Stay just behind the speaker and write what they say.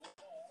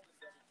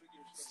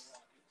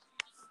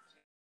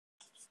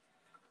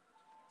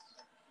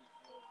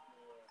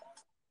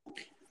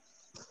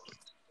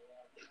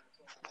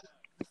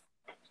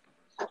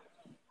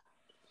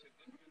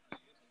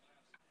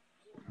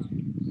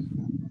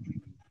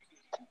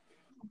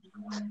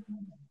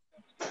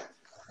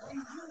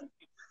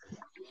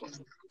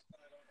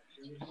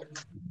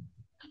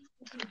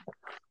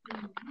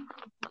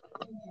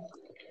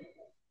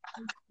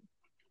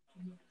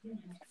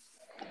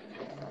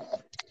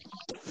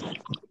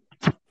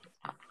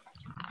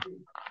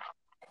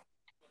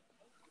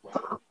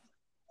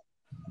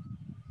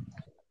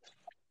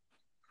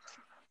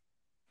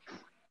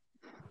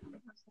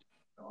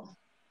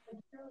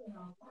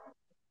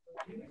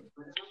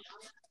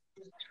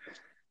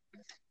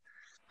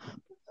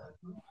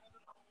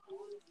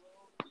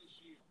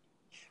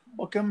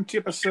Welcome to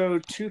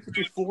episode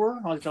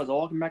 254.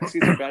 Welcome back to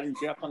Caesar, Brad, and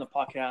Jeff on the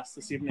podcast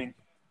this evening.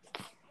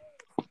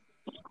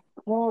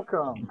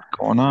 Welcome. What's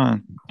going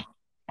on?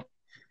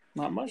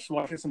 Not much.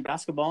 Watching some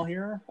basketball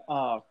here.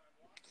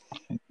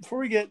 Before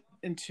we get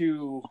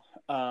into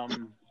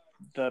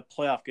the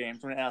playoff games,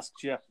 I'm going to ask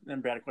Jeff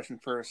and Brad a question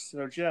first.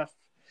 So, Jeff,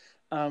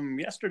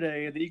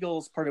 yesterday the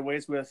Eagles parted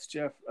ways with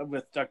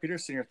Doug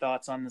Peterson. Your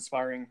thoughts on this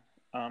firing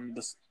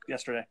this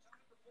yesterday?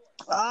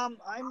 I'm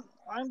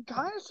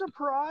kind of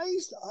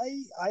surprised.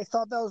 I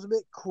thought that was a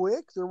bit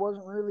quick. There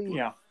wasn't really.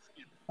 Yeah.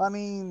 I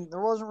mean,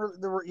 there wasn't really.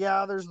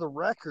 There's the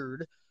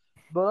record,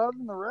 but other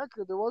than the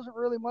record, there wasn't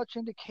really much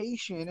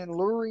indication. And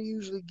Lurie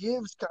usually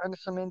gives kind of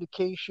some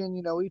indication.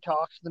 You know, he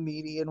talks to the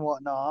media and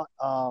whatnot.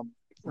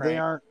 They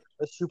aren't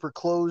a super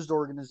closed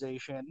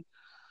organization.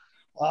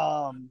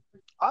 I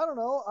don't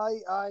know.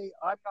 I'm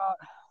not.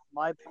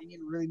 My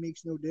opinion really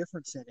makes no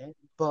difference in it,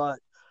 but.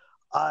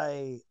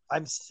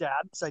 I'm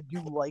sad because I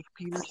do like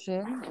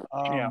Peterson.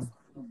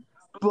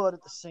 But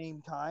at the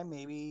same time,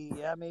 maybe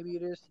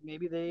it is.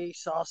 Maybe they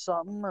saw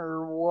something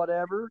or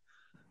whatever.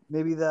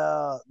 Maybe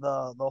the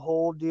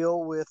whole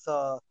deal with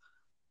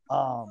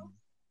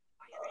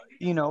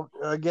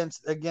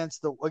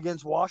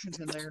against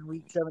Washington there in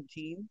Week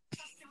 17.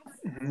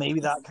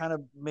 Maybe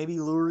maybe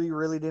Lurie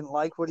really didn't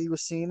like what he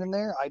was seeing in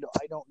there. I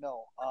don't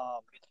know.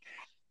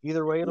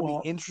 Either way,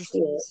 it'll be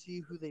interesting to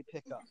see who they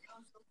pick up.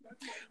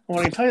 Well,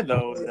 I can tell you,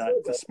 though,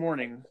 that this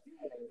morning,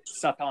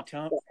 Sal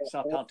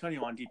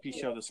Paolantonio on DP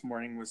Show this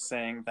morning was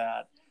saying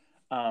that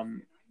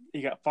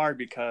he got fired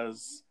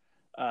because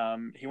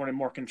he wanted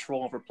more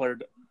control over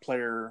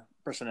player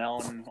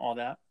personnel and all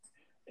that,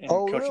 and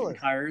coaching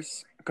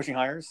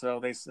hires. So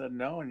they said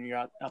no, and you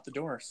got out the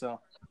door. So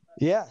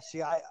yeah,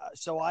 see, I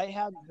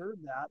hadn't heard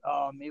that.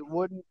 It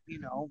wouldn't,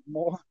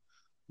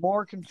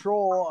 more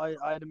control.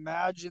 I'd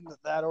imagine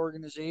that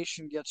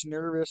organization gets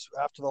nervous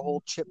after the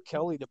whole Chip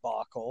Kelly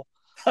debacle.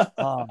 That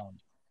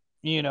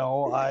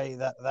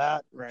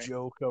right.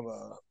 Joke of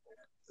a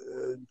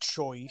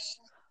choice.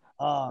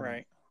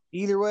 Right.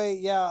 Either way,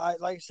 yeah.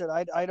 Like I said,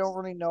 I don't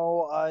really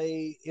know.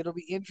 It'll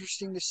be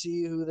interesting to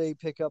see who they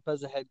pick up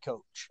as a head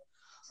coach.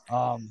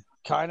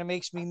 Kind of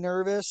makes me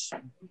nervous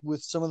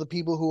with some of the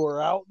people who are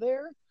out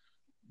there.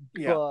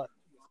 Yeah. But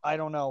I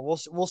don't know.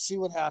 We'll see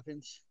what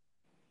happens.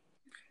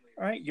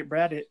 All right, you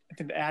Brad,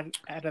 anything to add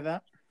to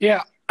that?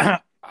 Yeah,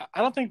 I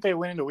don't think they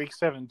went into Week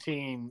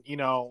 17.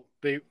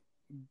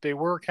 They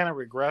were kind of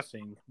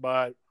regressing,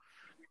 but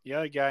the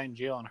other guy in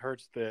Jalen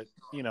Hurts that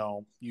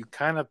you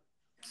kind of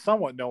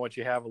somewhat know what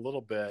you have a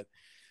little bit,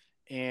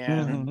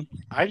 and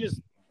I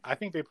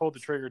think they pulled the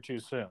trigger too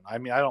soon. I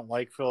mean, I don't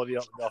like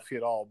Philadelphia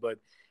at all, but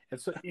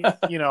it's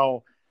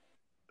the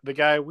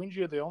guy wins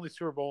you the only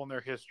Super Bowl in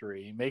their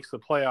history. He makes the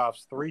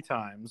playoffs 3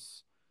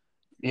 times.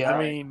 Yeah, I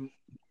mean.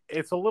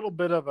 It's a little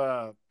bit of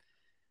a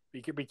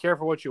be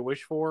careful what you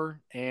wish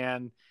for.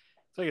 And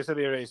like I said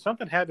the other day,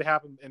 something had to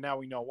happen, and now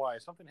we know why.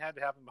 Something had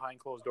to happen behind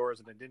closed doors,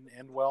 and it didn't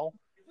end well.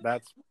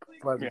 That's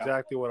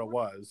exactly what it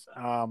was.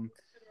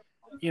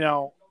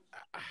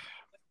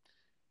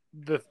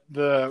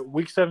 The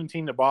Week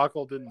 17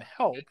 debacle didn't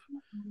help.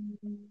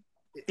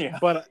 Yeah.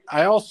 But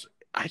I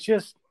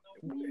just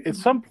at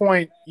some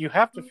point you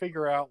have to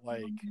figure out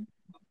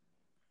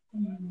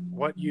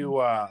what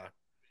you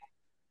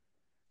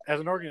as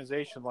an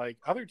organization,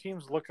 other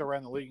teams look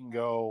around the league and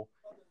go,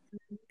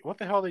 what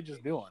the hell are they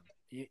just doing?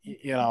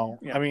 Yeah.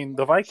 I mean,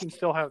 the Vikings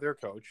still have their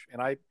coach, and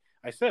I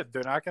said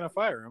they're not going to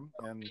fire him.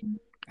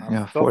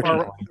 And so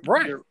far,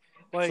 right.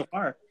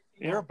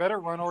 They're a better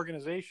run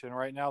organization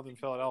right now than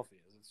Philadelphia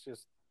is. It's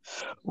just.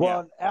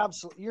 Well,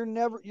 absolutely. You're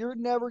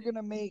never going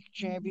to make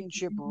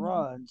championship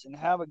runs and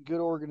have a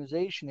good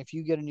organization if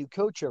you get a new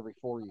coach every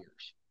 4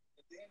 years.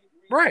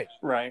 Right.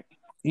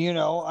 You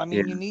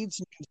need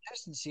some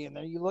consistency in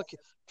there. You look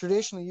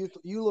traditionally,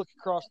 you look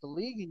across the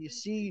league and you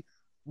see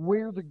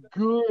where the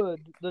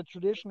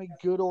traditionally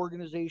good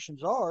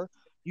organizations are.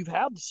 You've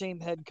had the same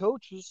head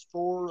coaches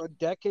for a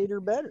decade or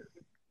better.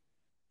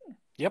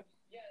 Yep.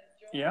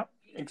 Yeah,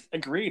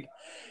 agreed.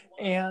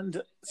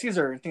 And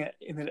Caesar, anything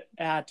to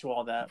add to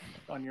all that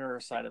on your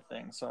side of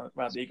things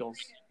about the Eagles?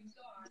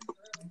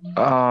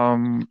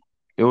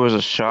 It was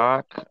a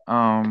shock.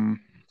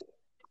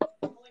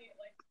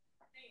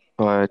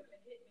 But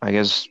I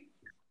guess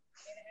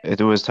it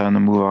was time to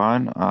move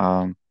on.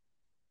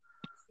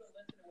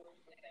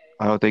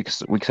 I don't think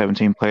Week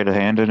 17 played a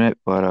hand in it,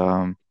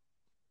 but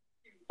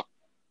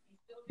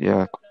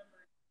yeah,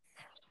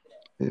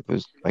 it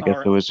was. I guess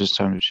it was just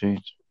time to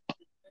change.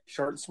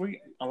 Short and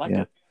sweet. I like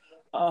Yeah. it.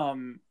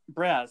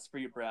 For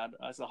you, Brad,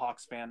 as a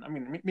Hawks fan. I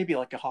mean, maybe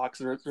like a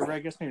Hawks, or I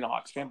guess maybe not a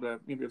Hawks fan,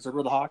 but maybe it's a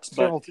real Hawks.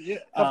 But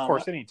of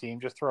course, any team,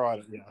 just throw out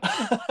it. Yeah.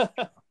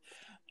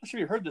 I'm sure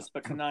you heard this,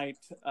 but tonight,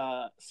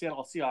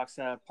 Seattle Seahawks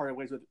have parted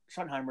ways with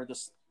Schottenheimer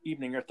this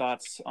evening. Your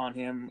thoughts on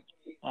him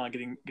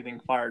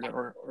getting fired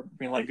or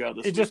being let go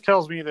this week? It just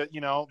tells me that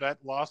that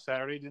loss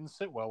Saturday didn't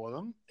sit well with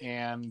him,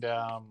 and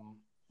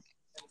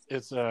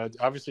it's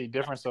obviously a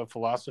difference of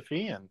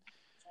philosophy, and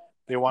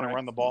they want to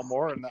run the ball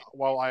more. And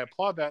while I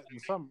applaud that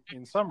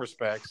in some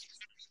respects,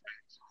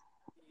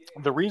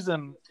 the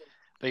reason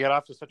they got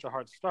off to such a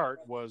hard start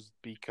was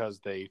because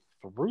they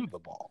threw the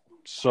ball.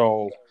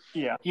 So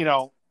yeah,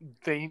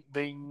 they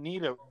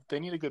need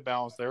a good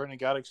balance there, and it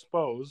got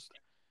exposed.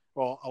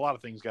 Well, a lot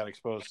of things got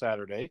exposed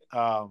Saturday.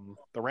 The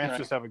Rams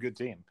just have a good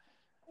team.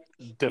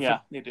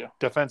 Yeah, they do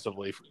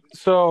defensively.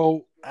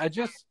 So I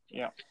just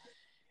yeah.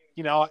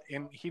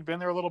 And he'd been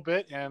there a little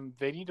bit, and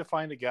they need to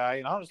find a guy.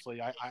 And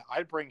honestly,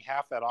 I'd bring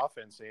half that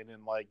offense in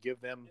and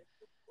give them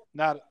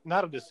not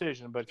a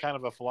decision, but kind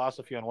of a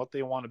philosophy on what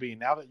they want to be.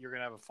 Now that you're going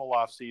to have a full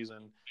off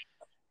season,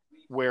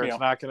 where it's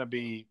not going to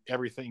be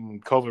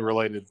everything COVID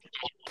related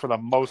for the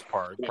most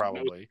part,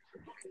 probably.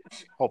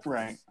 Hopefully.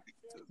 Right.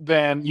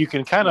 Then you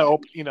can kind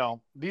of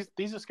these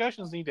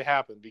discussions need to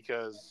happen,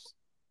 because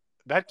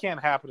that can't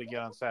happen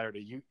again on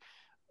Saturday.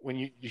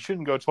 You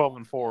shouldn't go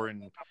 12-4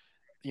 and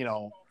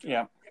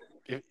yeah.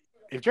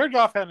 If Jared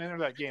Goff hadn't entered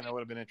that game, it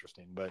would have been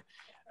interesting. But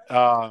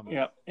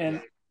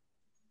and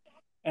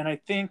I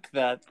think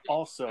that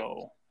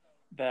also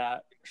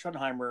that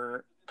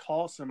Schottenheimer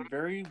calls some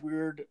very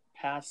weird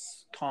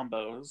pass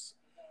combos.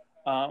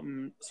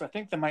 So I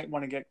think they might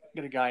want to get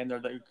a guy in there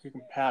that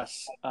can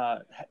pass,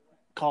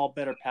 call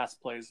better pass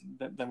plays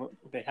than what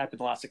they had in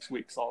the last 6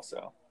 weeks.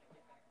 Also,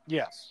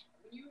 yes.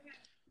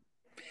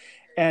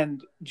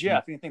 And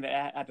Jeff, anything to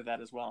add to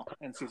that as well,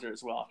 and Caesar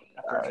as well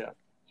after Jeff.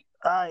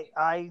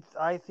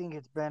 I think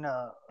it's been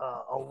a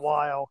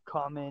while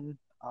coming.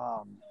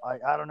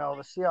 I don't know,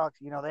 the Seahawks.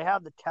 They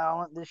had the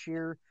talent this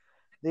year.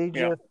 They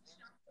just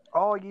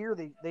all year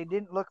they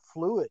didn't look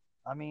fluid.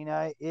 I mean,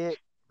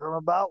 from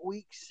about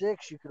week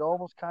 6, you could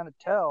almost kind of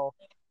tell.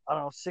 I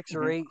don't know, 6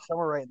 or 8,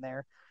 somewhere right in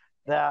there.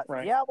 That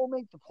we'll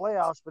make the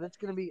playoffs, but it's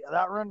going to be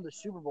that run to the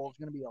Super Bowl is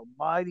going to be a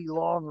mighty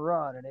long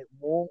run, and it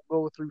won't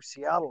go through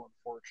Seattle,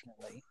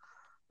 unfortunately.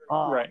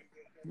 Right.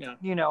 Yeah.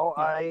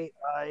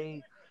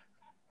 I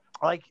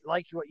like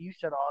what you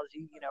said,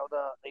 Ozzy.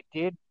 They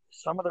did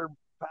some of their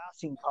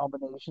passing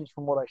combinations,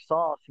 from what I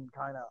saw, seemed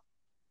kind of,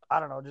 I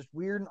don't know, just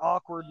weird and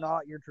awkward,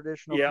 not your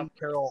traditional Pete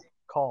Carroll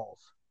calls.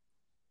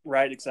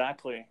 Right.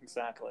 Exactly.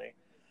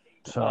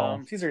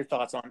 So, These are your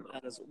thoughts on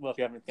that as well. If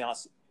you have anything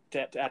else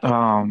to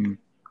add.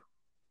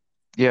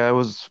 Yeah, it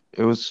was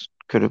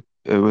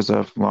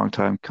a long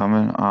time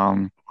coming.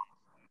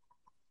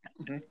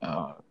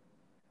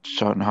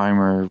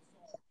 Schottenheimer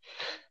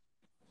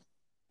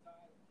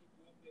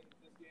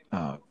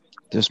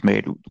just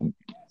made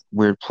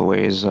weird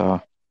plays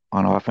on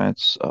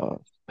offense,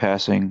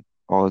 passing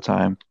all the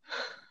time,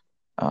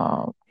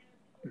 and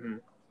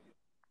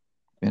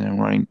then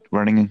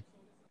running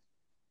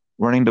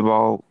the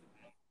ball.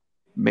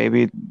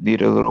 Maybe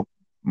need a little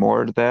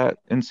more of that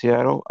in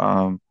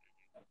Seattle.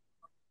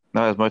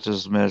 Not as much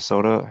as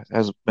Minnesota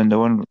has been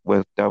doing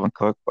with Dalvin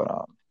Cook,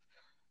 but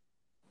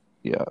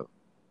yeah,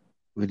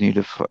 we need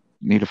to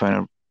find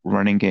a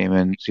running game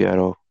in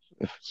Seattle.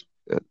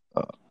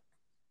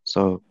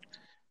 So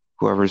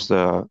whoever's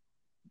going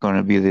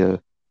to be the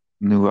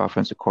new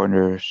offensive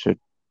coordinator should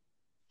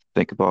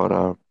think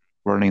about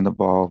running the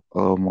ball a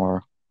little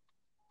more.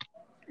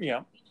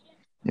 Yeah.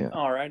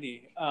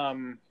 Alrighty.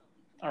 All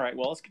right.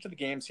 Well, let's get to the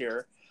games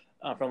here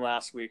from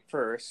last week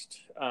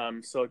first.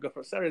 So go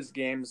for Saturday's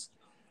games.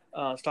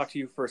 Let's talk to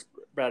you first,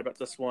 Brad, about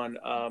this one.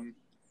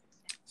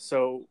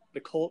 So the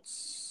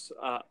Colts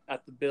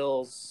at the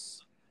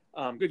Bills,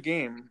 good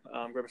game.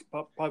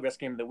 Probably best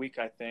game of the week,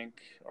 I think,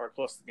 or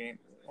close to the game.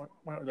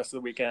 One of the rest of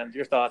the weekend.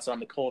 Your thoughts on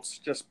the Colts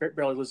just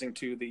barely losing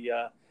to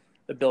the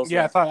Bills?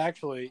 Yeah, I thought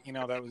actually,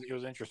 it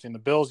was interesting. The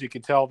Bills, you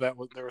could tell that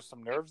there was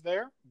some nerves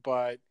there,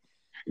 but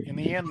in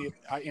the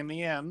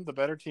end, the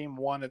better team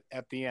won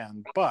at the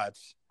end. But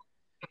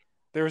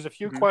there was a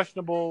few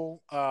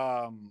questionable.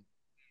 I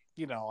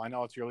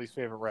know it's your least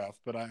favorite ref,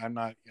 but I'm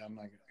not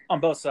on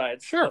both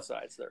sides. Sure, both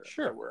sides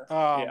there were.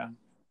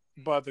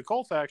 But the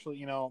Colts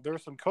actually, there were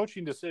some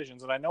coaching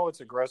decisions, and I know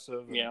it's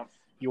aggressive. Yeah,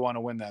 you want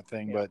to win that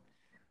thing, but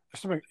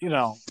something,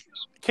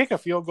 kick a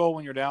field goal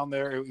when you're down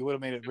there. It would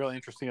have made it really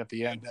interesting at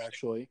the end,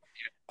 actually.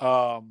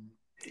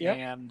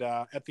 And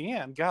at the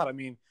end, God, I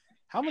mean,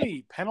 how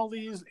many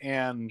penalties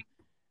and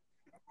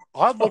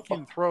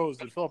odd-looking throws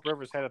that Phillip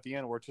Rivers had at the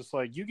end, where it's just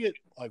like you get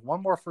like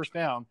one more first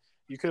down,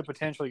 you could have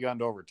potentially gone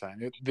to overtime.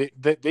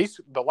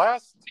 The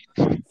last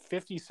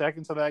 50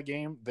 seconds of that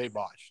game, they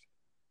botched.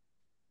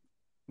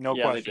 No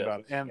question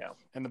about it.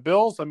 And the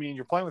Bills, I mean,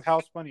 you're playing with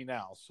house money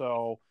now,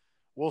 so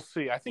we'll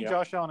see. I think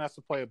Josh Allen has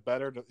to play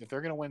better. If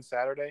they're going to win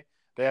Saturday,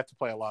 they have to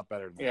play a lot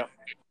better than that.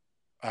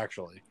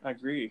 Actually. I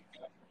agree.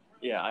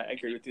 Yeah, I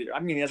agree with you. I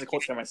mean, as a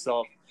Colts fan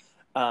myself,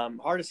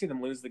 hard to see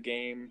them lose the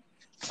game,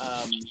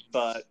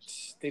 but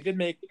they did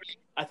make.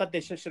 I thought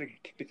they should have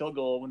kicked the field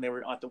goal when they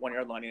were at the 1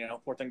 yard line.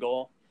 4th and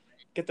goal,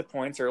 get the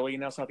points early.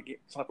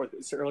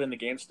 It's early in the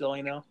game still.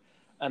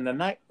 And then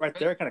that right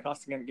there kind of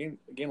cost the game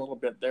a little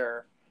bit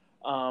there.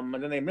 And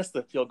then they missed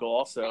the field goal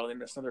also. They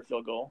missed another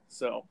field goal.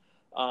 So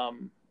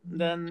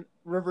then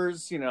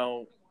Rivers,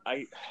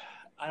 I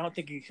don't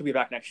think he'll be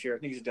back next year. I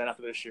think he's done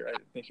after this year. I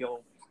think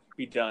he'll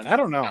be done. I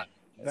don't know.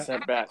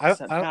 Sent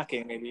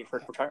packing maybe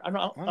for I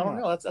don't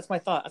know. That's my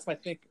thought. That's my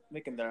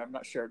thinking there. I'm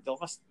not sure.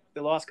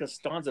 They lost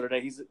Costanza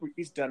today.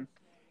 He's done.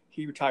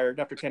 He retired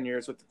after 10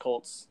 years with the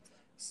Colts.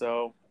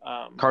 So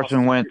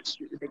Carson Wentz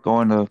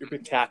going to your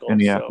big tackle,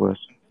 Indianapolis.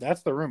 So.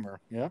 That's the rumor.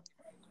 Yeah,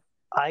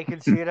 I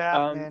can see it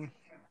happening.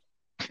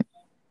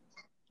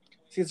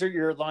 Caesar,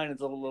 your line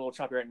is a little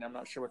choppy right now. I'm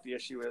not sure what the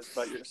issue is,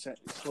 but it's a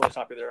little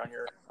choppy there on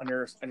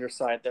your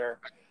side there.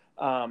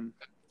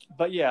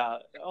 But yeah,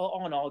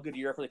 all in all, good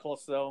year for the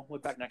Colts though.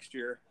 Look back next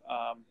year.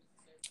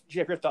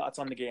 Jeff, your thoughts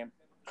on the game?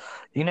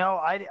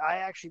 I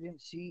actually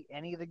didn't see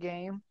any of the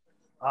game.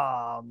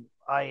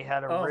 I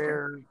had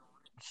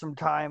some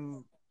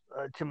time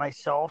to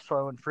myself, so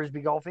I went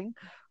frisbee golfing.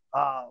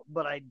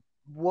 But I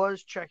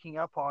was checking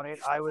up on it.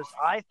 I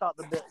thought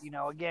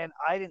again,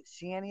 I didn't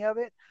see any of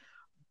it,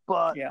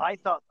 but yeah. I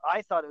thought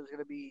it was going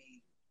to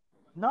be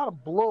not a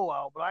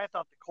blowout, but I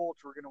thought the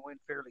Colts were going to win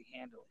fairly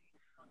handily.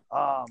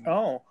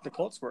 The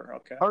Colts were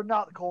okay, or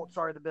not the Colts.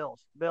 Sorry, the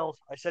Bills.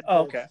 I said.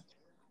 Oh, Bills. okay.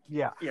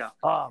 Yeah. Yeah.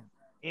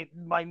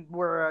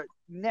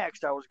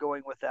 Next I was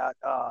going with that.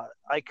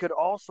 I could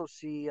also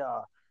see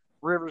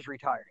Rivers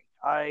retiring.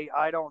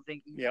 I don't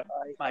think.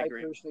 I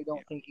agree. Personally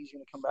don't think he's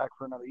going to come back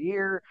for another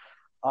year.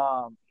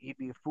 He'd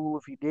be a fool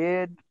if he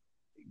did.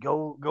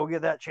 Go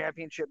get that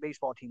championship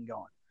baseball team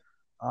going.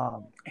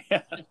 I've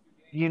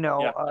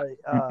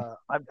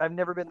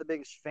never been the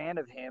biggest fan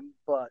of him,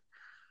 but.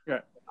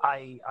 Yeah.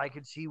 I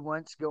could see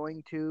Wentz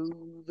going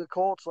to the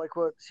Colts, like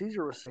what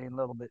Caesar was saying a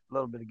little bit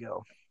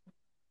ago.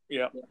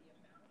 Yeah.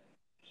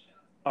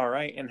 All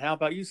right, and how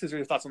about you, Caesar?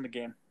 Your thoughts on the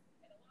game?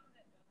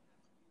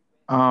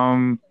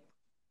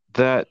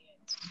 That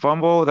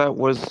fumble that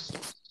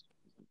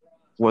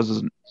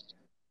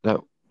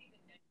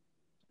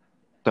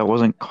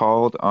wasn't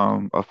called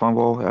a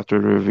fumble after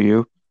the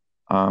review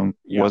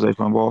was a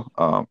fumble.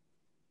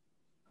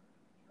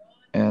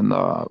 And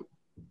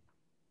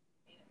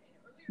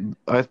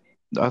I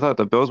thought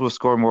the Bills would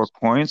score more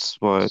points,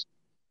 but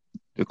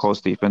the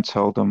Colts defense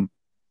held them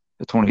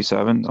to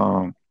 27.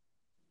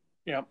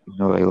 Yeah.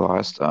 They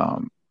lost.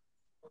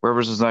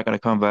 Rivers is not going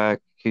to come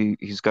back.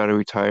 He's got to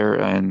retire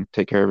and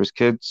take care of his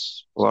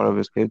kids, a lot of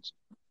his kids.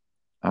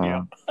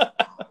 And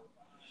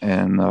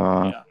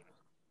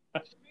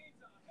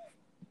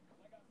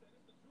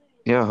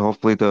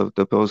hopefully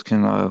the Bills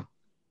can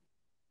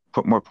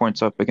put more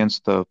points up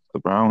against the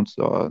Browns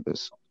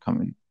this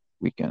coming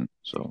weekend.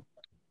 So.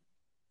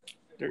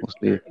 I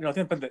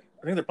think they're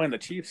playing the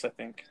Chiefs. I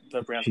think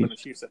the Browns playing the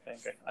Chiefs.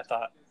 I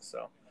thought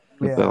so.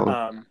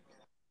 Yeah.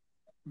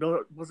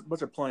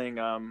 Bills are playing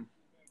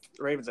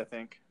Ravens. I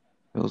think.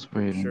 Bills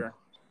Ravens. Sure.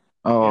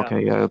 Oh, yeah.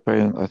 Okay. Yeah, they're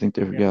playing. I think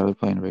they're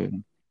playing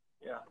Ravens.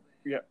 Yeah.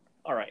 Yeah.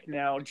 All right.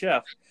 Now,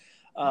 Jeff.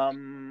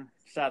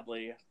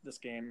 Sadly, this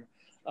game,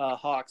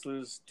 Hawks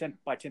lose 10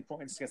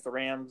 points against the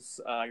Rams.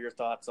 Your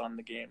thoughts on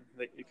the game?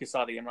 If you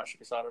saw the game, I'm not sure if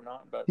you saw it or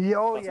not, but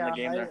the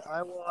game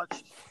I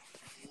watched.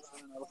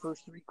 The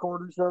first 3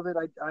 quarters of it,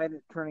 I ended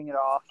up turning it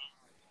off.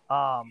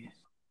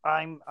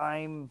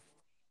 I'm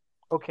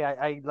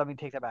okay. Let me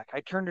take that back.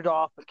 I turned it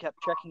off, but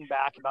kept checking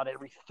back about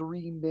every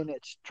 3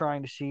 minutes,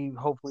 trying to see.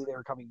 Hopefully, they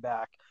were coming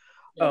back.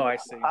 Oh, I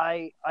see.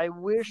 I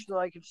wish that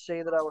I could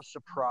say that I was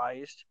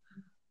surprised,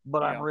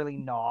 but I'm really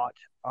not.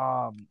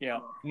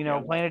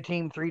 Playing a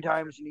team 3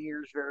 times in a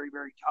year is very,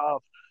 very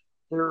tough.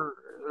 There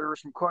were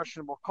some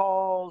questionable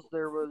calls.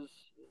 There was,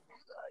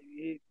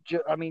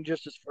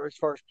 just as far as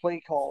play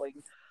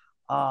calling.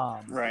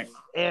 Right.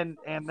 And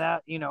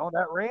that,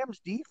 that Rams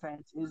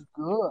defense is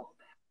good.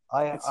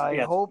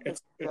 I hope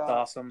it's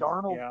awesome.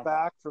 Darnold's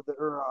back for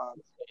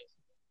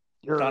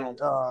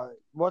Donald.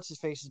 What's his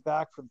face is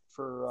back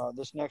for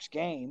this next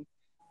game.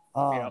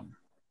 I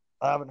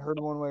haven't heard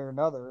one way or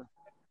another.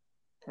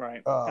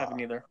 Right.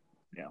 Haven't either.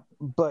 Yeah.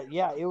 But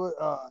yeah, it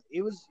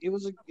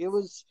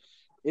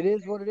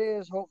is what it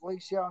is. Hopefully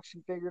Seahawks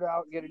can figure it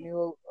out, get a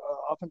new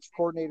offensive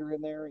coordinator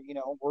in there,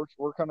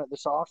 work on it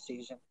this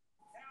offseason.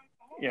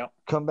 Yeah.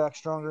 Come back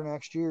stronger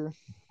next year.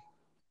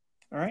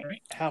 All right.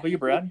 How about you,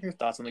 Brad? Your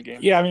thoughts on the game?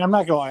 Yeah, I'm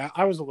not going to.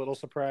 I was a little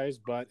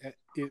surprised, but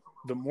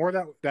the more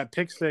that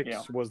pick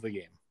six was the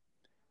game.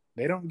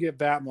 They don't get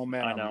that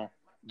momentum. I know.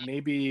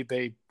 Maybe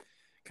they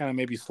kind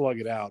of slug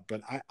it out,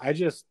 but I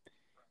just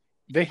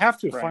they have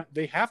to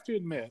they have to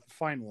admit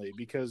finally,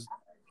 because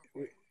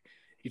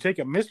you take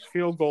a missed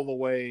field goal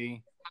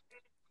away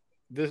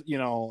this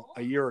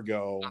a year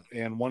ago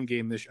and one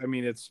game this.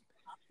 It's.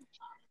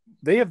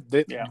 They've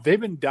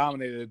been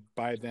dominated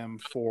by them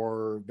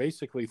for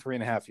basically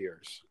 3.5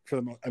 years.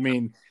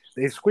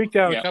 They've squeaked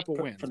out Yeah, a couple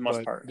for wins, the most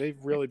but part. they've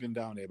really been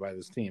dominated by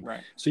this team.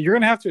 Right. So you're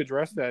going to have to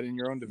address that in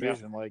your own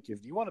division. Like,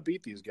 if you want to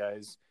beat these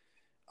guys,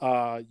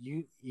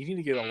 you need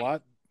to get a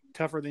lot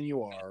tougher than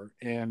you are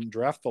and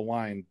draft the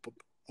line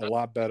a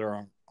lot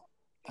better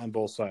on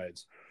both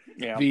sides.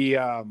 Yeah.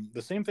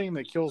 The same thing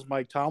that kills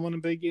Mike Tomlin in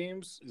big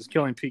games is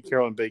killing Pete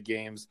Carroll in big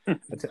games.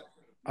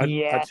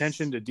 Yes.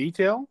 Attention to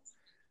detail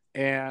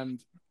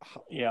and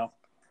Yeah.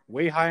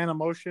 way high on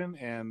emotion,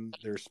 and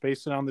they're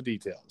spacing on the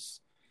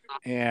details.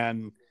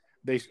 And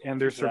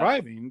they're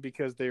surviving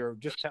because they are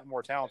just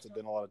more talented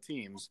than a lot of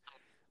teams.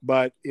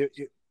 But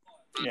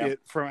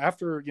from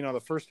after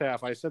the first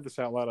half, I said this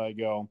out loud. I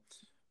go,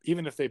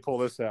 even if they pull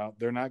this out,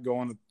 they're not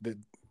going.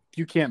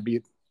 You can't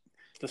beat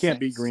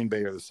Green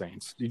Bay or the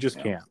Saints. You just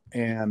can't.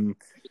 And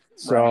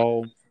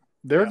so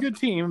they're a good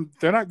team.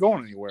 They're not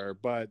going anywhere,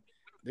 but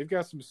they've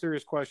got some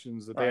serious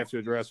questions that they have to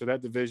address, or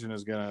that division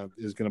is gonna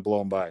blow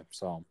them by.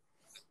 So.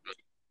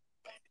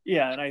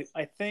 Yeah, and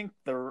I think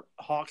the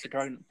Hawks are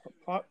trying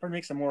to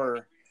make some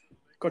more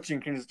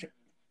coaching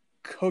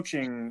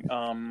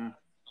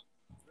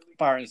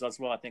firings as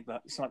well. I think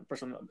that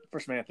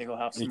first man I think will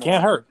have some. It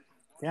can't hurt.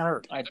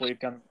 I believe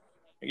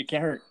it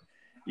can't hurt.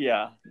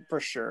 Yeah, for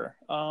sure.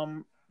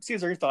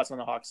 Caesar, your thoughts on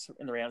the Hawks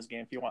in the Rams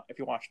game if you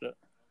watched it?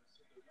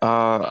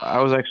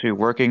 I was actually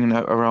working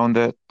around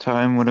that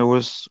time when it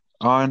was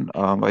on.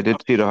 I did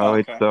see the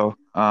highlights though.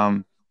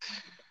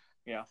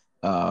 Yeah.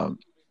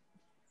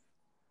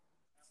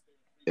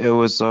 It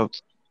was a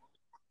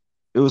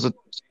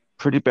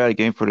pretty bad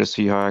game for the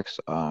Seahawks.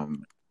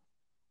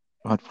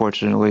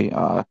 Unfortunately,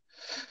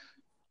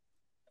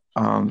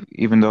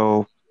 even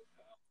though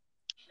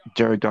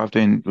Jared Goff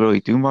didn't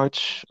really do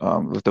much,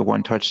 with the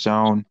one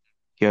touchdown,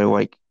 he had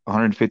like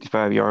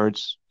 155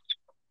 yards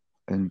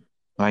and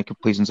 9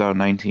 completions out of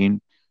 19.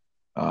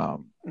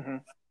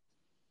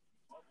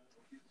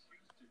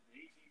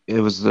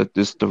 It was the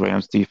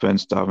Rams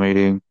defense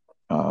dominating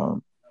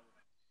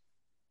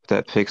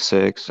that pick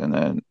six, and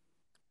then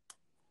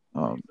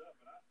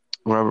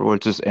Robert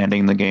Woods just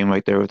ending the game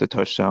right there with a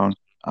touchdown.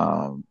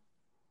 The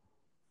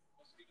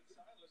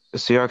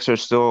Seahawks are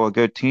still a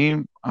good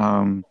team.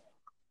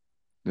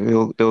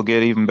 They'll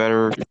get even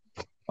better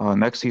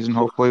next season,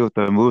 hopefully, with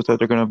the moves that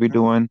they're going to be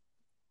doing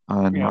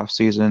in the off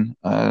season.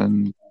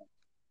 And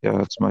yeah,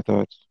 that's my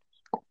thoughts.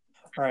 All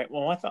right.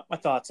 Well, my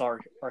thoughts are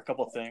a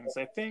couple of things.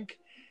 I think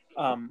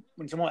when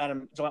Jamal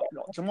Adams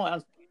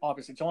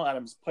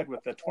played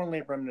with a torn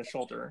labrum in his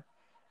shoulder,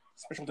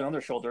 special to another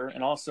shoulder,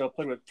 and also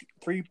played with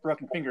 3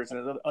 broken fingers in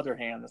his other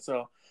hand.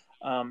 So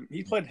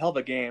he played hell of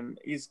a game.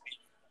 He's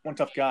one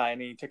tough guy,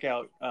 and he took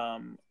out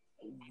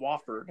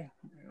Wofford,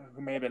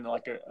 who may have been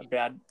like a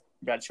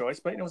bad choice,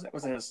 but it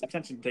wasn't his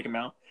intention to take him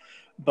out.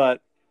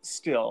 But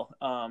still,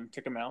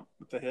 took him out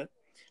with the hit.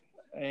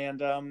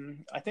 And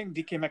I think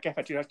DK Metcalf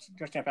had 2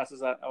 touchdown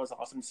passes. That was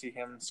awesome to see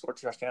him score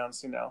 2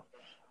 touchdowns.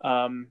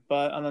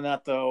 But other than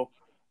that, though,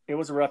 it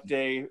was a rough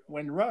day.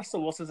 When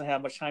Russell Wilson doesn't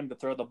have much time to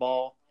throw the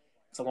ball,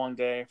 it's a long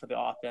day for the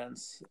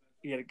offense.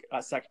 He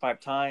got sacked 5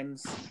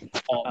 times.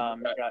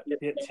 Got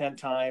hit 10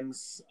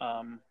 times.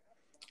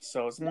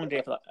 So it's a long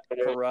day for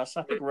Russ.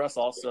 I think Russ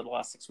also the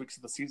last 6 weeks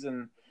of the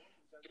season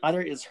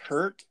either is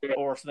hurt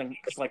or something.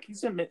 Cause like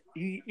he's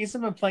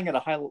been playing at a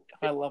high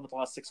level the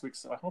last 6 weeks.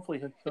 So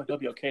hopefully he'll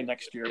be okay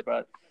next year.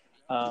 But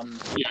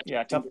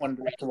tough one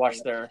to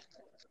watch there.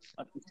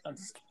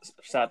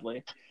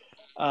 Sadly.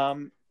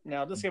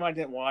 Now this game I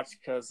didn't watch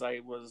because I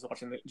was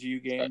watching the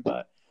GU game.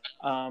 But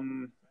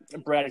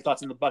Brad, your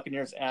thoughts on the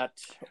Buccaneers at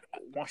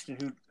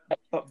Washington?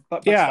 I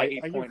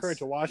give credit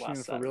to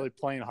Washington for really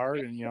playing hard,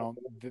 and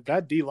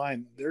that D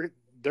line they're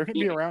going to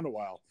be around a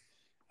while.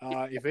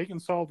 If they can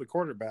solve the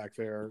quarterback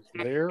there,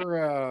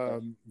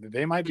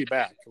 they might be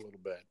back a little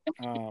bit.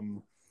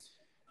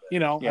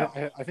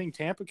 I think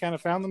Tampa kind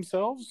of found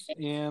themselves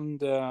and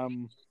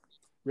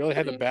really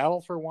had to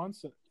battle for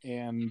once.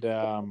 And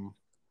I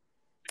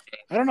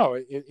don't know.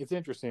 It's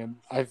interesting.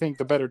 I think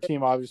the better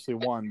team obviously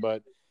won,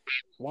 but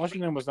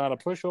Washington was not a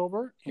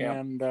pushover,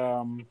 and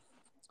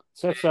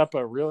sets up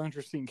a real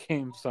interesting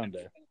game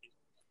Sunday.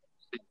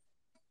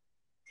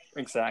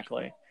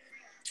 Exactly.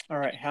 All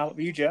right. How about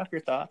you, Jeff?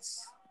 Your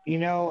thoughts? It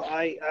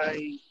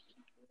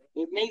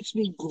makes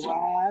me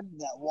glad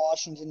that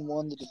Washington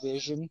won the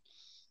division.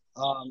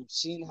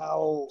 Seeing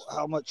how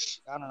much,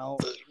 I don't know,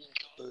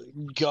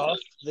 guff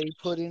they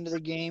put into the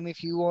game,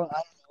 if you want.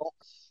 I don't know.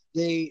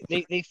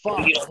 They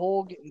fought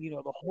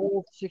the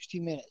whole 60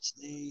 minutes.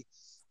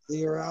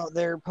 They are out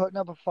there putting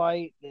up a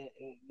fight.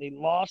 They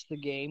lost the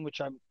game,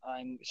 which I'm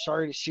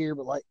sorry to see,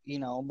 but like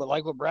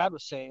what Brad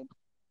was saying,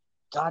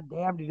 God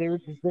damn,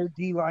 their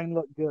D line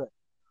look good.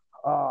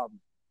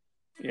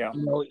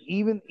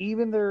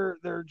 Even their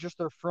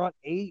front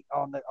 8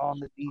 on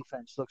the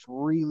defense looks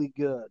really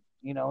good.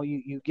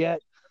 You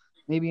get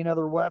maybe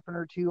another weapon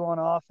or 2 on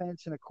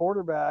offense and a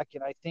quarterback,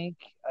 and I think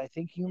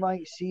you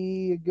might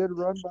see a good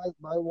run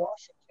by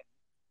Washington.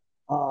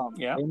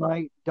 They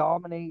might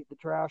dominate the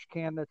trash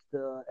can that's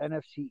the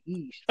NFC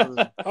East.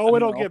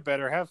 It'll get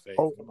better. Have faith.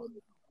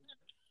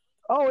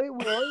 Oh, it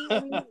will. I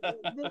mean,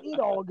 it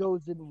all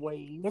goes in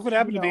waves. Look what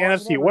happened to the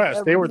NFC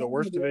West. They were the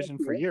worst division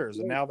for years,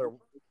 and now they're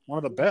one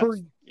of the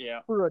best.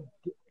 Yeah.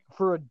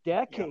 For a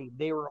decade,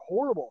 they were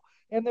horrible,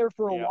 and there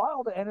for a Yeah.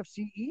 while, the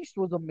NFC East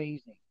was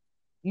amazing.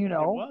 You It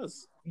know,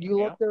 was. you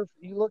look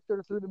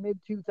there through the mid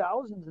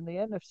 2000s, and the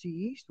NFC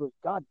East was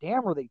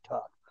goddamn were they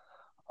tough.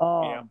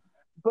 Yeah.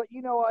 But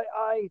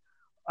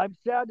I'm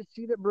sad to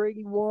see that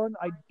Brady won.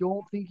 I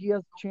don't think he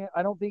has a chance.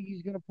 I don't think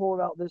he's going to pull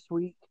it out this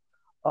week.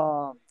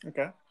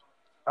 Okay.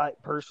 I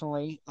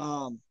personally,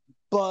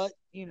 but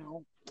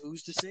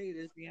who's to say it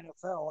is the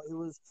NFL? It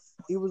was.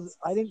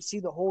 I didn't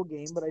see the whole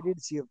game, but I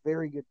did see a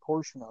very good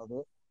portion of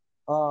it.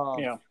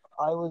 Yeah.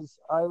 I was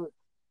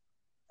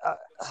happy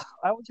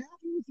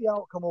with the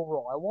outcome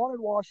overall. I wanted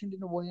Washington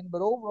to win,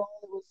 but overall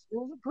it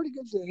was a pretty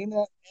good game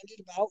that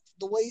ended about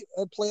the way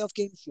a playoff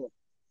game should.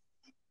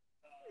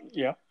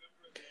 Yeah,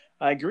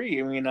 I agree.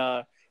 I mean,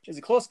 it was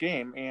a close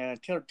game,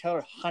 and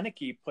Taylor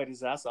Heineke played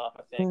his ass off.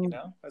 I think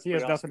That's he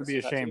has pretty nothing to be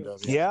ashamed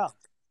of. Yeah.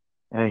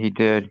 Yeah, he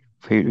did.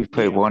 He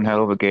played one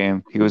hell of a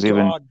game. He was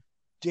even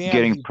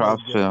getting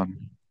props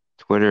on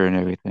Twitter and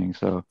everything.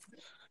 So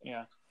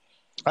yeah.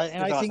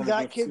 I think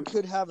that kid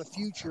could have a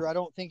future. I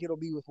don't think it'll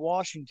be with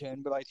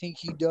Washington, but I think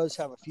he does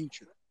have a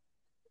future.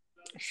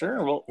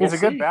 Sure. Well, he's a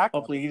good backup.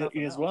 Hopefully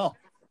he as well.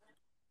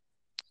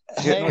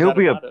 Hey,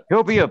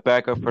 he'll be a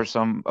backup for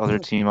some other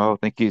team. I don't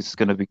think he's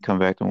going to come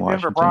back to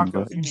Washington.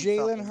 Broncos,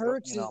 Jalen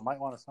Hurts might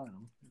want to sign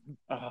him.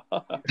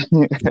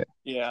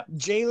 Yeah.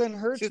 Jalen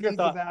Hurts needs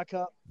a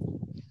backup.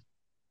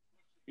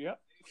 Yeah.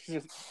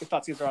 Your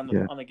thoughts either on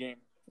the game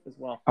as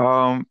well.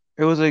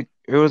 It was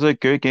a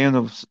good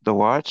game to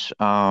watch.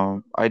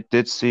 I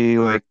did see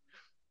it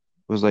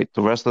was the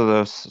rest of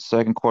the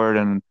second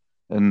quarter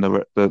and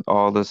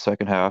all the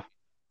second half.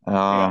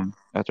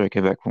 After I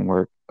came back from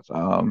work.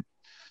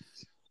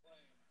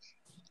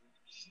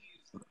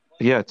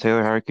 Yeah,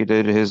 Taylor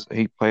Heineke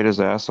he played his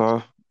ass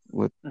off.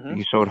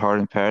 He showed heart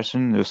and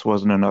passion. This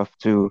wasn't enough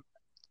to,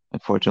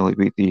 unfortunately,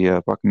 beat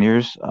the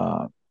Buccaneers.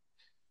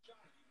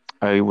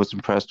 I was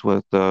impressed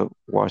with the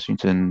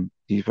Washington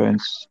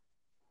defense,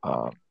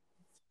 but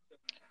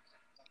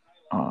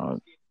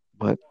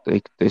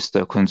they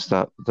still couldn't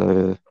stop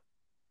the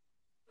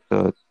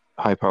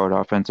high-powered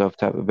offense of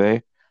Tampa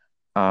Bay.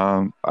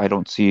 I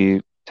don't see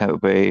Tampa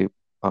Bay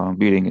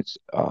beating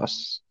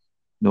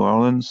New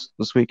Orleans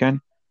this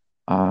weekend.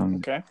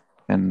 Okay.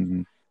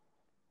 And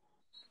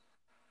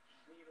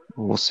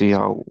we'll see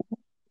how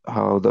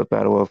the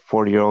battle of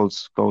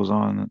 40-year-olds goes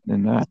on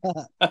in that.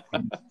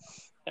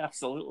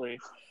 Absolutely.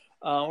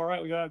 All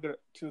right, we gotta go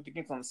to the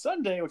games on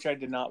Sunday, which I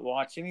did not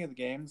watch any of the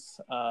games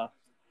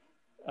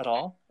at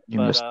all. You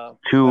missed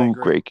two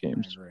great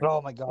games.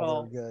 Oh my God,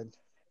 they were good.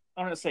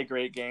 I'm gonna say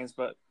great games,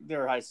 but they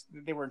were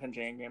intense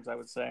games, I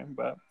would say.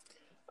 But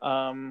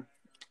all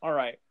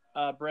right,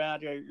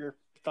 Brad, your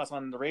thoughts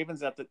on the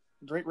Ravens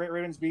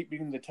Ravens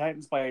beating the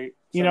Titans by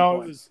 7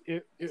 points.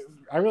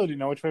 I really didn't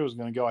know which way it was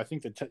going to go. I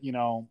think that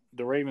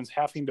the Ravens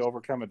having to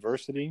overcome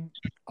adversity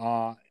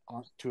to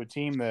a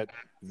team that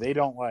they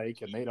don't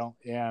like,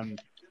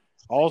 and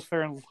all's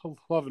fair in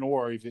love and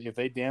war. If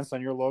they danced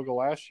on your logo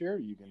last year,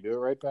 you can do it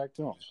right back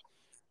to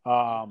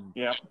them.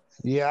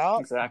 Yeah,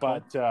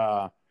 exactly.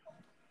 But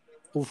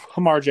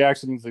Lamar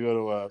Jackson needs to go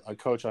to a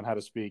coach on how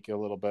to speak a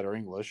little better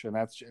English, and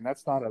that's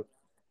not a.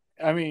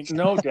 I mean,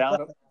 no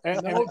doubt, and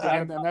that's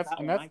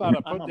not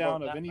a put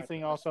down of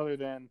anything else other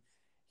than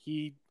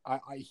he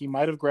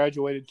might have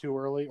graduated too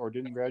early or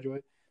didn't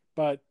graduate,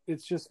 but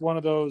it's just one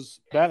of those.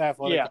 That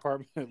athletic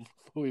department in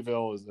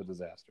Louisville is a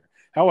disaster.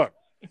 However,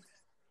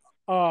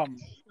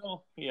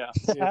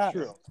 it's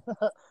true.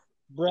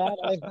 Brad,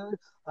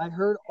 I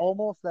heard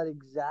almost that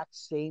exact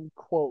same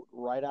quote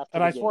right after.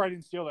 And I swore I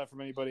didn't steal that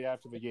from anybody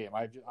after the game.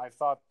 I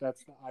thought I'm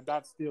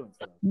not stealing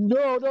stuff.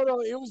 No,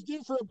 it was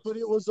different, but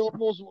it was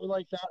almost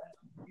like that.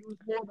 He was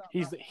more about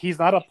he's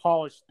not a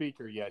polished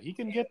speaker yet. He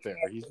can get there.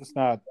 He's just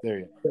not there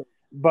yet.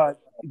 But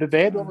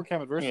they had to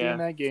overcome adversity in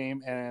that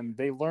game, and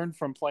they learned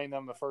from playing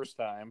them the first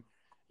time.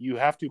 You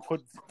have to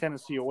put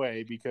Tennessee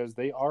away because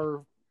they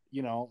are,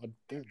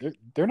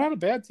 they're not a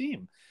bad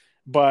team.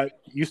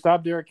 But you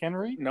stop Derrick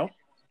Henry? No.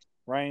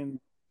 Ryan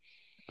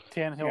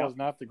Tannehill is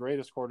not the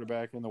greatest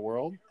quarterback in the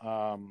world,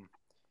 although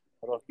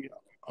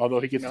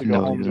he gets to go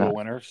home to a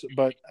winner.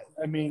 But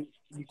I mean,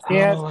 you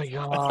can't. Oh my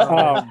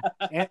God!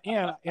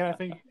 And I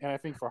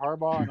think for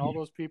Harbaugh and all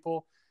those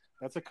people,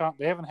 that's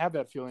they haven't had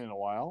that feeling in a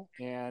while,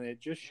 and it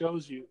just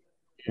shows you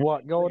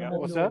what going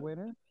home to a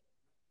winner.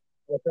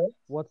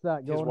 What's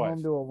that? Going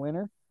home to a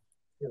winner?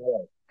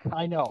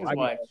 I know.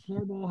 Harbaugh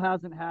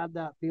hasn't had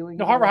that feeling.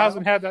 No, Harbaugh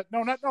hasn't had that.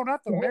 No, not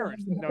the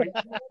marriage. No,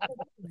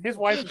 his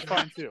wife is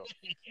fine too.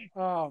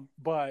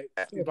 But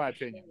in my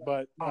opinion,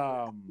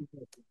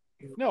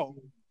 no,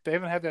 they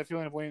haven't had that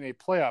feeling of winning a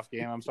playoff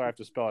game. I'm sorry, I have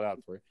to spell it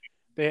out for you.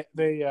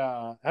 They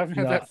haven't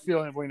had that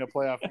feeling of winning a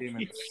playoff game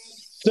in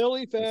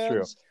Philly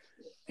fans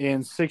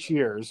in 6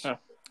 years,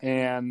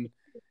 and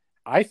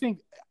I think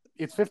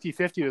it's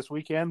 50-50 this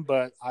weekend.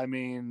 But I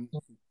mean,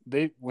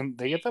 when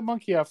they get the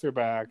monkey off their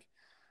back.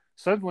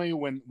 suddenly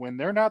when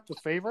they're not the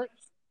favorite,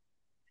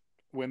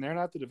 when they're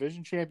not the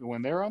division champion,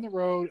 when they're on the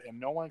road and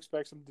no one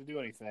expects them to do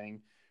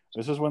anything,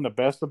 this is when the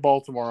best of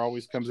Baltimore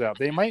always comes out.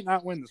 They might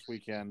not win this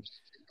weekend,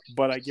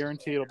 but I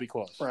guarantee it'll be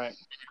close. Right.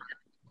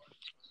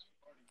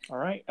 All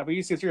right. What are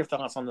your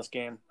thoughts on this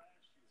game?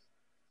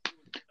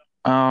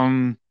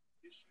 I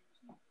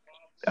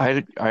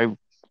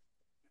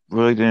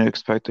really didn't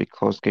expect a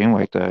close game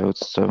like that. It was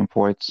 7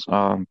 points.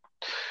 The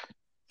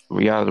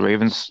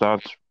Ravens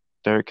stopped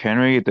Derrick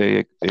Henry.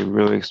 They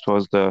really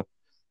exposed the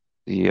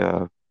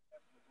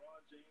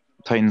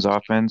Titans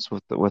offense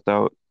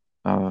without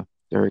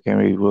Derrick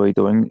Henry really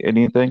doing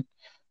anything.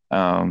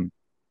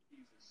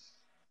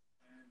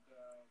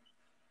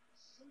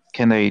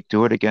 Can they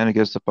do it again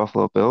against the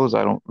Buffalo Bills?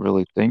 I don't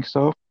really think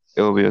so.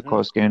 It will be a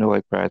close game,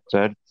 like Brad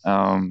said.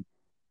 And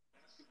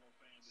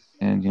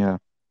yeah,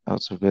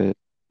 that's about it.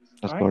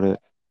 How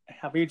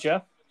about you,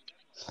 Jeff?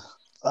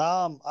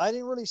 I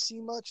didn't really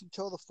see much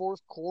until the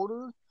fourth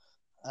quarter.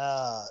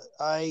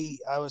 I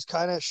was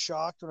kind of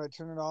shocked when I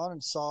turned it on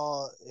and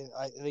saw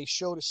they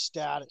showed a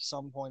stat at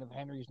some point of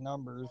Henry's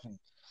numbers, and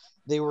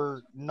they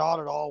were not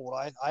at all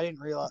what I didn't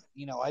realize.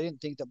 I didn't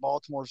think that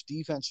Baltimore's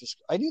defense was.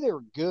 I knew they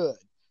were good.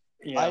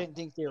 Yeah. I didn't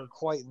think they were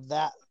quite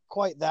that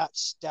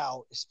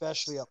stout,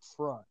 especially up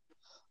front.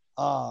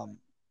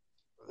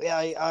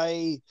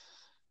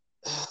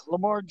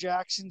 Lamar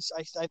Jackson's.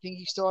 I think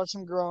he still has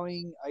some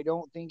growing. I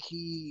don't think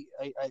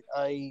I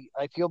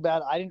feel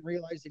bad. I didn't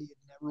realize that he had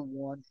never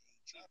won a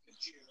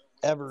championship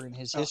ever in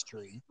his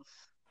history.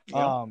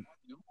 Yeah.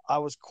 I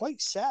was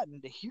quite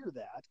saddened to hear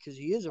that because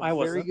he is a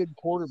very good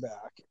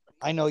quarterback.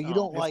 I know you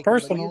don't like him,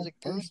 but he is a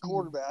good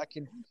quarterback,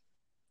 and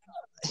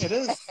it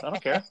is. I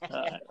don't care.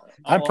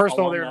 I'm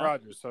personal with Aaron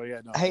Rodgers, so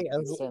yeah. No, hey,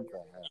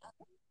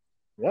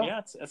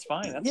 yeah, it's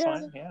fine. That's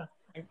fine. Yeah,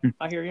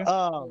 I hear you.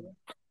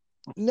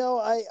 No,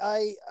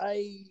 I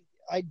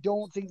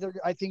don't think they're.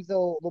 I think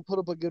they'll put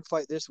up a good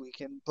fight this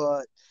weekend,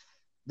 but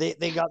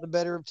they got the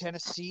better of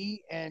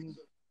Tennessee, and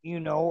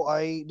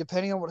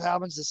depending on what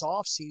happens this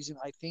offseason,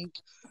 I think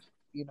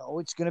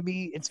it's gonna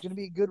be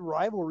a good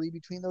rivalry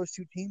between those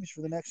two teams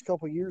for the next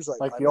couple of years,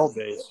 like the old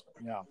days.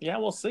 Yeah,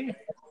 we'll see.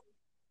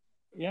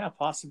 Yeah,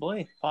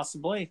 possibly.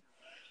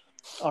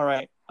 All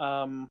right.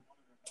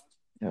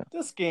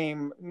 This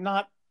game,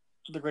 not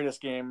the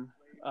greatest game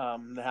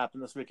that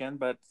happened this weekend,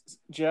 but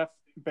Jeff,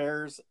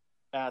 Bears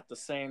at the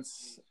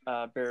Saints.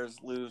 Bears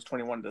lose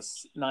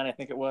 21-9, I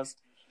think it was.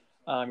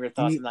 Your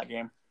thoughts on that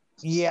game?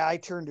 Yeah, I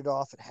turned it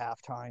off at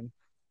halftime.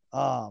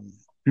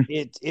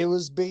 It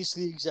was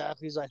basically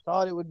exactly as I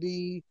thought it would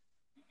be.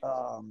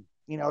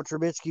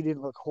 Trubisky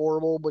didn't look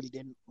horrible, but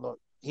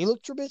he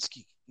looked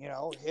Trubisky.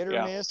 Hit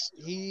or miss.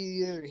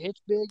 He either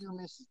hits big or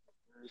misses.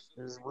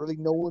 There's really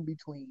no in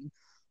between.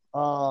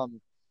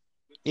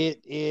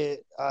 It's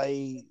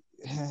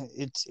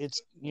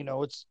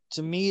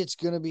to me it's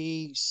going to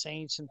be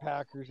Saints and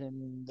Packers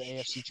in the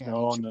AFC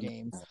Championship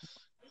game,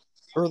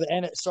 or the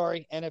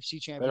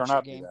NFC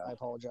Championship game. I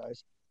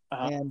apologize.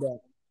 And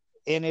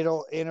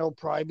it'll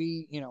probably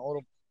be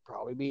it'll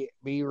probably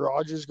be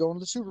Rodgers going to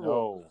the Super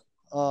Bowl.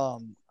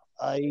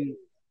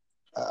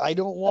 I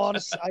don't want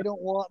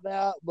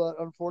that, but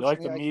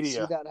unfortunately I can see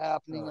that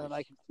happening, and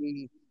I can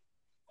see.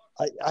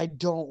 I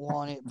don't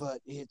want it, but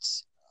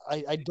it's.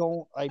 I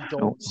don't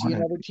see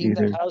another team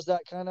that has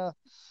that kind of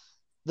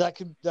that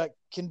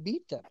can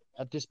beat them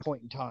at this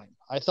point in time.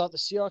 I thought the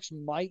Seahawks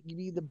might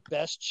be the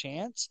best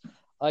chance.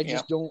 I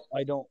just don't.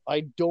 I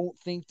don't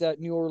think that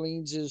New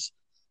Orleans is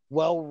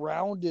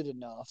well-rounded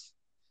enough.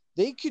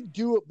 They could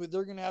do it, but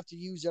they're going to have to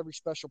use every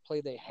special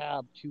play they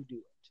have to do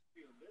it.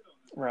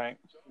 Right.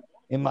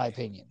 In my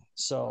opinion.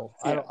 So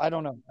I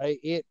don't know.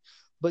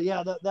 But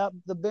yeah,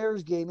 the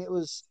Bears game, it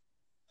was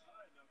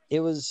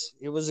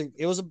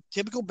a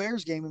typical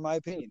Bears game in my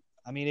opinion.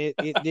 I mean,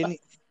 it didn't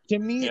to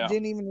me. It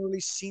didn't even really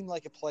seem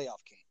like a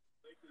playoff game.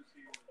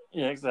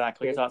 Yeah,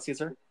 exactly. Your thoughts,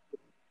 Caesar?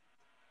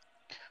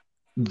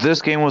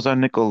 This game was on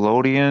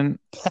Nickelodeon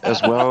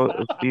as well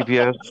as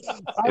CBS.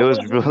 It was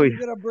really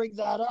gonna bring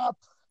that up.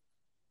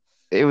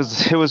 It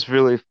was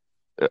really.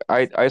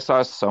 I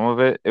saw some of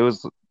it. It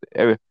was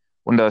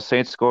when the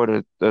Saints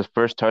scored the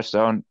first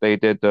touchdown. They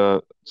did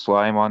the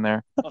slime on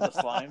there. Oh, the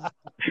slime.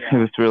 It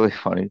was really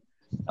funny.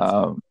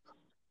 But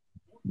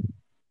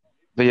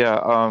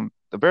yeah,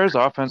 the Bears'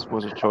 offense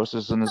was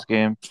atrocious in this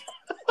game.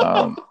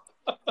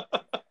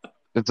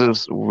 It's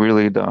just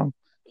really dumb.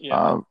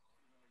 Yeah.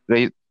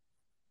 They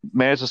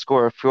managed to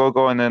score a field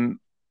goal, and then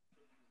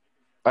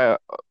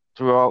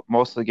throughout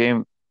most of the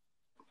game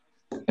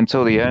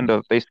until the end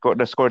they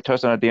scored a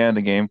touchdown at the end of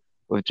the game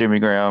with Jimmy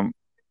Graham.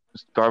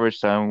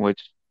 Garbage time,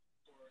 which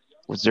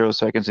was 0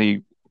 seconds.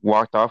 He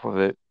walked off of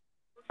it.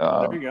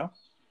 There you go.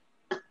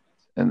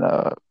 And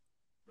but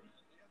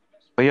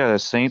yeah, the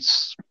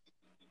Saints,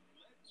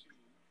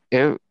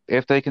 if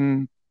they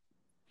can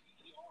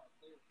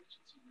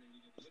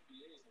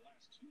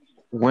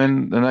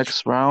win the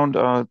next round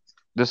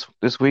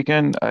this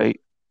weekend,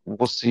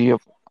 we'll see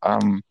if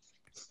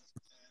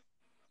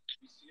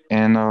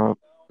and the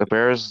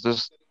Bears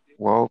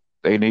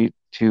they need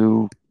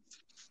to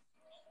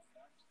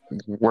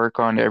work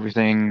on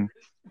everything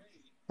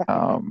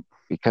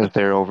because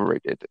they're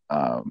overrated.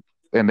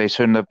 And they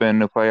shouldn't have been in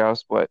the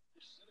playoffs, but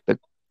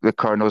the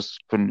Cardinals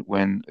couldn't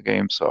win the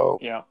game, so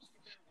Yeah.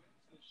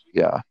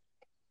 yeah.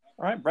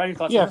 All right, Brad, your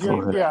thoughts Yeah, on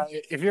this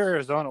game? if you're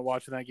Arizona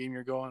watching that game,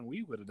 you're going,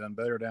 we would have done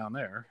better down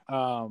there,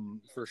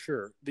 for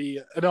sure.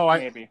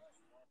 Maybe.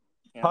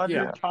 Yeah.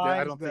 100 times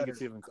I don't think better.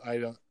 it's even. I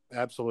don't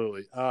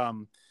absolutely.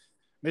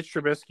 Mitch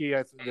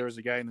Trubisky. There was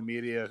a guy in the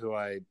media who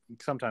I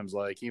sometimes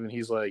like. Even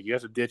he's like, you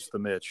have to ditch the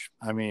Mitch.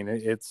 I mean,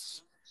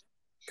 it's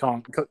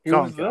Colin Who's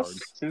Coward.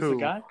 this? Who's the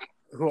guy?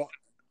 Who?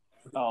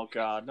 Oh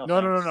God, no.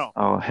 No.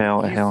 Oh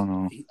hell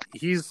no.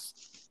 He's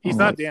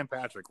not Dan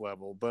Patrick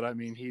level, but I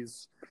mean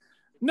he's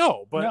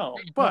but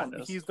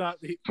he's not.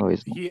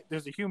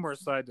 There's a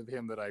humorous side to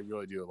him that I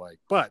really do like.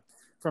 But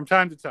from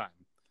time to time,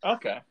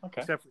 okay.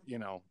 Except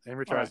and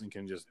Rich Eisen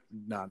can just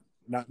not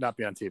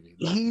be on TV.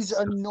 But. He's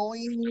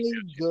annoyingly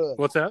good.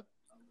 What's that?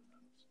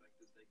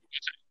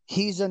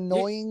 He's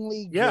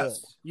annoyingly good.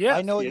 Yes.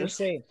 I know what you're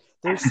saying.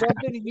 There's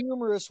something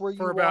humorous where you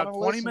for about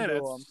 20 listen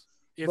minutes.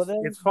 To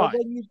him, it's fine.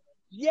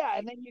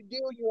 And then you do.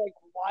 You're like,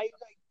 why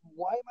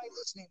am I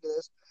listening to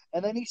this?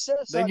 And then he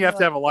says. Then you have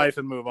to have a life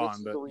and move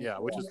on. But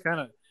which is kind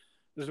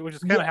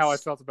of how I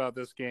felt about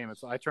this game.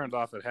 I turned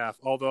off at half.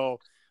 Although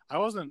I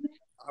wasn't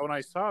when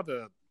I saw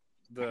the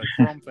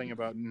Chrome thing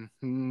about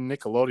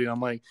Nickelodeon. I'm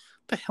like,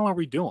 what the hell are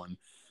we doing?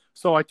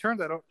 So I turned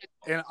that up,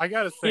 and I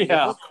gotta say,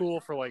 it looked cool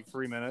for like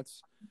 3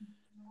 minutes.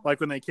 Like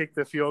when they kicked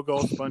the field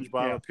goal,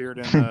 SpongeBob appeared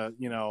in the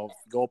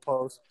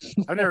goalpost.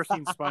 I've never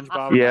seen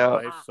SpongeBob in my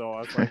life, so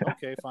I was like,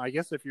 okay, fine. I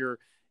guess if you're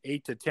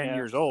 8 to 10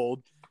 years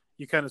old,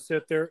 you kind of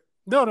sit there.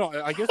 No.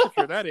 I guess if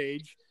you're that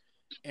age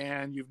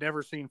and you've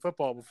never seen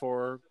football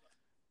before,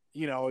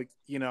 it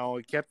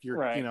kept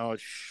your it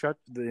shut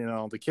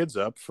the kids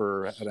up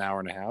for an hour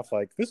and a half.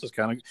 Like this is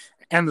kind of,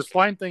 and the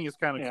slime thing is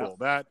kind of cool.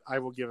 That I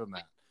will give them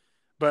that.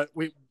 But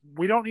we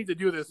don't need to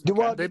do this.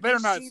 Well, they better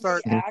not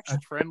start a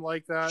trend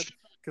like that.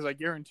 Because I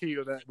guarantee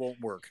you that won't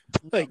work.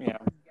 Right.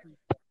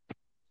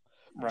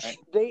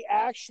 They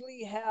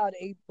actually had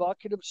a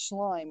bucket of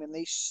slime, and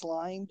they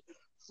slimed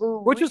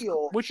for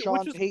real.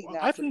 Sean Payton.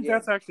 I think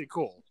that's actually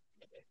cool.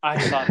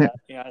 I saw that.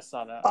 Yeah, I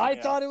saw that. I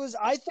thought it was.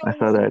 I thought I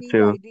saw that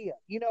too. Idea.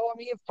 I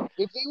mean,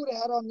 if they would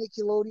have had on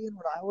Nickelodeon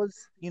when I was,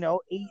 8,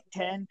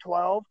 10,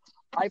 12,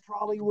 I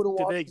probably would have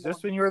watched. Did they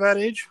exist when you were that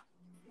age?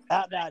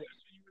 At that age.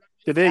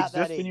 Did they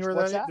exist when you were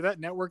that age? Did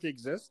that network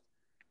exist?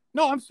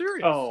 No, I'm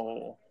serious.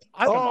 Oh.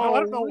 I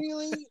don't know.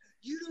 Really?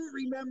 You don't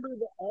remember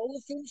the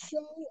Elephant Show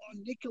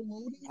on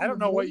Nickelodeon? I don't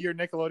know what year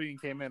Nickelodeon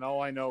came in. All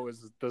I know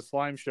is the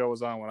Slime Show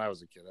was on when I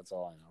was a kid. That's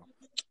all I know.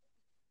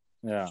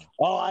 Yeah.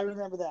 Oh, I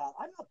remember that.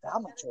 I'm not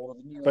that much older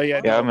than you. But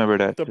I remember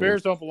that. The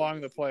Bears don't belong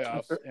in the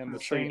playoffs, and the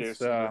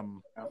Saints. I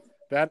don't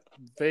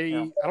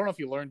know if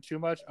you learned too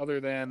much other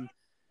than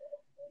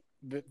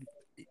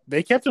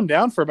they kept them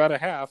down for about a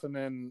half, and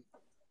then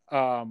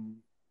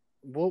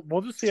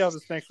we'll just see how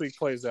this next week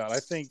plays out. I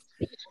think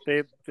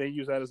they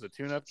use that as a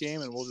tune-up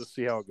game, and we'll just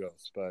see how it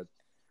goes. But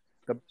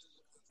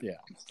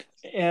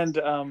And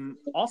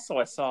also,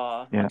 I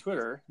saw on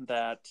Twitter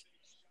that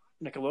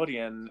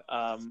Nickelodeon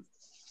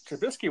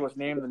Trubisky was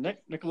named the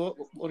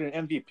Nickelodeon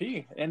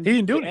MVP, and he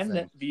didn't do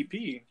anything.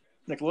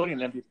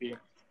 Nickelodeon MVP.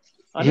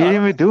 He didn't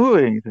even do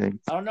anything.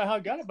 I don't know how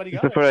he got it, but he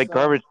got Except for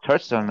garbage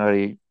touchdown that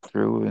he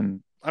threw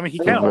in. I mean, he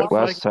kind of looks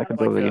like second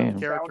of the game.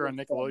 Character on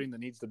Nickelodeon that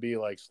needs to be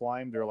like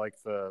slimed, or like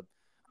the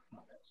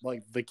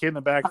kid in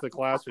the back of the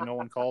class who no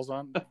one calls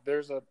on.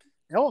 There's a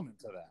element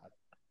to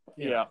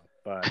that.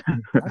 But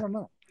I don't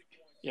know.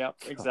 Yeah,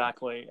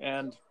 exactly.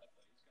 And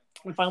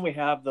we finally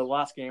have the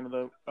last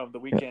game of the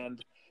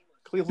weekend.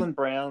 Cleveland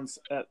Browns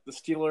at the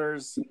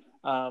Steelers.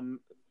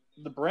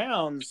 The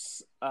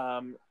Browns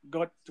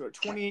go to a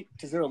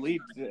 28-0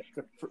 lead to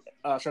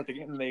start the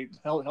game, and they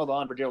held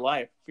on for dear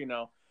life,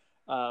 to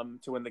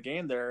win the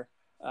game there.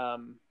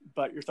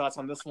 But your thoughts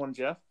on this one,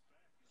 Jeff?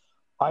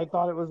 I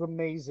thought it was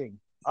amazing.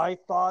 I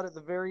thought at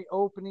the very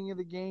opening of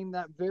the game,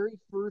 that very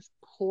first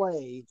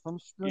play from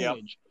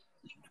scrimmage,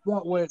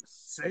 that went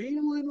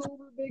sailing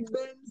over Big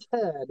Ben's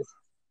head.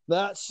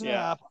 That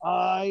snap,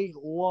 I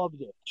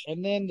loved it.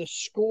 And then the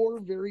score,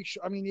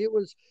 I mean, it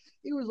was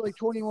like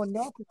 21-0.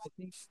 I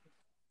think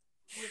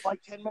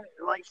like 10 minutes,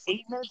 like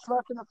 8 minutes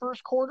left in the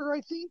first quarter.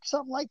 I think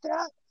something like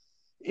that.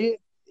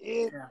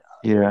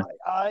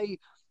 I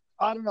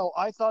don't know.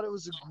 I thought it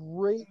was a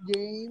great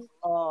game.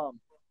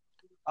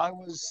 I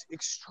was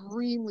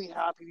extremely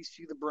happy to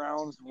see the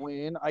Browns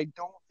win. I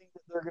don't think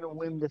that they're going to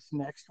win this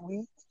next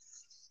week,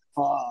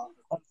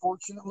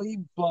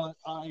 unfortunately, but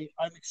I'm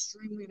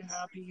extremely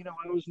happy.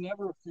 I was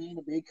never a fan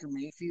of Baker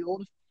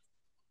Mayfield.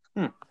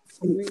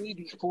 Really,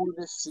 before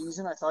this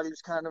season, I thought he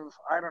was kind of,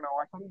 I don't know,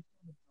 I thought he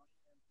was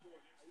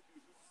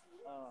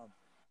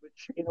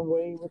which in a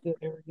way with the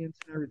arrogance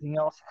and everything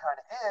else he kind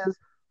of is,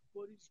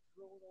 but he's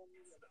grown on me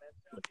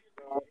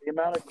immensely. The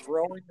amount of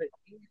growing that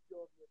he's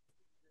done with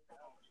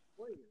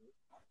players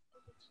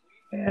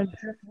and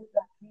just what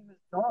that team has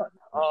done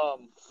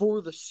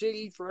for the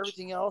city, for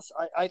everything else.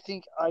 I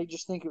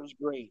just think it was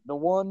great. The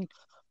one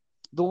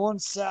The one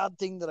sad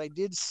thing that I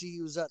did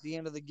see was at the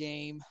end of the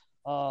game.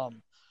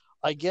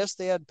 I guess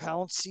they had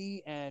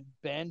Pouncey and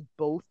Ben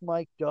both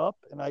mic'd up,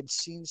 and I'd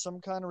seen some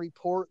kind of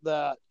report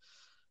that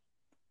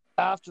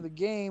after the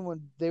game,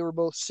 when they were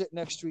both sitting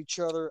next to each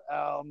other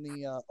on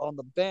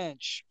the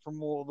bench,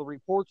 from all the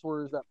reports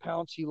were is that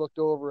Pouncey looked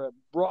over at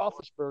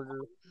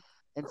Roethlisberger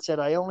and said,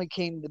 "I only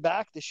came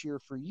back this year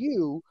for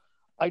you.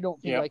 I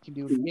don't think I can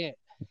do it again."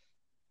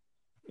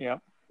 Yeah.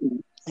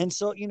 And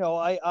so,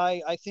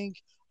 I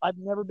think I've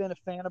never been a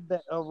fan of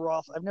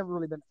Roth. I've never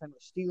really been a fan of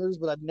the Steelers,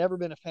 but I've never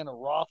been a fan of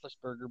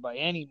Roethlisberger by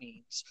any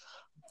means.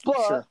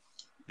 But Sure.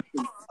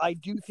 I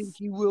do think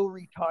he will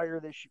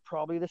retire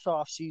probably this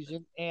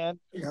offseason. And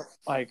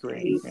I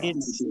agree.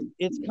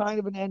 It's kind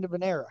of an end of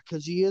an era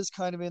because he is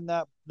kind of in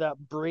that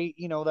break,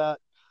 that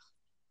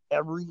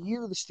every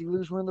year the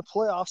Steelers were in the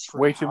playoffs for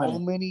way too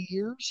many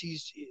years.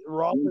 He's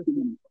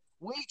Roethlisberger.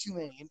 Way too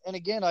many. And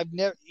again, I've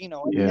never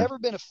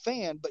been a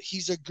fan, but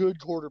he's a good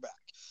quarterback.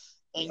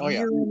 And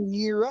year in and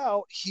year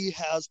out, he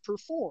has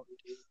performed.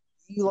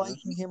 You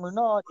liking him or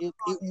not, it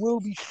will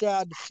be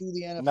sad to see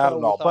the NFL not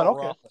at all, but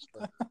okay.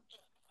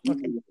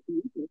 Okay.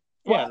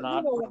 Well,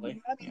 not really.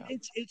 I mean,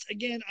 it's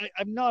again,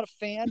 I'm not a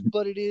fan,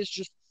 but it is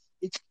just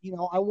it's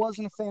I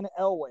wasn't a fan of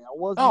Elway. I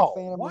wasn't a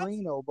fan of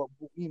Marino, but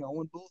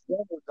when both of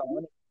them were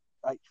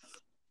gone,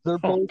 they're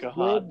both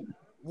good.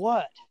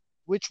 What?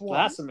 Which one?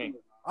 Blasphemy.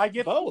 I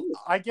get both.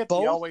 I get the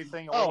Elway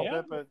thing a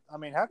little bit, but I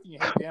mean, how can you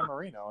hate Dan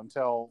Marino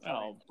until?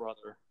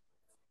 Brother.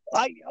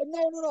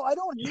 No, I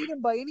don't hate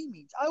him by any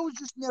means. I was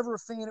just never a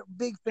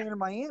big fan of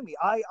Miami.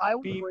 I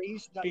was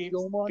raised that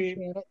Joe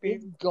Montana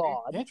is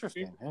God.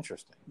 Interesting.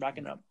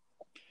 Backing up.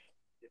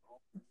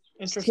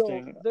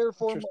 Interesting. So,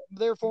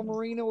 therefore,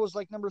 Marino was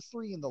like number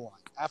 3 in the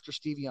line after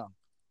Steve Young.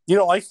 You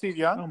don't like Steve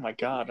Young? Oh my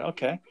God.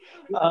 Okay.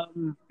 No.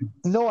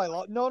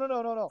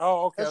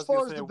 Oh, okay. As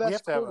far as the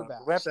best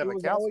quarterbacks, we have to have a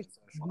counseling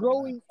session.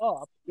 Growing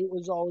up, it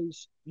was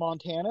always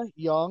Montana,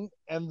 Young,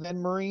 and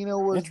then Marino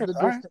was the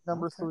distant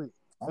number 3.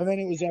 And then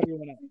it was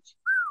everyone else.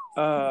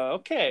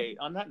 Okay.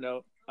 On that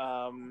note,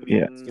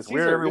 it's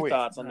weird every week.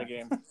 Thoughts on the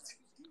game?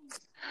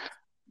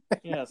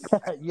 Yes.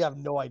 You have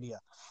no idea.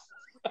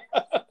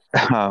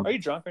 Are you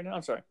drunk right now?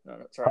 I'm sorry. No,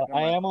 sorry.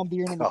 I am on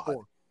beer number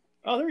 4.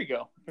 Oh, there you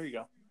go.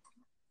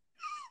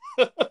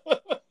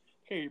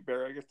 Hey,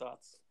 Barry, your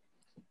thoughts?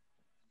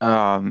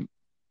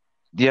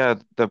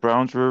 The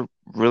Browns were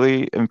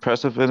really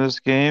impressive in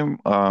this game,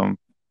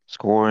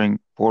 scoring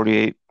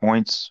 48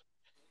 points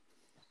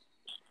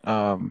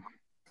in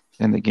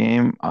the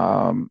game.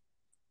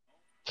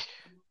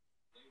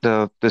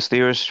 The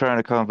Steelers trying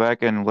to come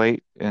back in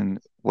late,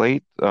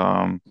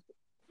 but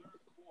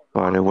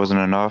it wasn't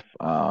enough.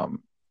 I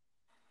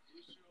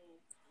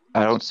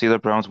don't see the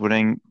Browns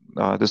winning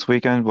this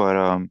weekend,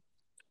 but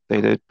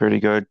they did pretty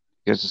good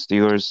against the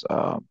Steelers,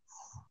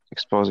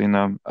 exposing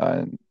them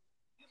and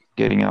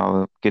getting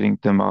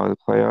them out of the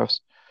playoffs.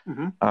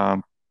 Mm-hmm.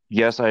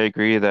 Yes, I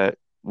agree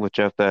with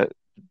Jeff that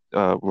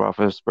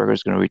Roethlisberger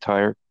is going to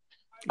retire.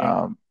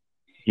 Yeah.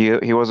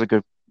 He was a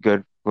good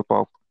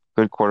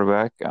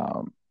quarterback.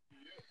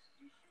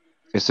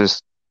 It's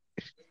just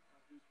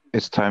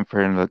it's time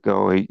for him to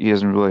go. He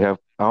doesn't really have.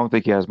 I don't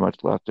think he has much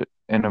left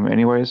in him,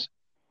 anyways.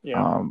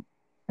 Yeah.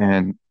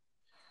 And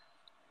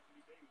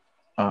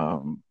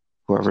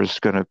whoever's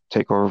going to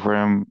take over for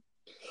him,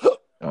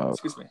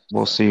 excuse me.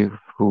 We'll see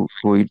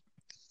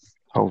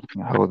how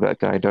that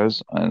guy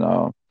does.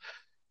 And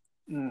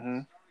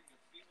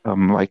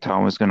Mike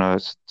Tomlin's going to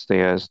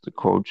stay as the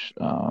coach,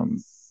 and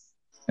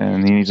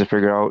he needs to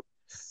figure out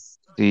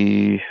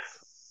the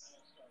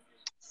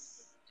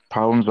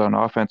problems on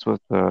offense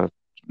with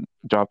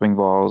dropping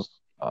balls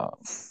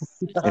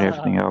and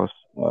everything else,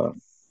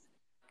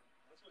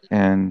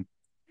 and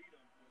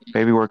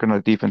maybe work on the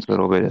defense a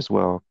little bit as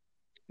well.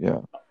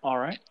 Yeah. All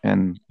right.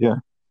 And yeah.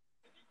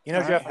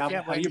 Jeff, I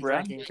can't blame you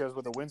drinking because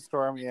with the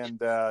windstorm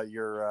and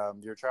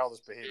your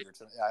childish behavior,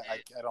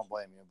 I don't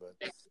blame you.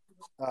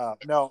 But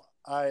no,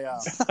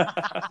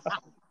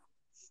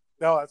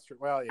 no, that's true.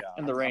 Well, yeah,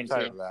 and the rain I'm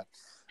tired of that.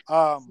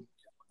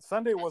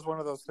 Sunday was one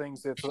of those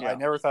things that I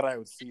never thought I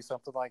would see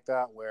something like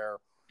that, where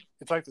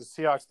it's like the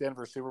Seahawks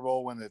Denver Super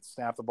Bowl when it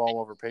snapped the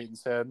ball over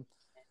Peyton's head,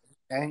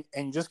 and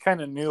you just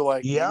kind of knew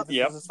this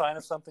is a sign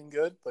of something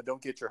good, but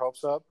don't get your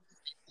hopes up.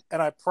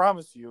 And I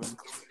promise you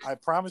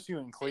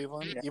in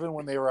Cleveland, even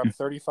when they were up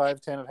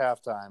 35-10 at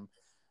halftime,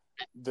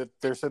 that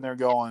they're sitting there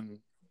going,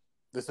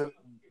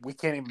 we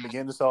can't even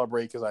begin to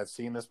celebrate because I've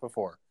seen this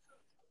before.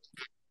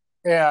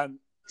 And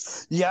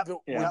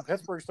when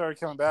Pittsburgh started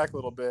coming back a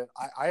little bit,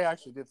 I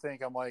actually did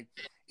think, I'm like,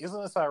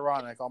 isn't this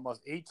ironic?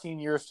 Almost 18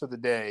 years to the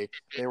day,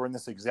 they were in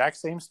this exact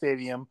same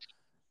stadium,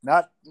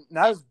 not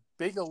as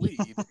big a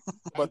lead,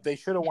 but they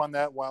should have won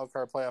that wild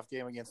card playoff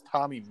game against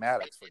Tommy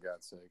Maddox, for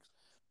God's sakes.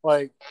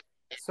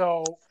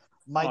 So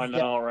I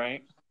know,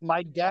 right?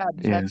 My dad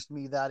texted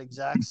me that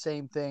exact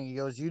same thing. He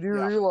goes, "You do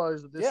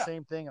realize that this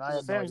same thing?" And I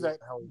had no idea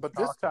but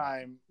this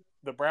time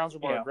the Browns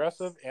were more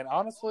aggressive, and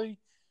honestly,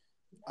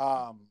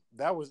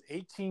 that was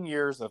 18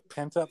 years of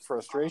pent up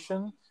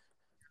frustration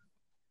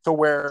to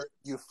where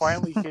you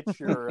finally hit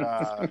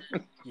the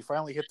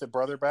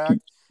brother back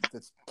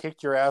that's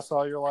kicked your ass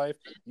all your life.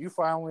 You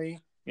finally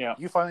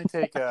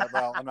take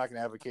well, I'm not going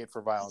to advocate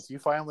for violence. You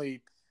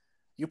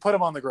put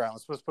him on the ground.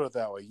 Let's put it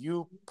that way.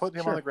 You put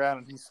him on the ground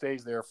and he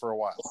stays there for a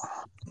while.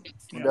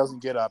 He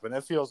doesn't get up, and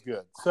it feels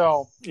good.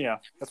 So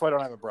that's why I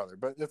don't have a brother.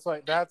 But it's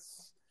like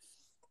that's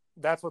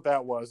what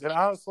that was. And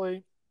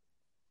honestly,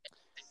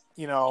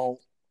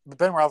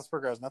 Ben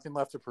Roethlisberger has nothing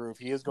left to prove.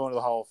 He is going to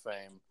the Hall of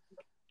Fame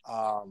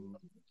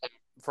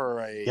for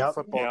a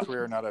football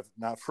career,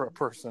 not for a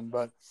person.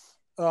 But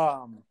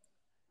and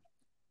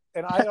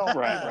I don't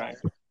right.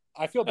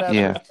 I feel bad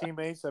for his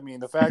teammates. I mean,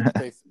 the fact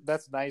that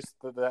that's nice.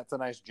 That's a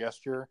nice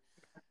gesture.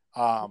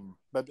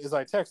 But as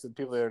I texted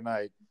people the other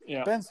night,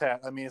 Ben's had.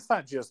 I mean, it's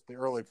not just the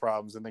early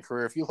problems in the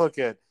career. If you look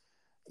at,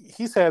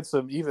 he's had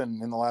some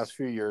even in the last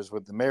few years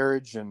with the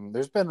marriage, and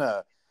there's been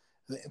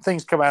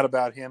things come out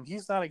about him.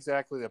 He's not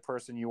exactly the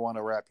person you want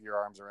to wrap your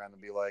arms around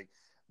and be like,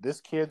 this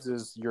kid's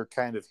is your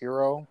kind of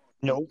hero.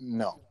 No.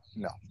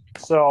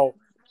 So,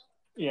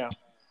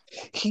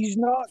 he's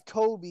not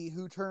Kobe,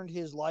 who turned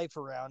his life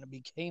around and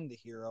became the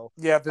hero.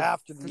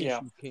 After the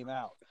issues came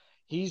out,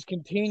 he's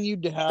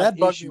continued to have that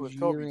bugged me issues with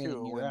Kobe year in too.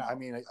 and year out. I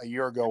mean, a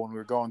year ago when we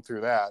were going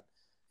through that,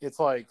 it's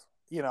like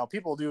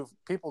people do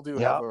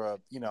have a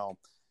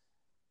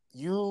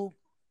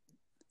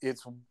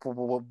it's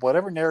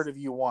whatever narrative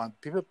you want.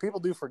 People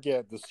do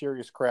forget the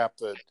serious crap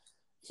that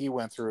he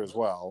went through as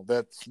well.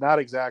 That's not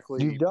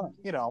exactly You've done.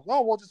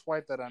 Well, we'll just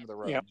wipe that under the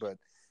rug. But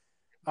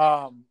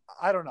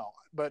I don't know.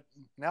 But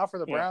now for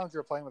the Browns,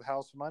 you're playing with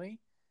house money,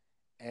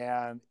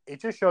 and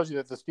it just shows you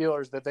that the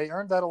Steelers, that they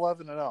earned that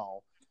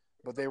 11-0,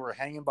 but they were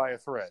hanging by a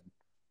thread.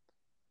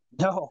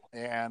 No.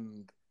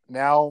 And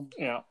now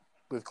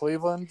with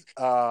Cleveland,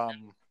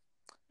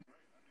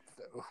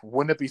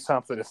 wouldn't it be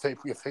something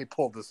if they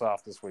pulled this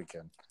off this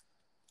weekend?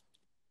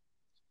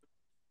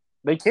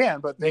 They can,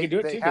 but they do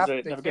it too because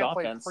they have a good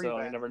play offense,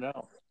 so you never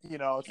know.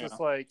 It's just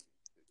like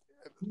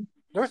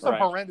there's some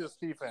horrendous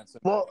defense.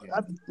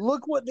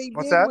 Look what they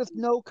did with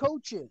no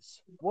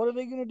coaches. What are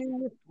they going to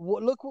do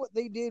look what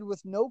they did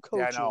with no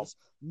coaches,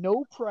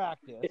 no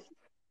practice.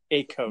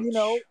 A coach.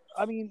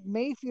 I mean,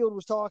 Mayfield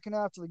was talking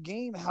after the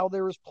game how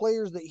there was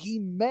players that he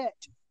met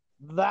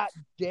that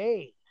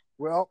day.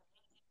 Well,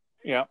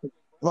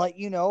 like,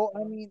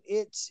 I mean,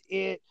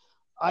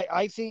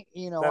 I think,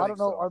 I don't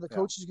know. Are the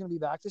coaches going to be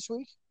back this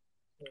week?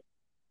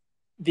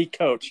 The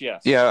coach,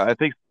 yes. Yeah, I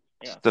think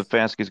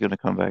Stefanski's going to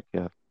come back.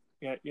 Yeah,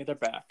 they're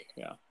back.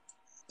 Yeah.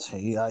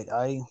 See,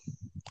 I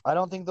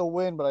don't think they'll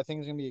win, but I think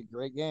it's going to be a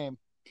great game.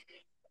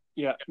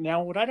 Yeah.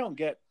 Now, what I don't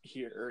get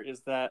here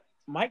is that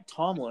Mike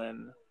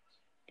Tomlin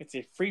gets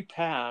a free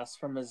pass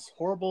from his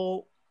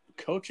horrible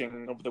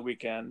coaching over the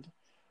weekend,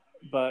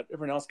 but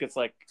everyone else gets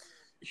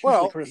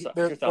criticized.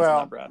 Your thoughts on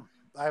that, Brad?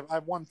 I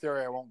have one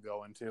theory I won't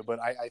go into, but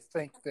I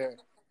think there.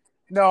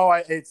 No,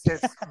 it's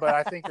but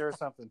I think there's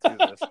something to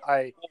this.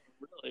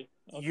 Really?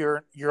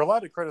 Okay. You're allowed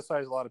to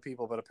criticize a lot of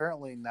people, but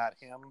apparently not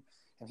him.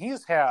 And he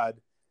has had,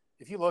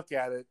 if you look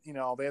at it,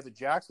 they had the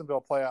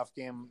Jacksonville playoff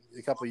game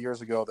a couple of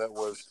years ago that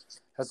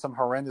had some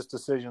horrendous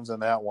decisions in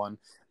that one.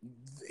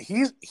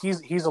 He's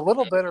a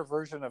little better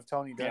version of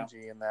Tony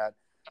Dungy in that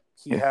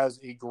he has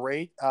a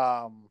great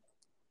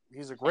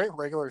he's a great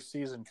regular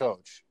season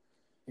coach.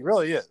 He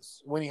really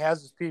is when he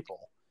has his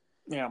people.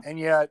 Yeah. And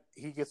yet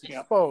he gets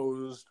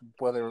exposed,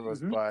 whether it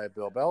was by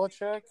Bill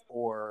Belichick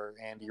or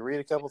Andy Reid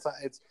a couple of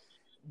times.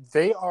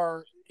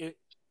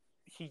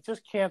 He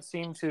just can't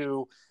seem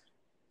to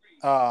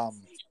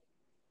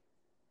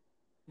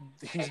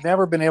he's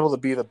never been able to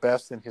be the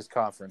best in his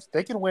conference.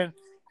 They can win,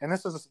 and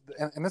this is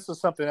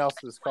something else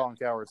that Colin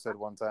Cowherd said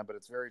one time, but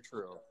it's very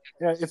true.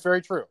 Yeah, it's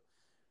very true.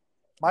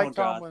 Mike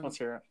Tomlin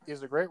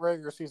is a great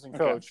regular season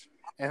coach,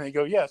 and they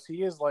go, yes,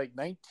 he is like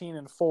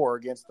 19-4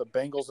 against the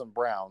Bengals and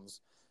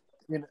Browns.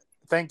 I mean,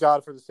 thank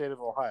God for the state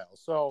of Ohio.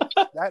 So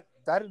that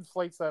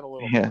inflates that a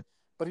little bit.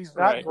 But he's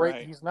not great.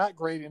 Right. He's not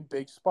great in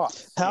big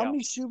spots. How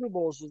many Super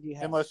Bowls does he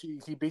have? Unless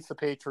he beats the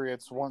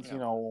Patriots once,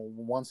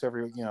 once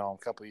every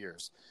couple of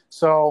years.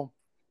 So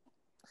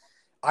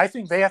I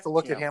think they have to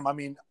look at him. I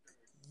mean,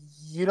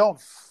 you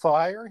don't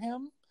fire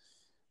him,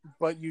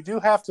 but you do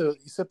have to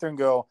sit there and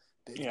go,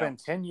 it's been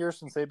 10 years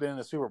since they've been in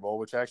a Super Bowl,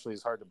 which actually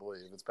is hard to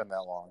believe. It's been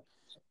that long.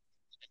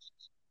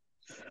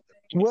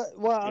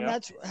 Well, and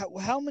that's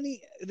how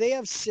many they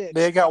have 6.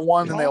 They got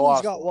one and they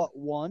lost. Got what,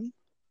 1?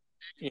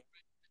 Yeah.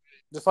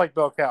 Just like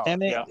Bill Cowher.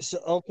 And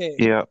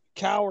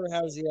Cowher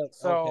has the other.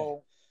 So,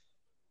 okay.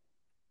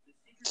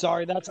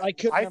 Sorry, I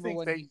couldn't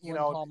remember think when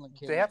Tomlin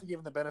came they have to give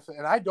him the benefit,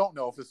 and I don't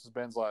know if this is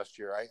Ben's last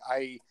year.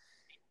 I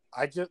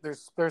just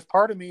there's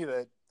part of me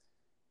that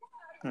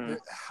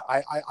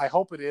I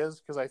hope it is,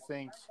 because I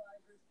think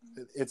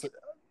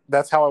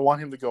that's how I want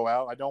him to go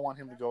out. I don't want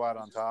him to go out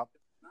on top,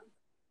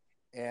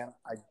 and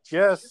I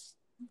just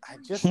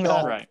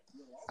don't. Right.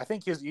 I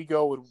think his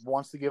ego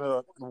wants to give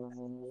it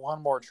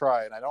one more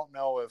try, and I don't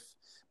know if.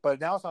 But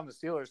now it's on the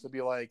Steelers to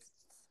be like,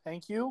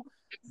 "Thank you,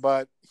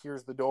 but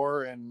here's the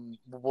door, and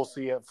we'll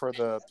see it for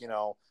the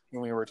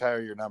when we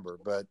retire your number."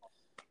 But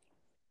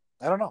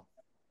I don't know.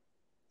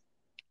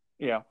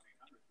 Yeah.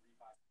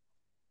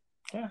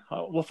 Yeah,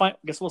 we'll find. I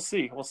guess we'll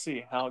see. We'll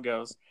see how it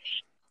goes.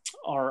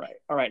 All right,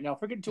 all right. Now,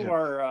 if we get to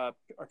our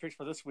picks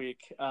for this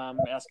week,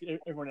 ask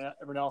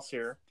everyone else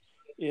here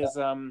is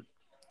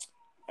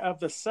of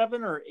the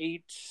 7 or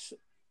 8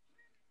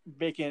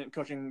 vacant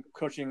coaching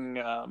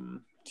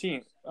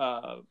team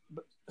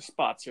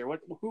spots here.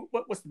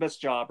 What's the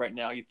best job right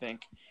now? You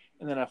think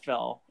in the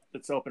NFL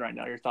that's open right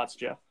now? Your thoughts,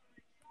 Jeff?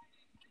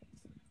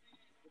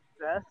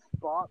 Best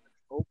spot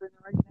that's open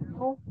right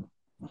now,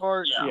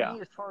 Yeah.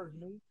 as far as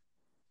me,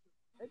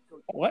 head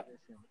coach What?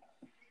 position.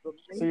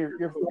 So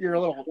you're a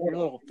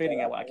little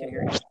fading out. I can't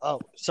hear you. Oh,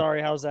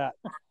 sorry. How's that?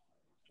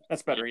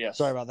 That's better. Yes.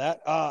 Sorry about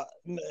that.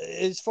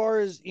 As far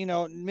as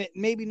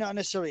maybe not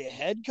necessarily a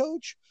head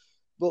coach,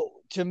 but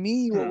to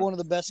me, what one of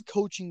the best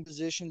coaching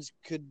positions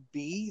could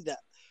be, that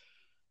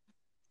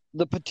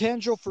the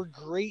potential for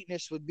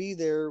greatness would be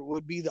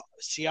the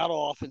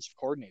Seattle offensive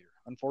coordinator.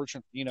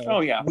 Unfortunately,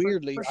 Oh yeah.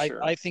 weirdly, for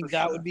sure, I think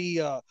that would be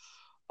a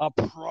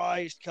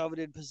prized,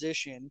 coveted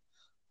position.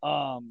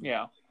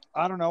 Yeah.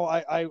 I don't know.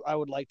 I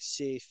would like to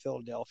say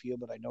Philadelphia,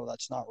 but I know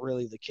that's not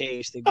really the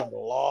case. They've got a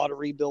lot of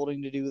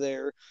rebuilding to do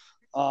there.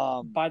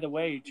 By the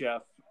way,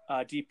 Jeff,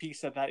 DP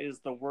said that is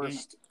the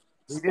worst.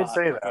 He did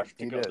say that.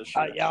 He did.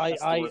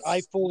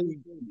 I fully.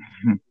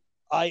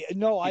 I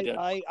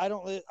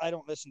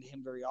don't listen to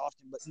him very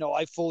often, but no,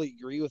 I fully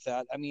agree with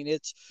that. I mean,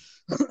 it's.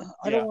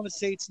 I don't want to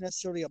say it's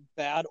necessarily a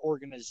bad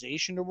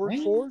organization to work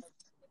for.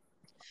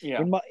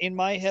 Yeah. In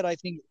my head, I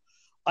think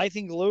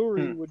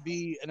Lurie would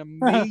be an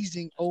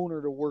amazing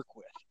owner to work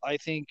with. I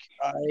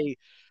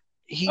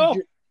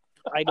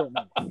don't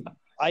know.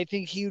 I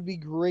think he would be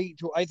great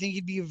I think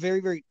he'd be a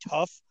very, very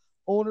tough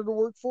owner to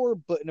work for,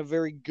 but in a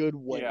very good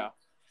way. Yeah.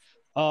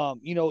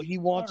 He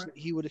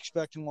would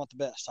expect and want the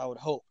best, I would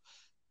hope.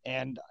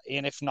 And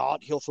if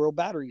not, he'll throw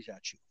batteries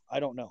at you. I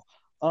don't know.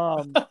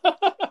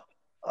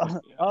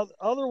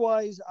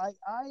 Otherwise, I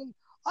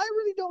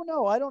really don't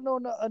know. I don't know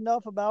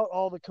enough about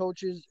all the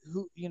coaches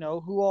who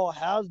all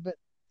has been,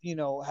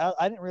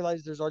 I didn't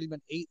realize there's already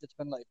been 8 that's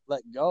been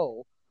let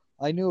go.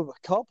 I knew of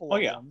a couple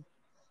of them.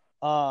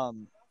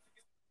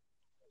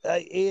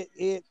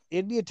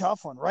 It'd be a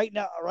tough one right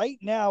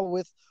now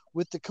with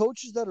the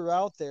coaches that are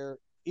out there.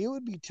 It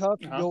would be tough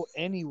to go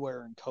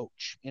anywhere and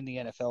coach in the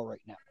NFL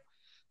right now.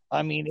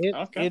 I mean,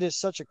 it is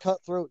such a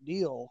cutthroat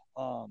deal.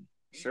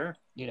 Sure.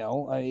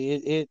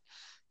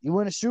 You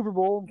win a Super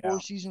Bowl and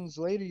 4 seasons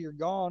later you're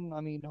gone.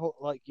 I mean,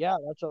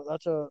 that's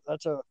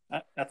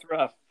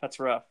rough. That's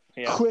rough.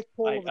 Yeah. Quick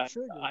pull of the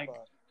trigger.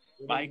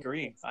 I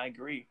agree.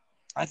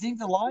 I think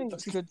the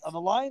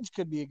Lions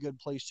could be a good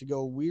place to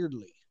go.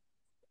 Weirdly.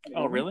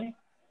 Oh, really?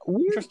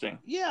 Interesting.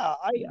 Yeah,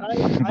 I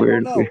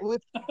don't know.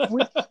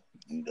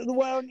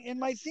 And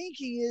my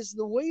thinking is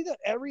the way that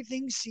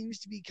everything seems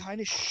to be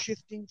kind of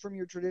shifting from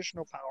your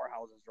traditional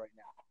powerhouses right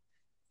now.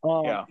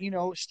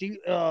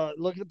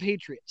 Look at the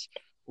Patriots.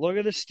 Look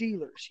at the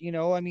Steelers.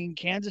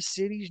 Kansas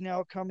City's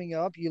now coming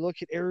up. You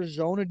look at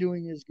Arizona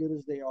doing as good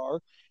as they are.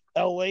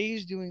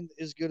 LA's doing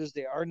as good as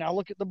they are. Now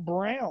look at the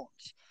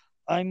Browns.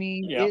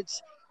 You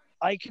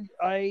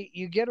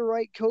get a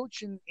right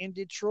coach in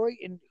Detroit,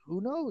 and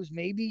who knows?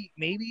 Maybe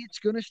it's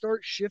going to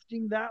start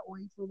shifting that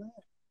way for them.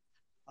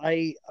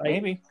 I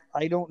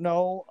don't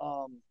know.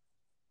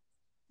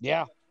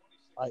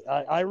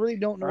 I really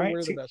don't know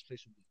where the best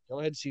place would be. Go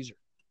ahead, Caesar.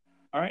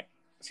 All right,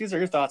 Caesar,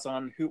 your thoughts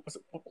on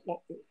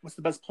what's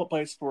the best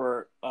place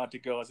for to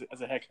go as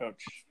a head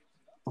coach?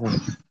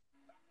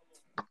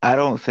 I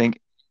don't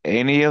think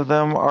any of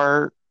them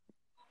are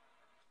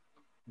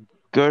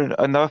good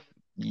enough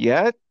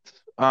yet.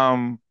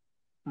 I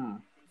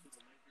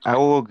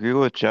will agree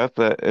with Jeff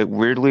that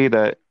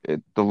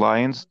the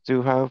Lions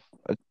do have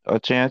a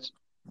chance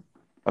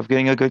of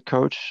getting a good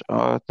coach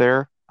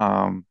there.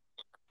 I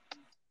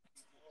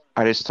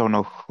just don't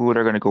know who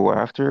they're going to go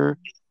after.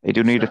 They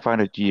do need to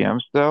find a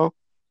GM still.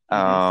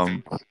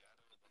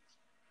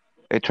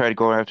 They tried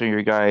going after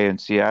your guy in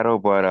Seattle,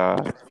 but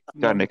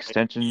got an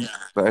extension,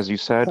 as you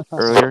said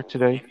earlier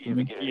today.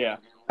 Yeah.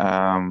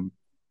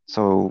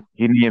 So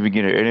he didn't even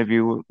get an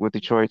interview with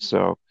Detroit.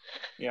 So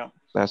yeah,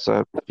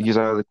 he's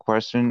out of the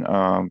question.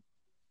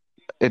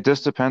 It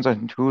just depends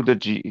on who the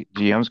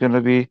GM's going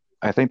to be.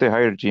 I think they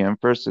hired a GM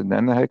first and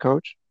then the head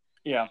coach.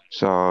 Yeah.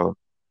 So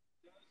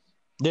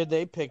did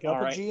they pick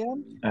up a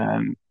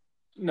GM?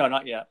 No,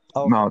 not yet.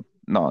 Okay.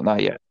 No,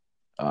 not yet.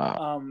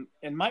 And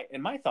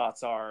my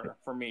thoughts are,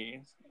 for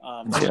me,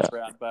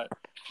 Brad, but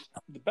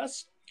the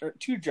best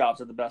two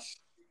jobs are the best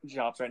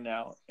jobs right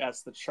now.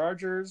 As the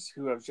Chargers,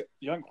 who have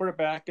young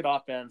quarterback, good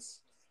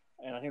offense,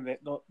 and I think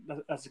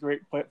that's a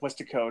great place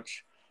to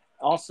coach.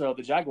 Also,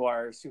 the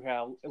Jaguars, who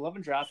have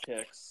 11 draft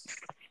picks,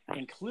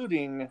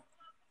 including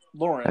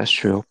Lawrence. That's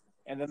true.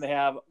 And then they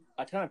have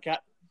a ton of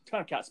cap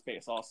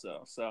space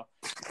also. So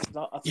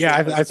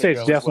I'd say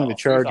it's definitely the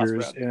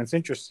Chargers, and it's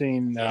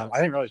interesting. I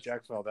didn't realize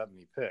Jacksonville had that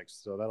many picks,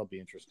 so that'll be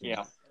interesting.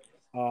 Yeah.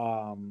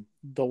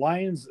 The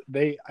Lions,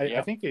 I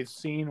think they've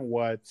seen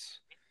what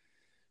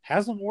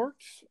hasn't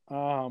worked.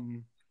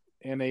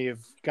 and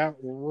they've got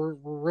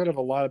rid of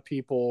a lot of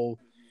people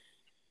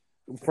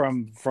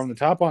from the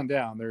top on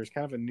down. There's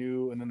kind of a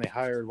new, and then they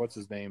hired what's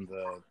his name,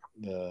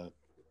 the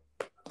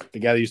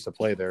guy that used to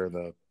play there,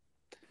 the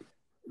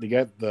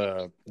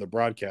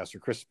broadcaster,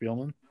 Chris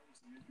Spielman.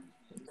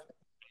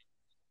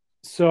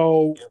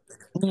 So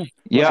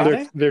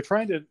Yeah. they're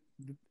trying to.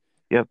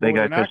 Yep, they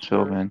got Chris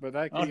sure, Philbin. but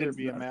that could either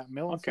be a Matt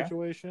Millen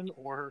situation,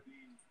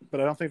 but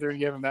I don't think they're going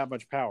to give him that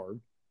much power.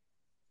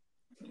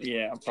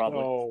 Yeah,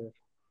 probably. So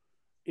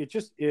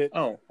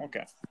Oh,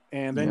 okay.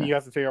 And then you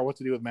have to figure out what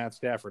to do with Matt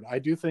Stafford. I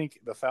do think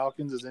the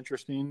Falcons is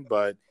interesting,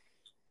 but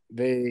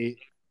they,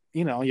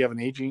 you have an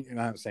aging, and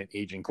I'm not saying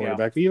aging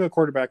quarterback, but you have a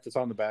quarterback that's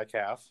on the back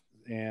half,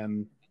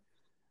 and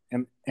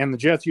the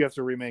Jets, you have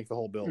to remake the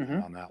whole building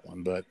on that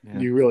one, but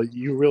you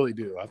really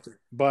do have to.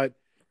 But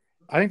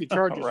I think the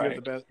Chargers, you have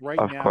the best right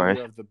now.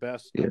 You have the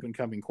best up and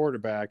coming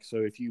quarterback. So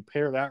if you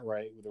pair that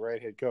right with the right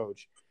head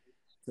coach,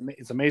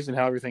 it's amazing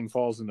how everything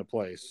falls into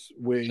place.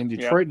 In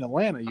Detroit and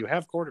Atlanta, you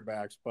have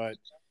quarterbacks, but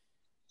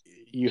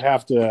you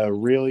have to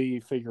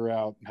really figure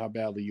out how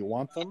badly you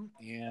want them,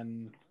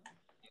 and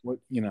what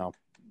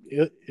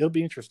it'll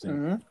be interesting.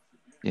 Mm-hmm.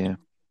 Yeah.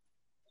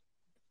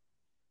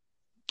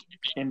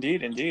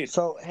 Indeed.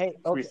 So hey,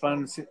 okay.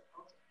 Fun.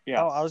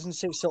 Yeah. Oh, I was gonna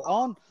say. So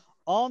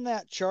on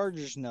that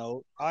Chargers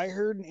note, I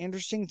heard an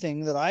interesting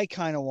thing that I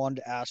kind of wanted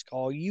to ask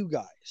all you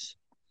guys.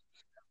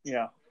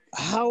 Yeah.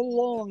 How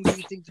long do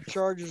you think the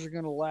Chargers are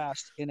going to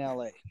last in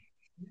LA?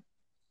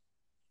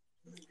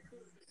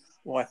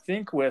 Well, I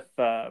think with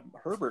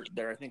Herbert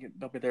there, I think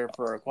they'll be there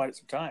for quite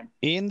some time.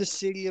 In the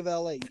city of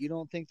LA, you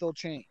don't think they'll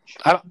change?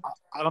 I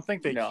don't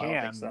think they can. I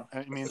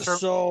don't think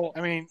so.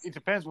 I mean, it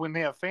depends when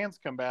they have fans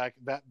come back.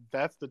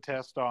 That's the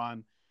test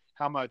on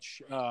how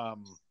much, how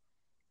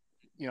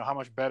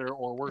much better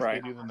or worse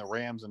they do than the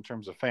Rams in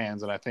terms of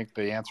fans. And I think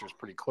the answer is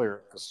pretty clear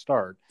at the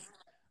start.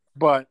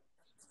 But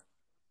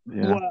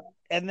well,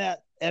 and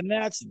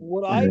that's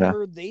what I've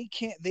heard. They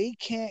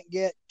can't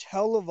get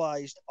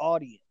televised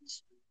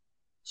audience.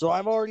 So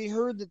I've already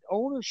heard that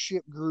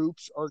ownership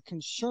groups are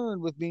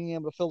concerned with being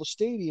able to fill a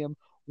stadium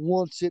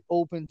once it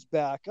opens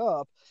back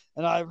up.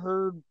 And I've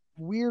heard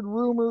weird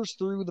rumors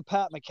through the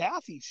Pat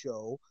McAfee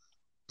show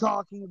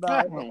talking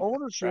about the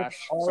ownership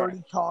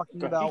already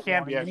talking about. He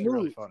can be actually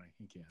really funny.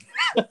 He can.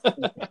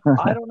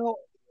 I don't know.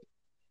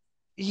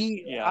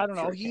 I don't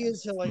know. Sure he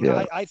is hilarious.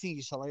 Yeah. I think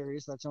he's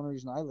hilarious. That's the only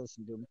reason I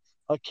listen to him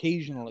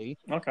occasionally.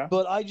 Okay.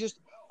 But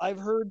I've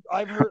heard.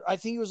 I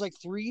think it was like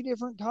 3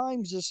 different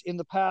times this in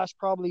the past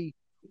probably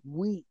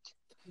week.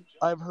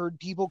 I've heard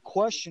people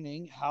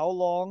questioning how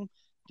long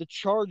the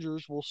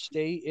Chargers will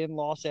stay in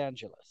Los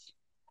Angeles.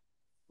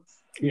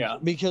 Yeah,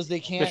 because they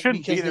can't. They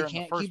shouldn't because be there they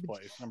can't in the first keep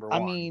place. Number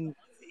one. I mean,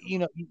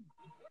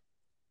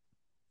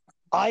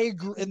 I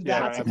agree, and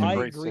I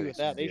agree with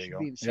that. They should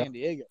be in San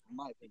Diego, in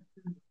my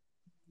opinion.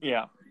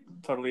 Yeah,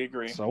 totally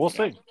agree. So we'll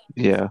see.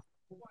 Yeah,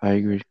 I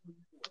agree.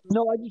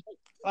 No,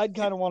 I'd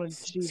kind of want to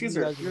see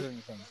Caesar, if you guys hear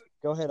anything.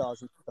 Go ahead,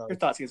 Ozzy. Your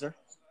thoughts, Caesar?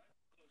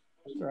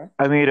 Right.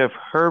 I mean, if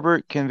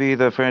Herbert can be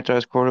the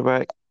franchise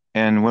quarterback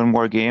and win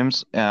more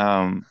games,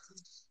 and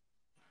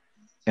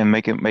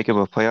make it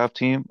a playoff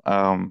team,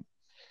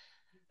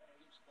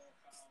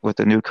 with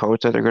the new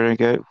coach that they're going to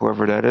get,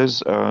 whoever that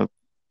is,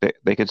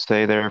 they could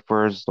stay there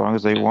for as long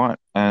as they want.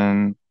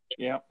 And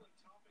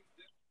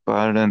but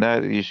other than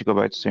that, you should go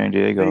back to San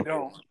Diego. They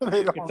don't.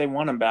 If they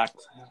want him back,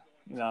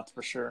 that's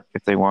for sure.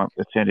 If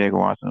San Diego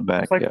wants him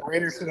back, it's like the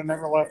Raiders should have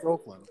never left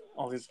Oakland.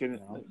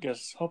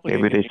 Hopefully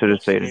maybe they should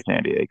have stayed in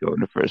San Diego in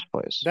the first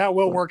place. That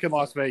will work in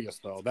Las Vegas,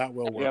 though. That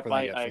will work. Yep,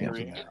 I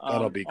agree.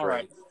 That'll be great.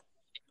 Right.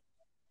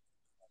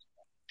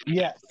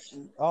 Yes.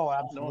 Oh,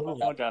 absolutely.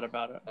 No doubt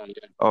about it.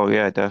 Oh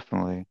yeah,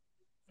 definitely.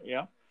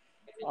 Yeah.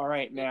 All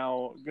right,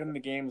 now getting the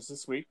games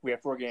this week. We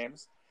have 4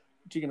 games.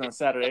 Tegan on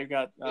Saturday. We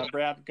got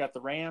Brad got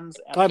the Rams.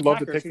 I'd love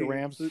to pick the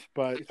Rams,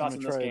 but I'm gonna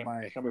try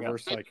my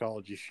reverse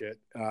psychology shit.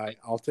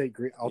 I'll take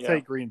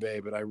Green Bay,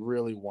 but I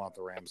really want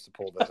the Rams to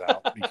pull this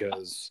out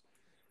because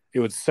it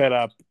would set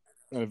up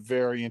a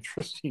very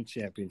interesting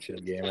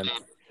championship game. And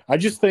I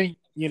just think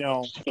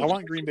I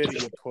want Green Bay to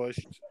get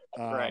pushed.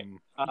 Right.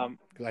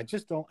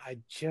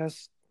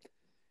 Because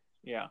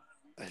yeah.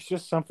 There's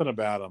just something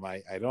about them.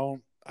 I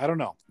don't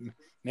know.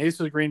 Maybe this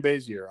is Green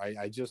Bay's year.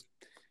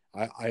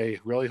 I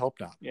really hope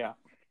not. Yeah.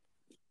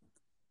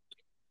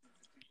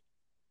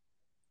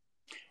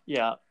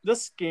 Yeah.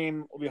 This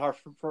game will be hard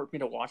for me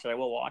to watch it. I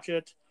will watch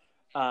it.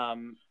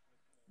 2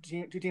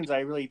 teams I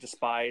really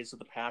despise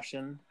with a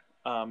passion.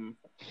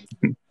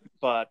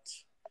 But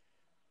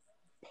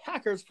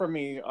Packers for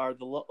me are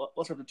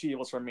let's start with the 2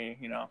 Eagles for me,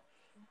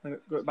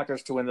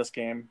 Packers to win this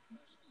game.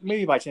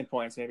 Maybe by 10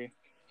 points, maybe.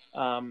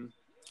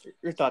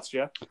 Your thoughts,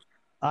 Jeff?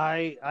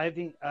 I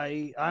think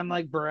I'm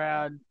like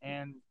Brad,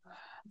 and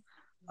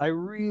I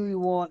really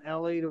want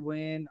LA to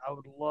win. I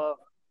would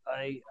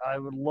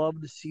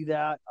love to see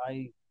that.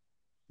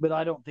 But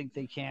I don't think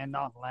they can.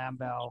 Not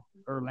Lambeau.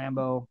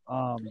 Lambeau.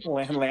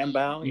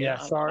 Yeah,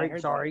 sorry.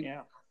 That,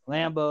 yeah.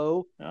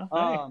 Lambeau.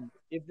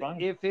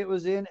 fine. if it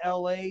was in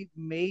LA,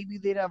 maybe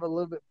they'd have a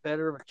little bit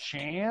better of a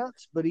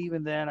chance. But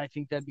even then, I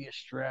think that'd be a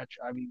stretch.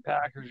 I mean,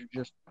 Packers are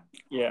just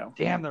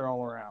damn, they're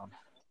all around.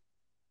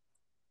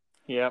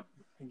 Yep,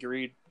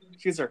 agreed.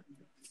 Caesar.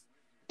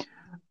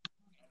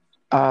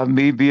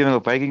 Me being a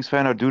Vikings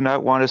fan, I do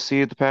not want to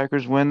see the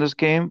Packers win this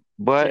game,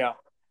 but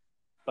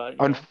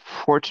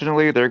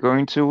unfortunately, they're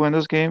going to win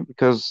this game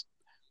because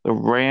the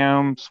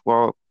Rams,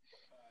 well,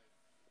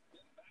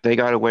 they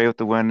got away with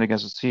the win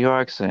against the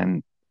Seahawks,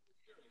 and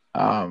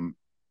I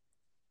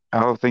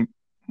don't think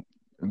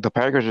the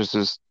Packers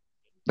just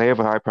they have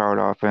a high-powered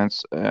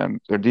offense, and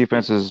their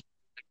defense is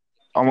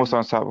almost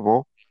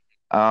unstoppable.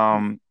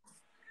 I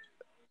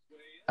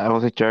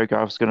don't think Jared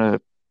Goff's gonna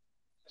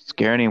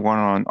scare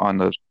anyone on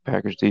the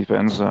Packers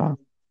defense.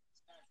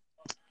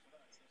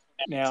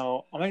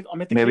 Now, I'll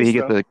make the maybe case,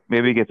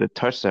 he gets a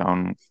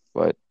touchdown,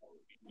 but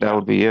that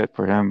would be it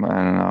for him.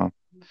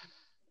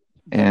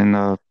 And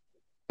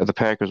the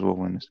Packers will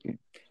win this game.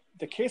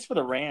 The case for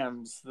the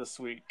Rams this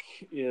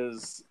week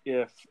is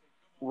if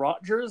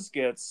Rodgers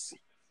gets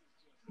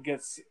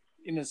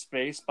in his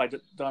face by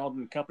Donald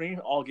and company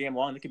all game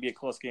long, it could be a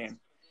close game,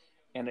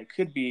 and it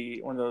could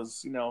be one of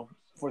those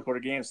fourth quarter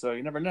games. So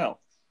you never know.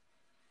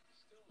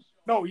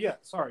 No, yeah,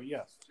 sorry,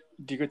 yes.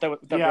 Do you agree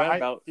with that, Brad?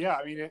 But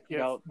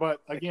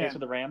the again, case of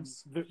the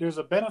Rams, there's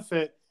a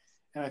benefit,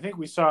 and I think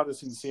we saw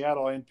this in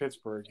Seattle and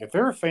Pittsburgh. If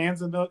there are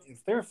fans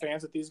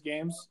at these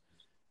games,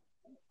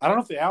 I don't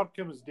know if the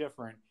outcome is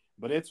different,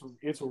 but it's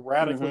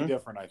radically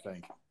different, I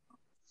think.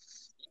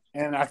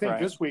 And I think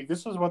this week,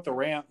 this is what the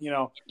Rams,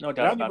 no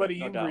doubt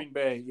anybody in Green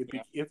Bay,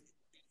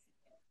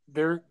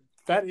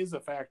 that is a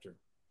factor,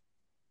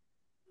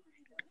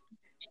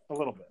 a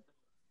little bit.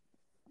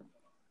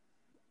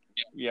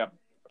 Yeah,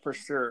 for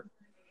sure.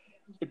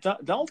 If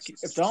Donald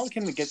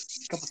can get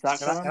a couple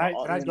sacks on him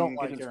and I don't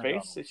like his Aaron face,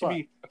 Donald, it should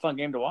be a fun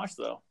game to watch,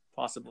 though,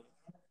 possibly.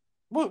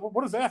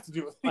 What does that have to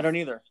do with it? I don't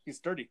either. He's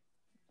dirty,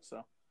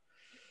 so.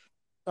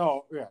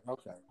 Oh yeah,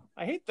 okay.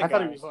 I hate the I guy.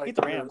 thought he was like, I hate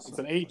the Rams. It's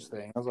an age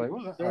thing. I was like,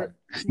 what's that?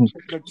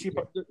 They're cheap.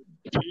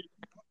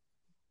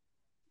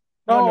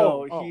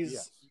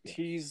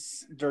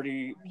 He's a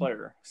dirty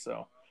player.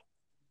 So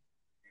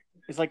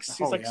he's like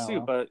Sue,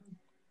 but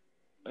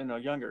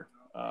younger.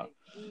 A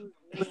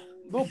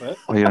little bit.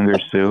 A younger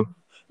Sue.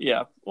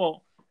 Yeah.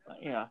 Well,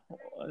 yeah.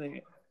 I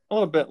think a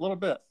little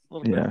bit.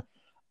 Yeah.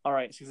 All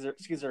right, Caesar,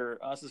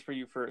 this is for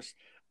you first.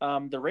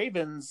 The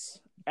Ravens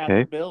at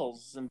the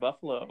Bills in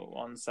Buffalo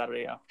on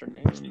Saturday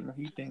afternoon.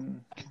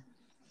 Heating.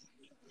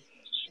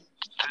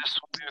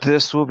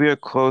 This will be a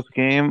close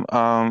game,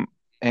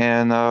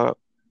 and I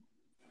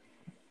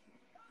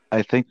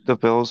think the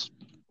Bills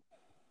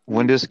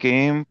win this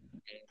game.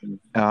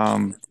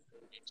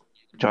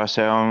 Josh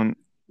Allen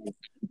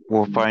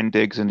will find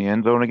Diggs in the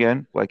end zone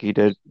again, like he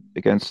did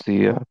against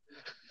the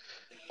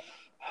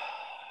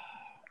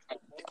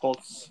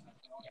Colts.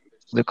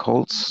 The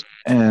Colts,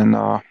 and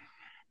I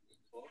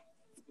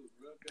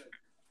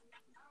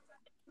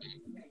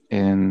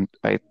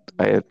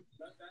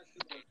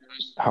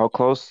how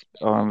close?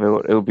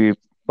 It'll be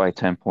by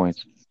 10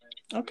 points.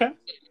 Okay.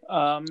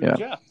 Yeah.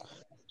 Jeff.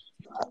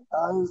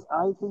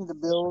 I think the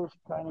Bills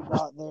kind of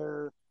got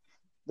their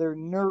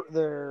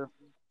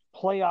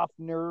playoff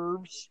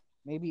nerves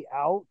maybe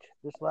out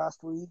this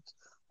last week.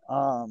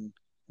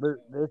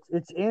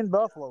 It's in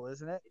Buffalo,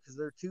 isn't it? Because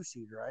they're 2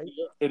 seed, right?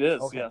 It is.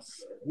 Okay.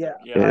 Yes. Yeah.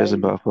 It is in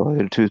Buffalo.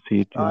 They're 2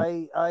 seed.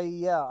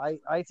 Yeah.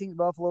 I think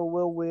Buffalo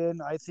will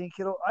win. I think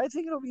it'll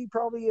be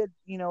probably a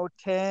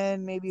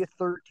 10, maybe a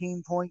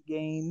 13-point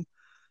game,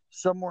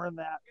 somewhere in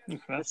that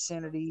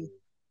vicinity.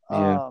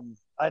 Yeah.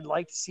 I'd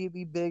like to see it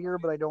be bigger,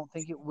 but I don't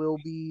think it will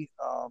be.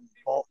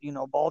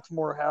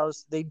 Baltimore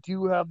they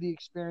do have the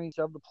experience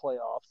of the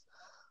playoffs,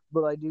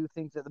 but I do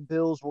think that the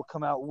Bills will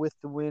come out with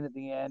the win at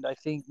the end. I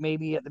think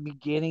maybe at the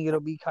beginning it'll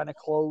be kind of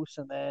close,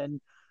 and then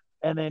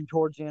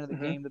towards the end of the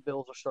game, the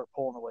Bills will start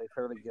pulling away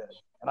fairly good.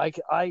 And I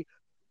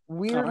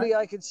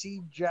could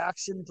see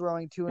Jackson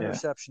throwing 2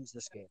 interceptions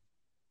this game.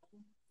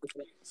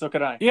 So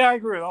could I. Yeah, I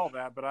agree with all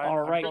that, but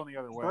I'm going the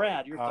other way.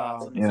 Brad, your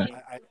thoughts on this game?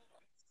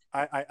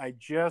 I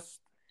just.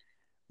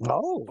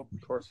 Oh, of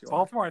course you are.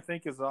 Baltimore, I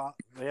think,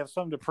 they have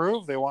something to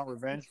prove. They want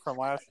revenge from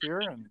last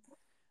year, and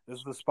this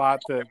is the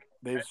spot that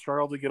they've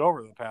struggled to get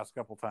over the past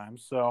couple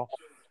times. So,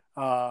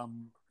 I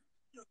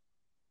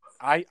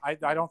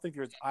don't think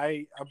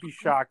I'd be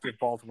shocked if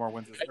Baltimore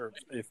wins this, or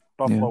if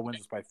Buffalo wins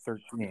this by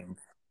 13.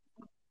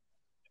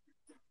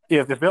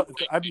 Yeah,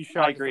 I'd be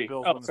shocked if the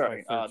Bills win this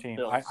by 13.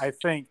 I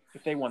think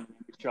if they won,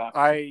 I'd be shocked.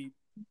 I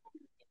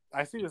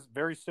see this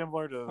very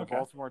similar to the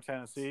Baltimore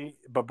Tennessee,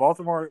 but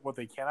Baltimore, what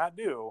they cannot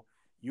do,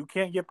 you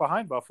can't get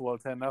behind Buffalo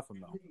 10-0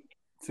 though.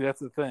 See, that's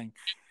the thing.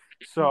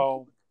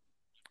 So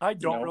I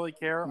don't really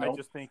care. I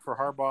just think for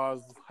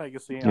Harbaugh's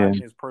legacy and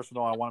his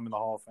personal, I want him in the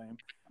Hall of Fame.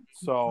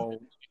 So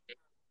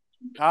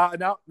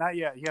no, not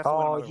yet. He has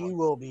to win he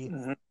will be.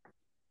 Mm-hmm.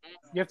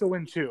 You have to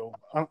win 2,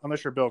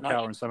 unless you're Bill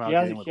Cowher and somehow he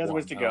has a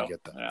ways to go. I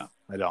get that. Yeah.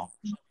 I don't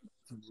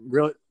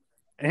really.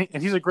 And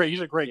he's a great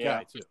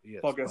guy too. He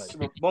is, bogus.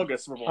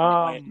 May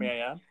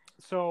I add?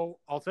 So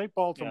I'll take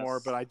Baltimore,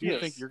 Yes. but I do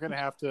Yes. think you're going to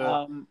have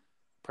to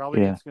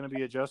probably it's going to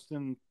be a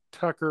Justin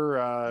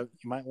Tucker.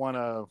 You might want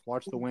to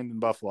watch the wind in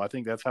Buffalo. I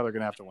think that's how they're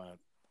going to have to win it.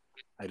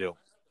 I do.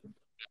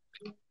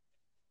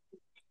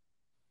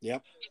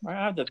 Yep. I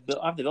have the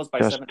Bills by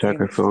Just 17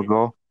 Tucker this field week.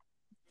 goal.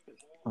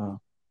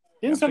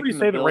 Didn't somebody picking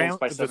say the the Bills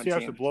by Seahawks would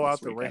 17 blow out this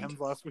the weekend. Rams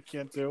last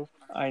weekend too?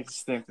 I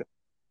just think that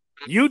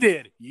You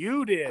did.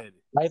 You did.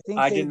 I think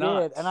I they did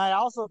not. and I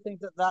also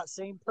think that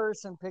same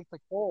person picked the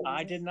Colts.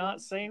 I did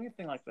not say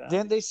anything like that.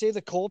 Didn't they say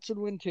the Colts would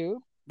win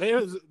too?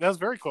 That was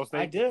very close.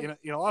 I did.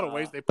 In a lot of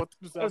ways, they put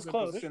It was themselves in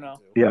close, position you know.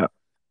 to. Yeah.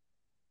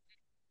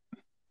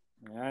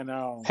 I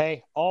know.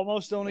 Hey,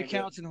 almost only They did.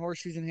 counts in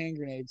horseshoes and hand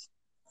grenades.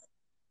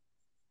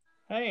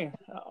 Hey,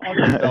 I'll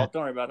get the belt.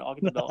 Don't worry about it. I'll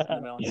get the belt in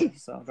the mail here,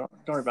 so don't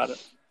worry about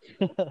it.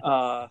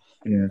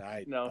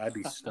 No. I'd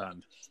be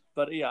stunned.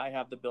 But yeah, I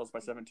have the Bills by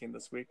 17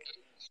 this week.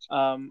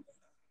 I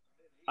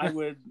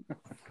would.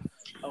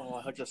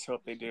 I just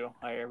hope they do.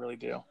 I really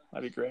do.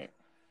 That'd be great.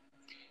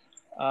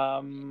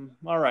 All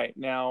right,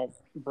 now,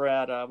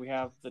 Brad, we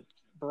have the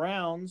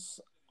Browns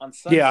on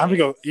Sunday. Yeah, I'm gonna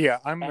go. Yeah,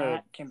 I'm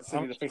gonna. Kansas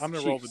City to face I'm the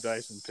gonna roll the Chiefs.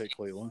 dice and pick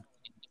Cleveland.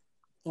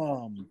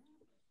 I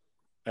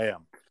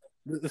am.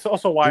 It's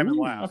also why I'm in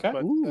last, okay.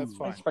 but that's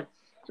fine.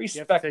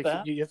 Respect you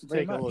that. You have to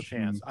very take a little much.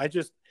 chance.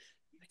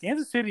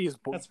 Kansas City is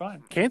bored. That's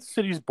fine. Kansas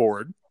City's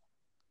bored.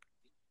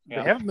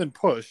 Yeah. They haven't been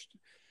pushed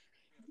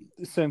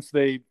since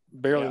they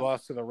barely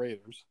lost to the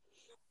Raiders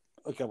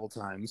a couple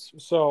times.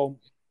 So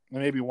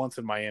maybe once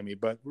in Miami,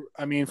 but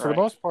I mean, for the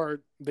most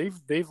part,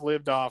 they've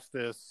lived off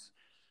this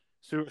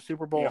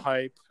Super Bowl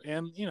hype,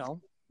 and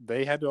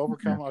they had to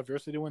overcome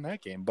adversity to win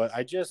that game. But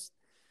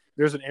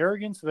there's an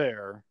arrogance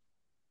there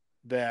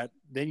that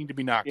they need to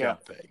be knocked out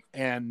of peg,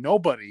 and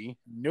nobody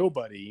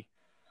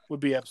would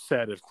be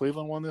upset if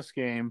Cleveland won this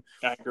game.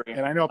 I agree.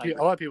 And I know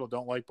a lot of people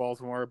don't like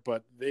Baltimore,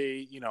 but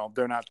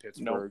they're not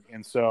Pittsburgh.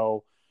 And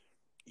so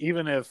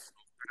even if,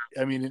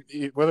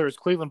 whether it's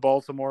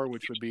Cleveland-Baltimore,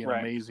 which would be an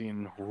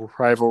amazing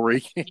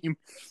rivalry game,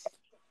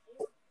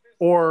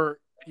 or,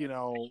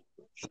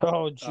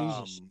 oh,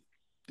 Jesus.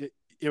 If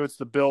it's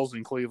the Bills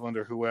in Cleveland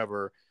or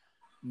whoever,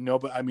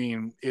 but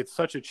it's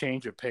such a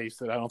change of pace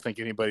that I don't think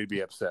anybody'd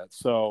be upset.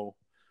 So,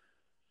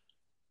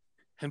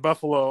 in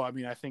Buffalo, I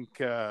think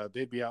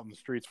they'd be out in the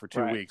streets for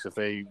 2 weeks if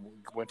they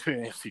went to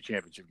an AFC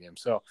Championship game.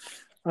 So,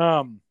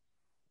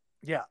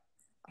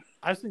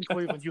 I think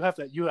Cleveland. You have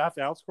to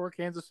outscore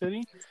Kansas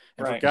City,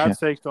 and for God's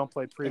sakes, don't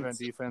play prevent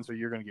defense, or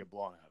you're going to get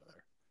blown out of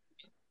there.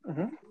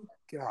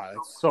 Mm-hmm. God,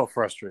 it's so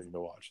frustrating to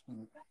watch.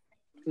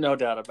 No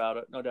doubt about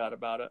it.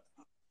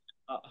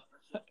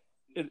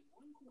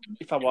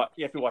 If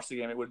you watch the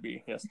game, it would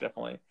be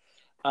definitely.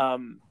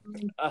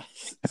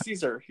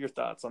 Caesar, your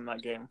thoughts on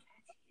that game?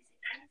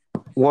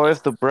 Well,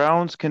 if the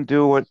Browns can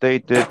do what they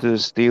did to the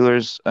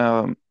Steelers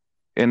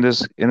in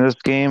this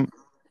game,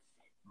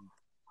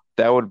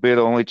 that would be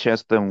the only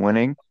chance of them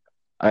winning.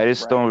 I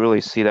just don't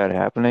really see that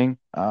happening.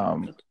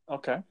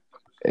 Okay.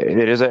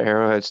 It is at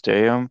Arrowhead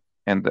Stadium,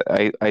 and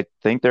I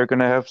think they're going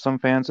to have some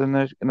fans in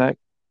that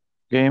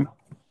game.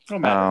 No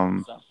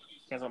matter.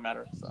 Fans don't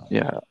matter. So.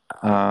 Yeah.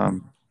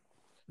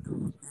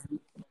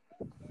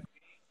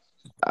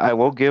 I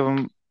will give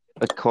them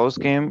a close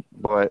game,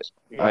 but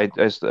I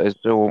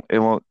still it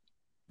won't.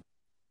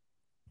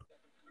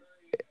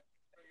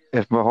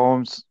 If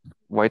Mahomes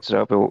whites it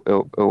up, it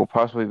will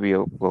possibly be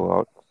a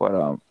blowout.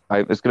 But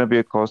it's going to be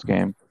a close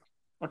game.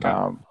 Okay.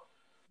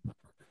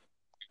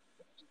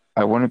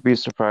 I wouldn't be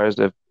surprised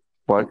if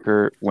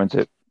Butker wins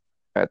it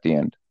at the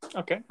end.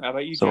 Okay. How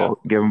about you, So Jeff?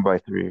 give him by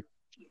 3.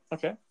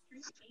 Okay.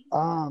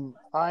 I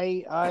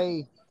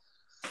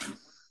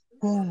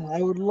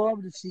would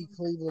love to see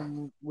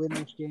Cleveland win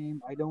this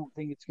game. I don't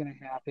think it's going to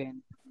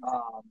happen.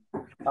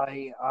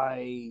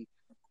 I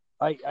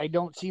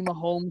don't see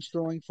Mahomes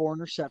throwing 4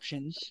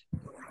 interceptions.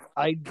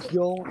 I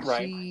don't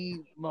see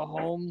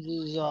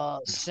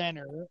Mahomes'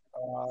 center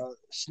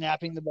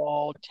snapping the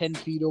ball 10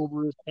 feet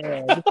over his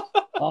head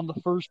on the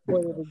first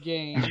play of the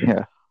game.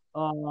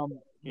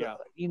 Yeah.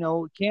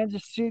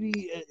 Kansas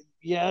City,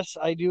 yes,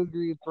 I do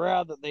agree with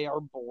Brad that they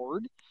are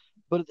bored.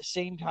 But at the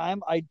same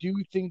time, I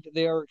do think that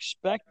they are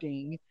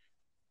expecting,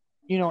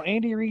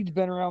 Andy Reid's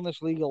been around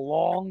this league a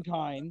long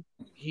time.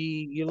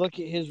 You look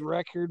at his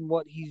record and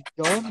what he's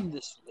done in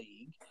this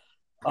league.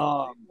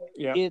 I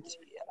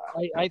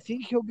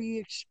think he'll be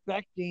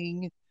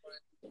expecting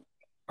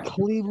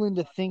Cleveland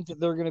to think that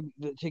they're going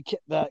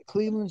that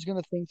Cleveland's going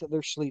to think that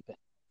they're sleeping.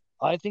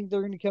 I think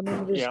they're going to come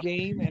into this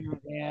game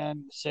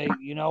and say,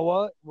 you know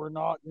what, we're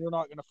not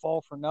going to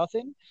fall for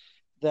nothing.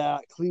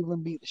 That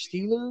Cleveland beat the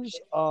Steelers.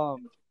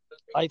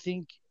 I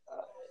think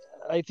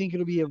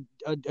it'll be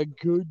a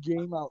good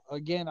game.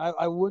 Again,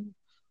 I wouldn't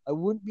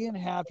be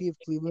unhappy if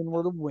Cleveland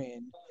were to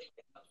win,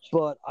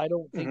 but I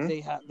don't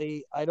think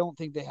I don't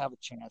think they have a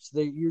chance.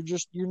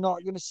 You're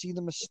not going to see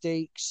the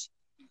mistakes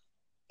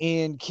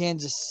in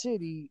Kansas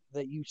City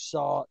that you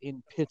saw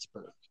in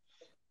Pittsburgh,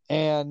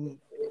 and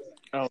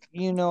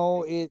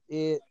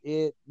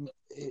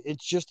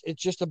it's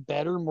just a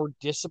better, more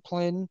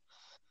disciplined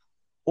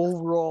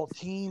overall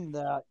team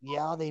that,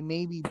 yeah, they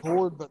may be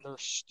bored, but they're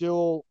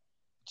still,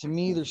 to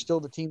me, they're still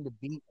the team to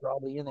beat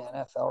probably in the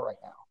NFL right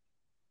now.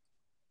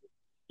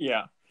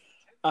 Yeah.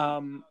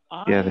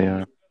 Yeah, they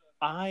are.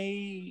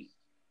 I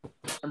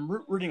am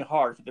rooting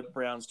hard for the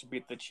Browns to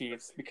beat the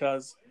Chiefs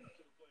because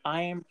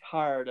I am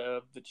tired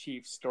of the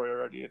Chiefs story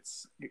already.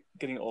 It's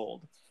getting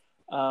old.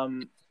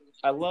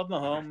 I love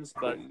Mahomes,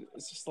 but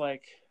it's just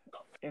like,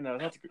 you know,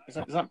 it's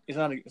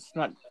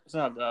not.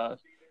 I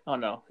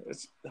don't know.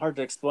 It's hard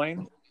to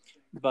explain.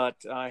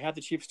 But I had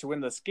the Chiefs to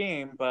win this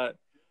game, but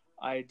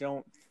I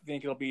don't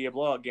think it'll be a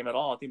blowout game at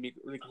all. I think it'll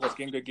be a really close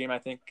game, good game. I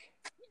think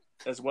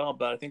as well,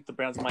 but I think the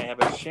Browns might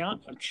have a shot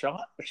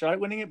at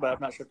winning it, but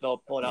I'm not sure if they'll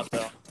pull it out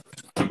though.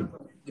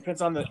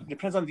 Depends on the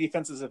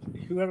defenses of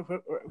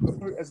whoever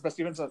has the best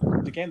defense of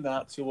the game.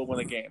 That's who will win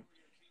the game.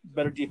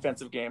 Better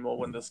defensive game will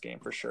win this game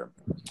for sure.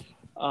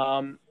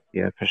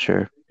 Yeah, for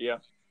sure. Yeah.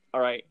 All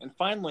right, and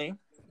finally,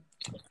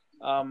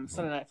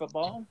 Sunday Night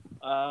Football.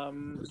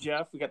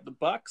 Jeff, we got the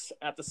Bucks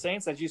at the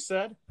Saints, as you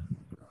said.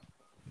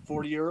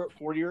 40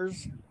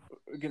 years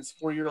against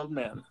 4-year-old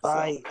men.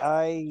 So.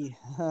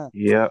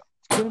 Yeah.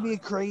 It's going to be a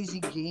crazy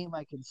game.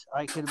 I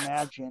can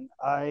imagine.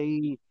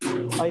 I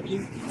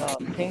think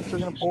Saints are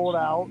going to pull it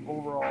out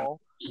overall.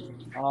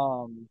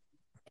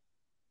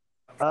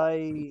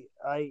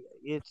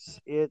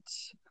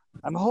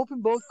 I'm hoping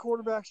both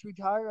quarterbacks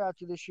retire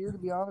after this year. To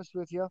be honest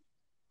with you,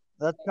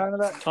 that's kind of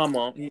that. Tom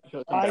won't.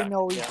 I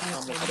know he's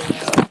going to come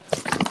back,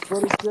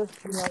 but it's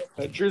just, you know.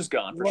 But Drew's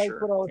gone for like sure.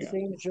 What I was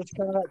saying, it's just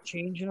kind of that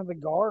changing of the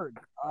guard.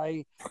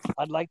 I'd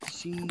like to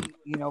see,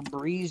 you know,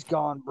 Breeze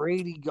gone,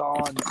 Brady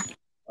gone.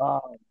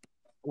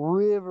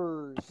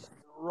 Rivers,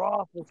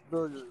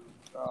 Roethlisberger,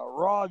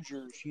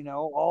 Rodgers, you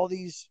know, all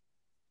these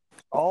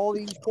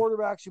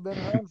quarterbacks who've been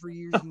around for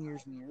years and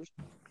years and years.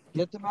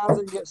 Get them out there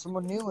and get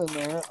someone new in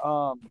there.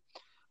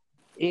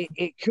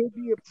 It could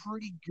be a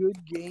pretty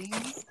good game.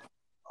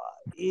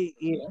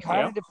 It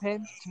kind of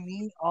depends to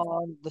me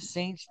on the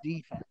Saints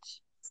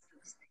defense.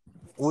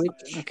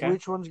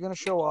 Which one's going to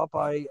show up?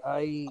 I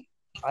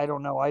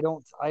don't know. I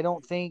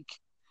don't think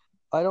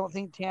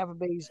Tampa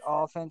Bay's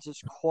offense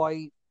is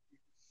quite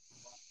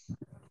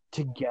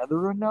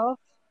together enough,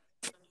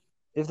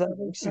 if that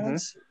makes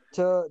sense,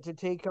 to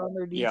take on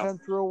their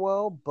defense real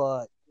well.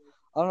 But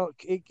I don't know.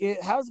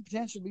 It has the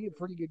potential to be a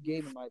pretty good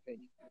game, in my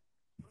opinion.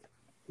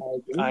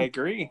 I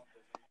agree.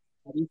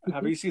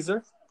 How do you see,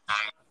 sir?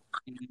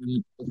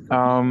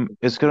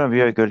 It's gonna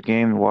be a good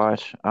game to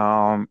watch.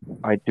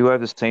 I do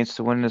have the Saints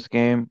to win this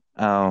game.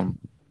 I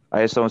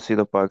just don't see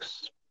the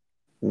Bucks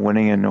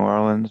winning in New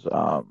Orleans.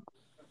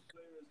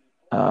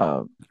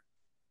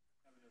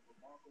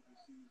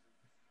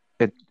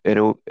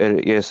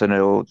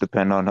 It'll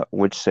depend on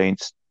which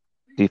Saints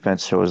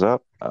defense shows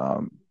up.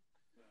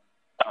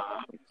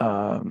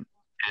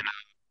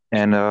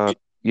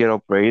 You know,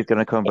 Brady's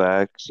gonna come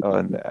back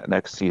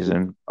next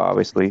season,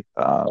 obviously.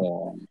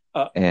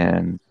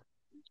 And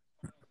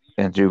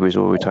Drew Brees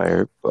will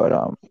retire,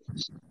 but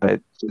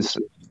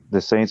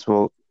the Saints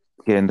will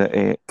get in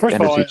the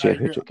NFC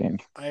Championship game.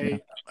 I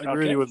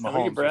agree with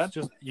Mahomes. It's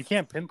just, you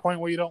can't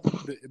pinpoint what you don't,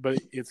 but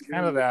it's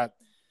kind of that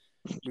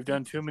we've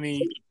done too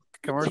many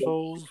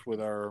commercials with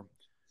our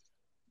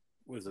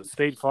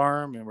State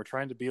Farm, and we're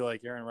trying to be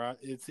like Aaron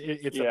Rodgers. It's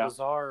a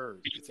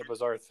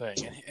bizarre thing,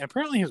 and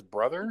apparently his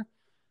brother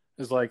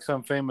is like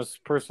some famous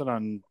person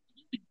on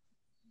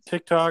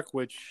TikTok,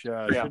 which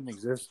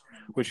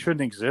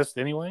shouldn't exist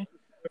anyway.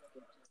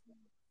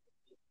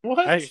 What?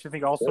 I actually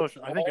think all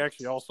social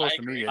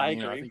media. I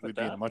think we'd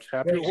be in a much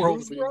happier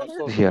world if we didn't have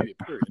social media.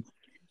 Period.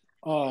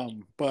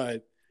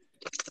 But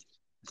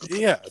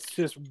yeah, it's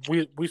just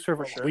we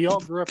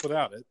all grew up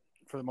without it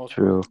for the most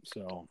part.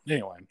 So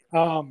anyway,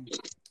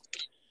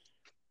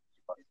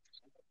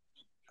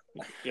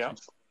 yeah,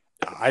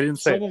 I didn't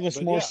say some of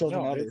us more so than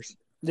others.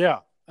 Yeah.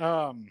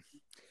 No,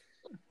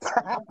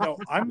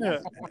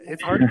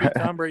 it's hard to beat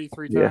Tom Brady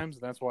 3 times,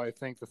 and that's why I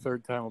think the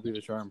third time will be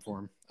the charm for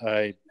him.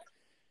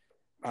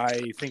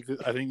 I think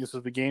this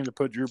is the game to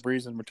put Drew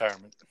Brees in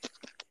retirement.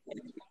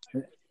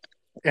 And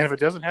if it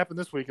doesn't happen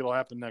this week, it'll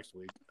happen next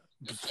week.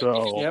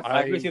 So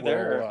I agree with you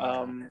there.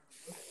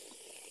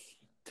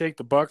 Take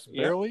the Bucks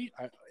barely,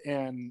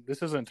 and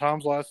this isn't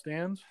Tom's last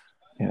stand.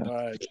 Yeah.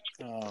 But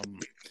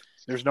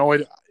there's no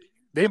way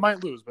they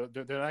might lose, but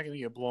they're not going to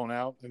get blown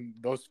out. And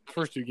those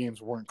first 2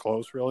 games weren't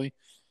close, really.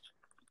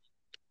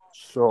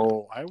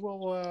 So I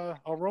will.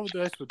 I'll roll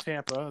the dice with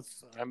Tampa.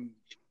 I'm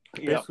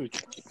basically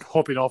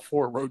hoping all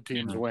 4 road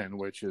teams win,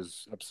 which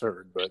is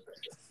absurd, but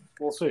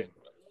we'll see.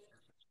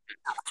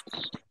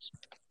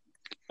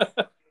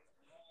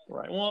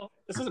 Right. Well,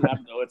 this doesn't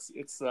matter though. It's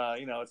it's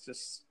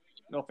just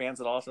no fans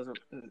at all. So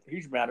it's a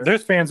huge matter.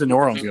 There's fans in New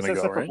Orleans going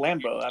to go, right?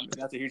 Lambeau. I mean,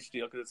 that's a huge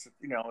deal because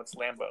it's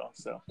Lambeau.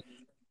 So.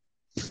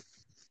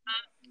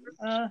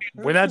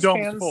 When that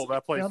dome's full,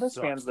 that place. There's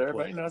fans there,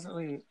 but it doesn't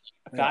really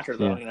a factor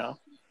though.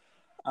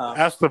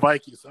 Ask the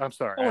Vikings. I'm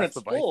sorry. When ask it's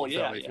the Vikings full,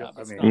 I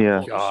mean,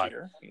 yeah. God.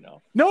 Year,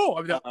 No,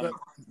 I mean,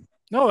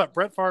 No, that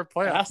Brett Favre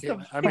playoff Ask game.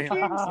 them. I mean,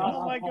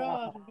 Oh my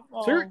God.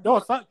 no,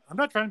 it's not. I'm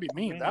not trying to be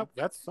mean.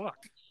 That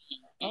sucked.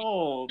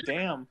 Oh,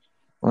 damn.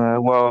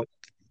 Well,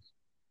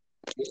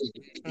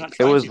 I'm not it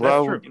trying was to, that's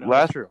well true,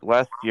 last true.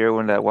 year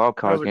when that wild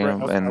That card was a great.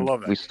 game, I and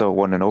love that we game. still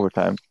won in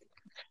overtime.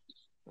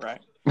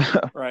 Right.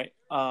 Right.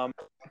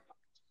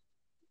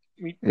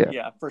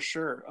 Yeah. For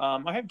sure.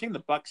 I have taken the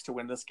Bucks to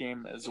win this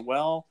game as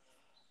well.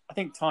 I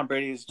think Tom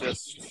Brady is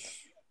just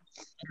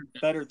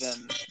better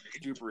than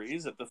Drew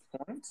Brees at this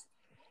point.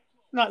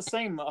 Not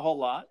saying a whole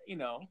lot,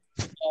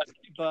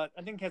 but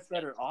I think he has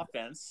better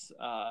offense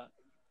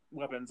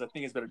weapons. I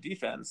think it's better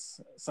defense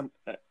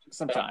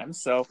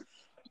sometimes. So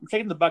I'm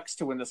taking the Bucks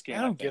to win this game.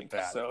 I don't get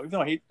that. So even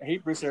though I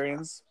hate Bruce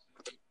Arians,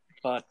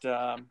 but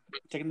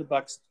taking the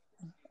Bucks.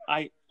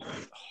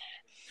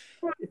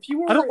 If you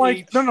were I don't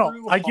like.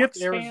 no. I get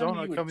Hawks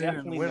Arizona fan, coming in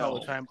and win all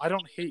the time. I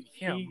don't hate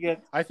him.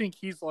 I think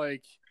he's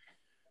like.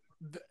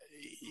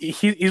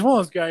 He's one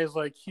of those guys.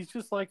 Like he's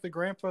just like the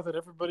grandpa that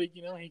everybody.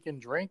 He can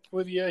drink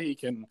with you. He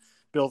can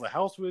build a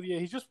house with you.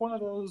 He's just one of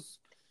those.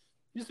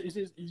 He's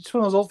just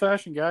one of those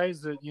old-fashioned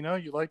guys that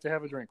you like to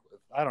have a drink with.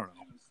 I don't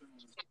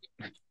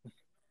know.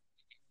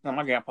 Not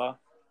my grandpa.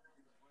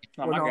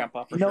 Not my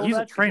grandpa. For sure. He's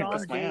a trainer.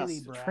 trainer. John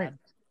Daly, Brad.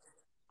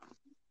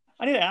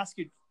 I need to ask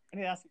you. Let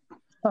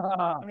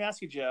me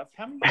ask you, Jeff.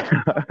 How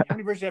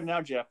many birds do you have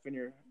now, Jeff, in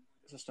your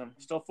system?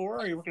 Still 4? Or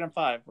are you working on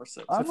 5 or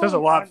 6? That says a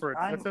lot for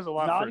I'm that says a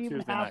lot not for even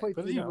Tuesday halfway night.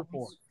 But through the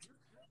report.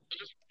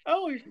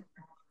 Oh,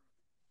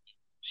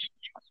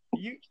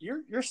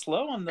 you're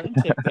slow on the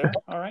intake there.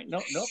 All right, no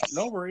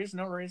worries.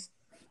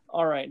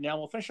 All right, now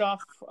we'll finish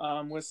off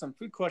with some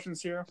food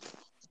questions here.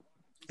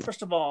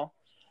 First of all,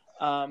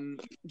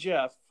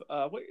 Jeff,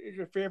 what is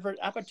your favorite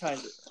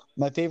appetizer?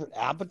 My favorite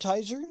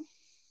appetizer?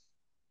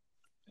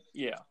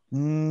 Yeah.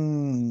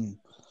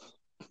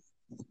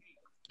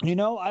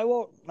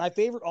 My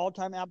favorite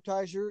all-time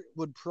appetizer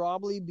would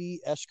probably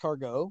be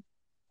escargot.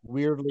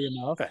 Weirdly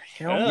enough, the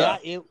hell? Yeah,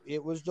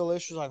 it was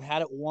delicious. I've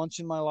had it once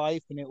in my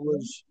life, and it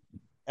was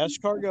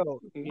escargot.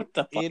 What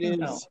the fuck?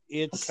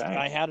 It's. Okay.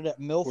 I had it at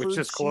Milford, Which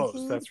is close.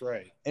 Seafood, That's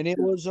right. and it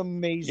was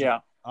amazing. Yeah.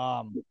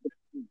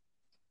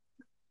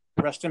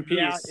 Rest in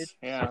peace.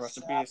 Rest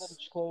in peace.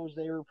 It's closed.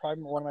 They were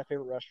probably one of my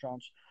favorite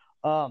restaurants.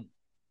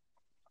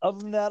 Other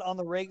than that, on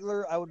the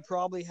regular, I would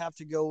probably have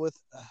to go with.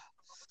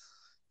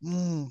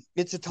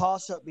 It's a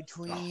toss-up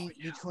between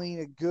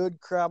a good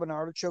crab and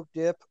artichoke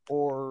dip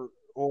or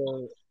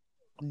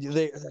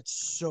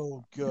that's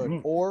so good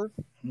or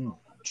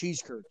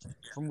cheese curds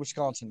from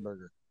Wisconsin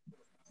Burger.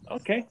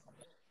 Okay.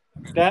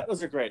 That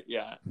was a great.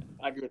 Yeah,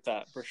 I agree with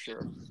that for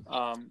sure.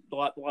 I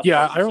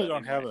really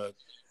don't have a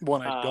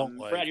one I don't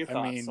like. Brad, your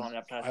thoughts on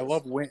appetizers?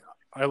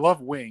 I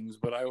love wings,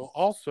 but I will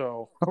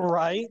also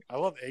right. I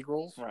love egg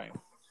rolls. Right.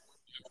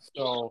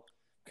 So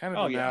kind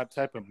of in that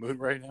type of mood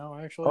right now,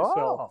 actually.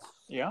 Oh.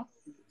 So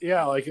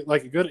yeah, like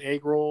a good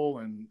egg roll,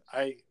 and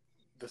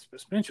the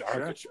spinach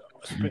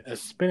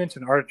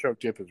and artichoke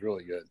dip is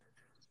really good.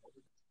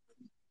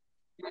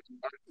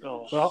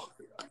 Oh. Well,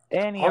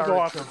 I'll go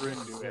off the grid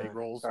and do egg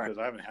rolls because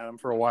I haven't had them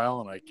for a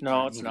while, and I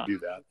can't do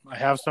that. I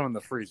have some in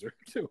the freezer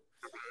too.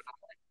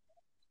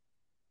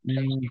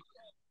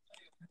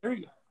 There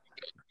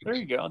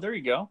you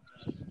go.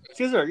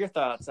 Caesar, your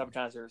thoughts,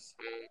 appetizers?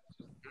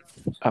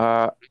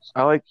 I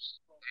like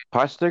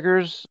pot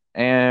stickers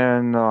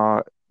and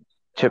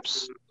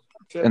chips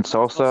and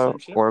salsa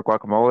or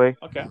guacamole.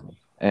 Okay.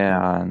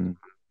 And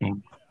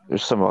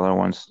there's some other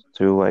ones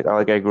too. Like I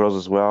like egg rolls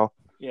as well.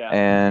 Yeah.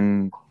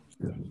 And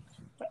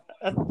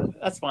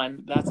that's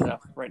fine. That's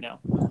enough right now.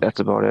 That's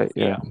about it.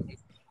 Yeah.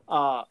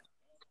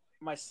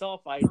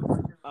 Myself, I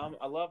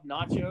love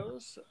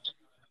nachos.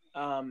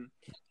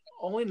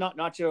 Only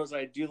nachos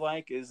I do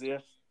like is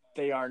if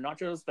they are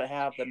nachos that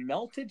have the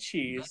melted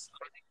cheese,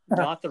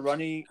 not the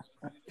runny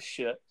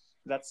shit.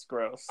 That's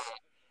gross.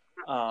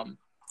 And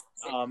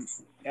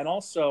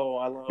also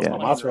I love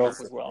mozzarella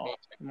as well,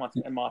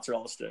 and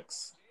mozzarella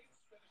sticks.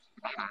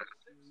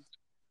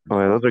 Oh,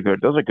 yeah, those are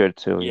good. Those are good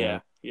too. Yeah.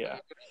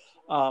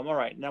 All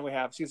right, now we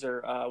have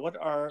Caesar.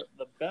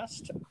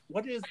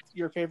 What is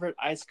your favorite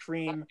ice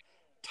cream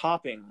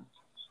topping?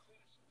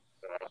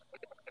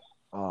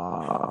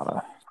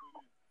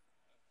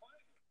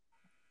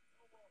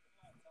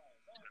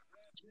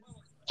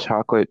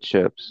 Chocolate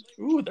chips.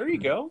 Ooh, there you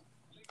go.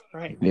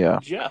 Right. Yeah.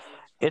 Jeff.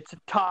 It's a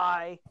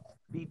tie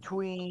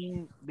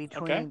between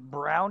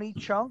brownie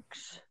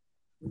chunks,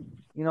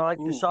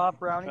 the soft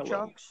brownie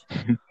chunks,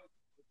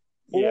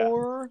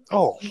 or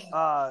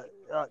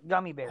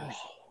gummy bears.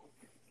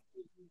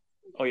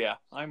 Oh yeah,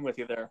 I'm with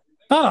you there.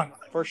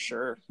 For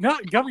sure.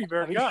 Not gummy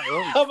bears. Yeah,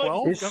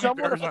 12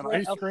 gummy bears on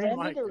ice cream.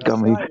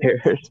 Gummy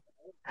bears.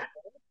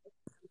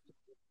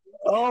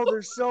 Oh,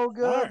 they're so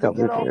good.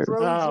 Gummy bears.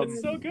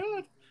 It's so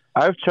good.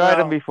 I've tried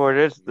them before.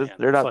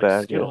 They're not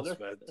bad. Skittles,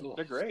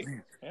 they're great.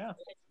 Yeah.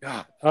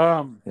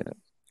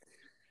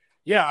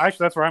 Yeah,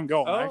 actually, that's where I'm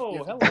going.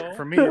 Oh, hello.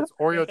 For me, it's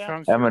Oreo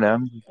chunks.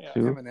 M&M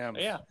too. M&Ms.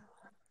 Yeah.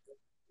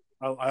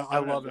 I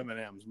love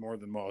M&Ms more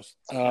than most.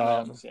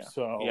 M&Ms, yeah.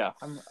 So yeah,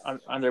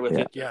 I'm there with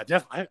you. yeah,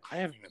 definitely. I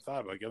haven't even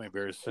thought about gummy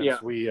bears since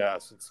Yeah.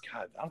 since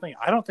God.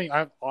 I don't think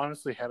I've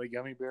honestly had a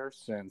gummy bear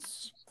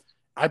since.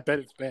 I bet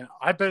it's been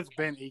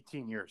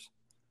 18 years.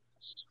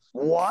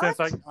 What?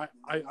 Since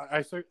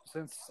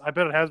since I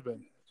bet it has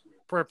been.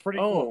 Pretty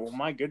Oh close.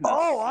 my goodness!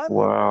 Oh,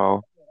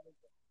 Wow.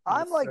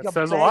 I'm like That a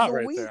says a bag lot a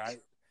right week. there.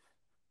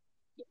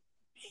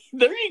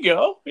 There you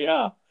go.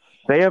 Yeah.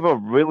 They have a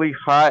really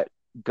hot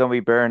gummy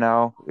bear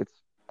now. It's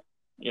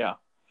Yeah.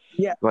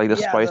 Yeah, like the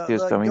yeah,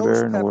 spiciest the gummy ghost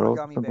bear in the pepper world,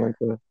 gummy something bear.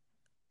 like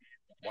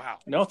that. Wow.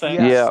 No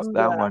thanks. Yeah, Yeah, screw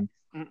that that. one.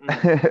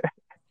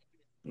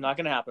 Not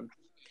gonna happen.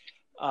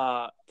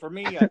 For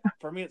me,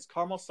 it's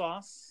caramel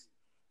sauce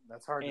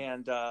That's hard.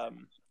 and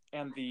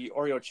the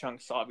Oreo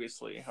chunks.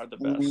 Obviously, are the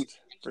best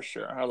for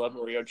sure. I love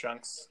Oreo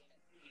chunks.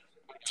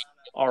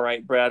 All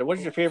right, Brad. What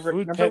is your favorite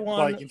Food number pet, one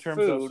like in terms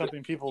food of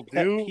something people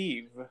pet do?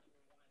 peeve?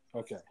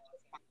 Okay.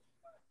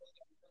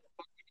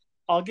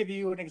 I'll give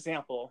you an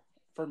example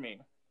for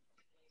me.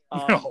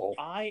 No.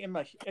 I am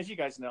as you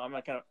guys know, I'm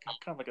like kind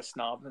of like a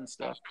snob and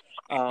stuff.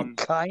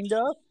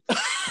 Kinda. Yeah.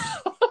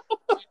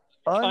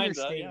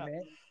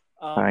 Understatement.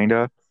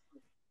 Kinda.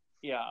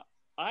 Yeah,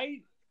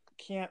 I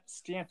can't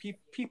stand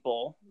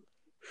people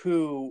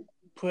who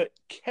put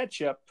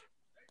ketchup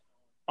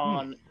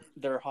on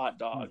their hot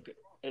dog.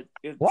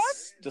 It's What?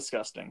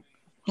 disgusting.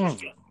 Hmm.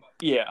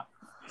 Yeah.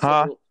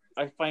 Huh? So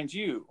I find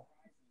you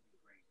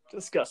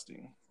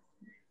disgusting,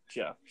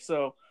 Jeff.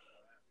 So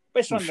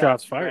based on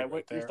Shots that, fired Brad, right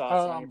what your there. thoughts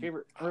on your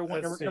favorite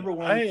Let's see. number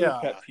one food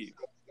pet peeve?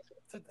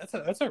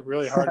 That's a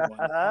really hard one.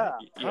 Yes.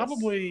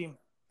 Probably.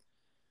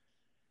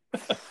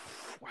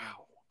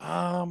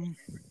 Wow.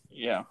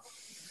 Yeah.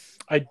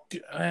 I'm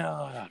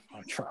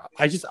trying.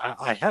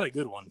 I had a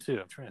good one too.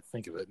 I'm trying to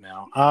think of it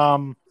now.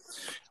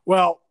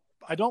 Well,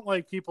 I don't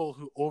like people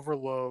who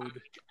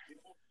overload.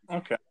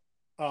 Okay.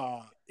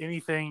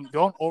 Anything.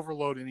 Don't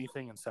overload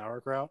anything in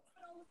sauerkraut.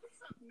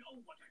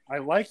 I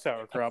like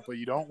sauerkraut, but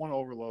you don't want to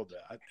overload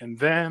that. And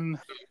then,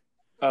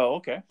 Oh,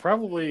 okay.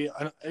 probably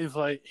it's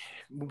like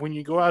when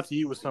you go out to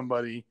eat with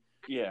somebody.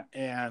 Yeah.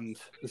 And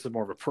this is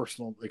more of a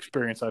personal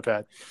experience I've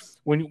had.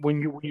 When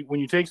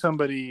you take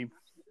somebody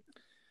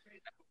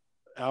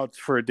out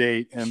for a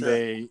date and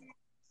Sure.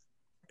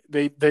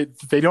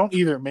 they don't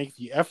either make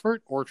the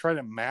effort or try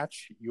to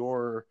match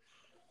your.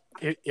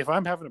 If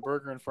I'm having a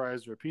burger and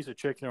fries or a piece of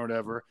chicken or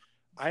whatever,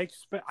 I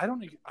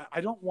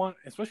don't want,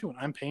 especially when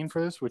I'm paying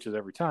for this, which is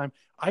every time.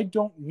 I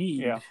don't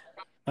need, not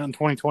in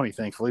 2020,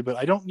 thankfully, but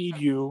I don't need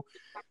you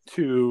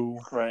to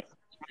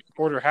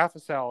order half a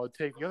salad,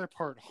 take the other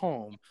part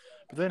home,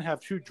 but then have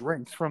 2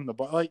 drinks from the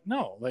bar. Like,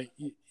 no, like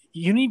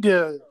you need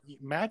to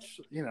match.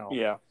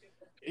 Yeah.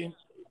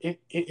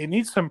 It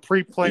needs some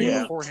pre-planning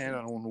Yeah. beforehand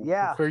on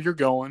Yeah. where you're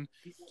going,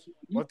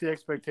 what the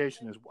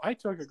expectation is. I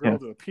took a girl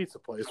to a pizza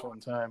place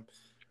one time,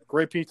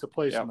 great pizza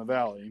place in the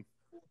valley,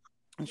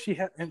 and she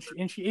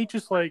ate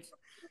just like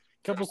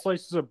a couple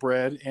slices of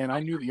bread, and I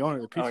knew the owner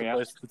of the pizza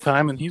place at the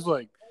time, and he's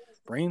like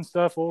bringing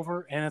stuff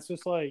over, and it's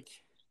just like,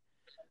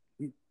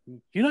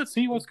 you not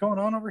see what's going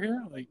on over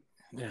here? Like,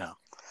 yeah,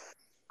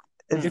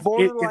 It's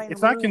borderline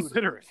it's not rude.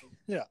 considerate.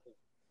 Yeah.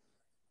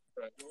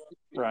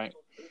 Right.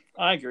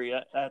 I agree.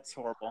 That's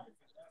horrible.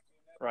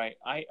 Right.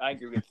 I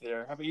agree with you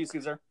there. How about you,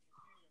 Caesar?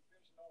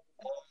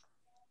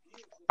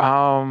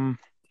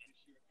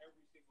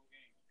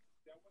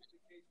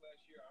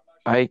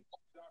 I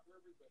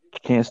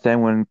can't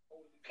stand when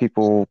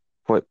people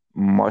put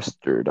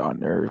mustard on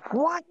their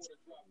What?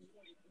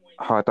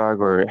 hot dog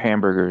or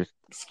hamburgers.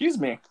 Excuse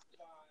me.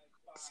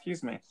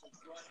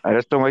 I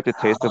just don't like the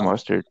taste of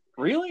mustard.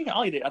 Really?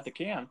 I'll eat it at the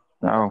can.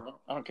 No.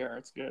 I don't care.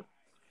 It's good.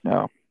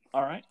 No.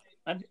 All right.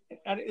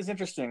 That is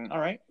interesting. All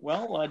right.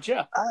 Well,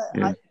 Jeff,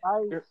 Yeah.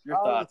 your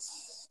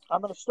thoughts.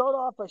 I'm going to start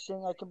off by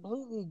saying I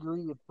completely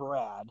agree with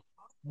Brad,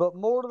 but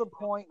more to the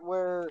point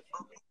where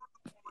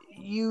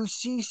you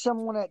see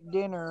someone at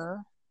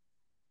dinner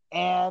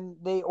and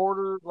they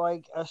order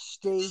like a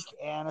steak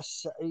and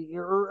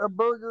a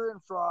burger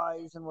and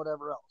fries and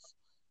whatever else.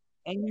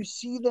 And you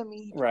see them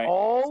eat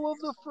all of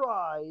the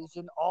fries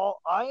and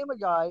all. I am a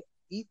guy,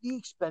 eat the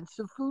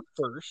expensive food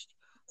first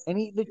and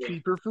eat the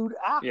cheaper food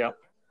after. Yeah.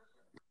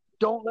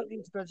 Don't let the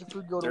expensive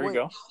food go to waste.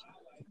 There you go.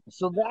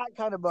 So that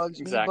kind of bugs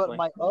me. But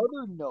my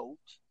other note,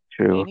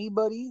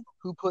 anybody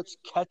who puts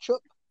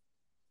ketchup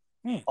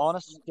on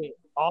a steak,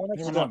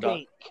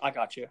 I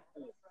got you.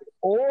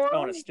 Or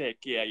on a steak,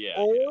 yeah.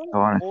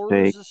 Or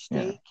orders a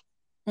steak,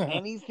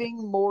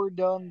 anything more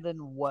done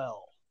than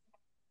well.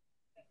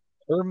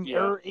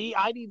 Or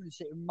I'd even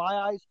say, in my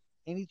eyes,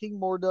 anything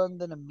more done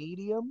than a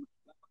medium,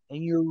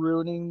 and you're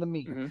ruining the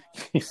meat,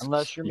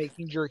 unless you're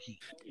making jerky.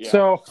 Yeah.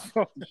 So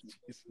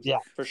yeah,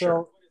 for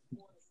sure.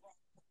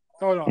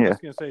 Oh no, I was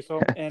gonna say so.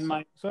 And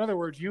so in other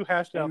words, you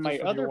hashed out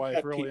this with your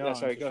wife early on,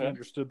 so she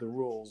understood the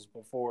rules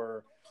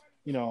before,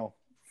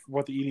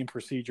 what the eating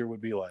procedure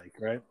would be like,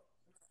 right?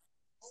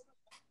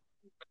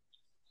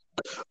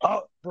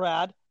 Oh,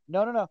 Brad.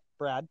 No,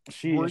 Brad.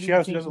 She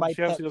obviously doesn't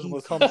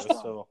listen to this,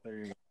 so there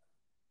you go.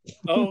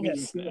 Oh,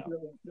 yes.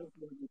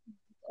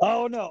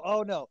 Oh no,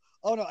 oh no,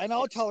 oh no. And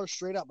I'll tell her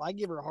straight up. I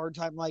give her a hard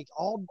time. Like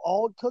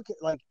I'll cook it.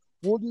 Like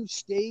we'll do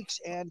steaks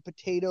and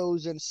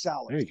potatoes and There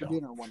salads you for go.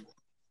 dinner one night.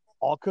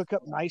 I'll cook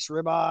up nice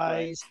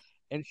ribeyes,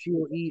 and she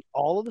will eat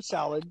all of the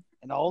salad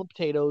and all the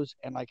potatoes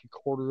and like a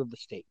quarter of the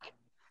steak.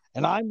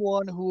 And I'm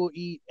one who will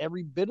eat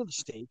every bit of the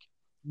steak,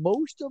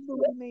 most of the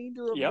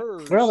remainder of Yep.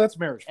 hers, Well, that's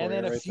marriage for and you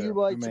then a right few there.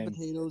 bites I of mean,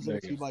 potatoes and there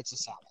a you few go. bites of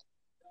salad.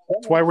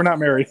 That's why we're not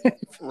married.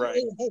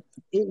 Right.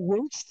 It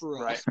works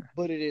for us, Right.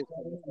 but it is.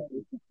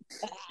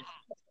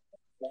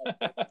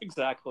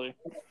 Exactly.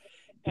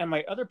 And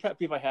my other pet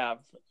peeve I have,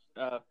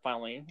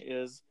 finally,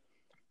 is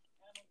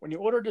when you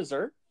order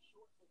dessert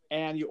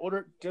and you order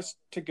it just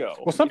to go.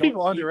 Well, some You don't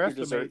people eat your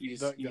underestimate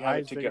dessert, you the have it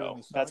eyes to bigger than go.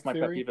 the That's stomach my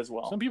pet theory. peeve as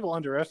well. Some people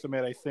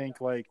underestimate, I think,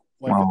 like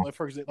Wow.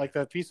 for example, like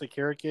that piece of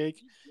carrot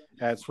cake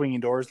at Swinging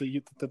Doors that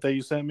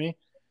you sent me.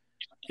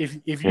 If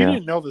you Yeah.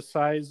 didn't know the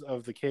size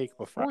of the cake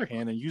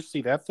beforehand and you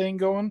see that thing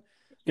going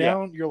Yeah.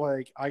 down, you're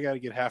like, I got to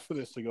get half of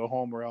this to go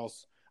home, or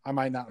else I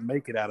might not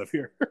make it out of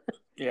here.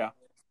 Yeah.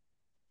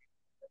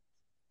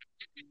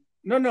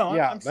 No,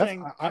 Yeah, I'm that's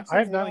saying I I'm saying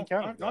have they not don't.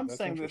 encountered that. I'm That's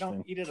saying they don't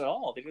interesting. eat it at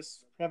all. They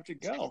just have it to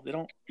go. They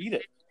don't eat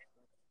it.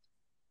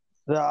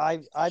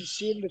 I've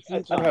seen it a few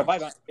Either have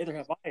times.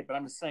 but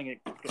I'm just saying it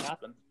could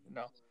happen.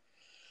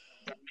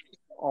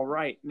 All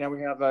right, now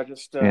we have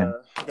just Yeah.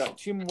 we got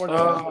two more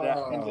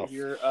to end it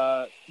here.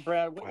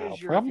 Brad, what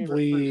is your favorite fruit?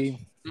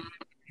 Probably.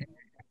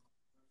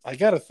 I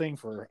got a thing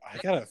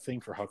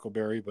for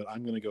huckleberry, but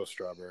I'm gonna go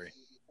strawberry.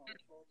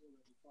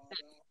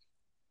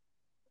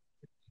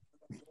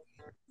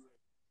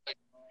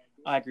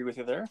 I agree with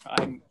you there.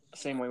 I'm the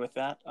same way with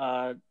that.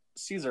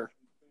 Caesar,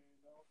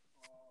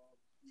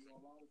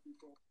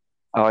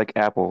 I like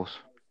apples.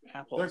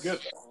 apples. They're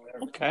good.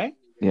 Okay.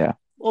 Yeah.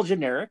 Well,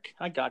 generic.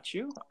 I got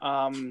you.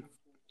 How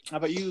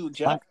about you,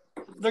 Jeff?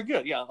 They're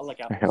good. Yeah, I like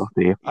They're apples.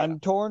 healthy. Yeah. I'm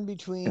torn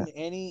between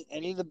any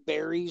of the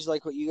berries,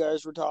 like what you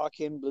guys were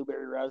talking,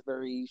 blueberry,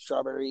 raspberry,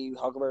 strawberry,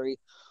 huckleberry,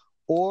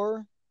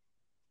 or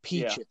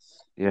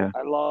peaches. Yeah.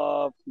 I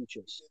love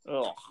peaches.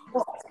 Ugh.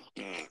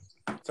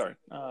 Sorry.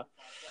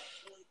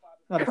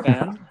 Not a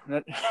fan.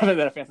 Not been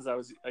a fan since I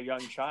was a young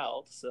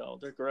child, so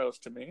they're gross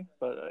to me.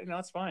 But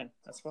that's fine.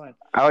 That's fine.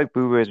 I like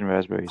blueberries and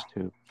raspberries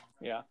too.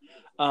 Yeah.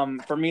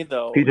 For me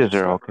though, Peaches it's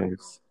are okay.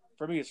 strawberries.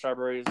 For me, it's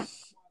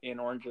strawberries and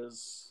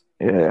oranges.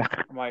 Yeah.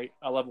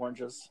 I love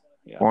oranges.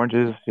 Yeah.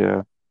 Oranges,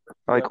 yeah.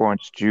 I like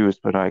orange juice,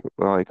 but I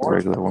like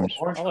regular orange.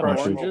 I love Crush.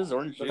 oranges,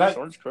 orange But juice,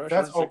 orange crush,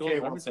 that's orange okay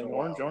pickles, once in a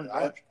everything. while.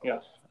 Orange. Yeah,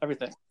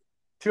 everything.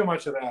 Too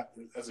much of that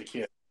as a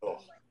kid. Oh.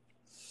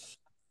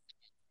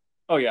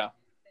 Oh yeah,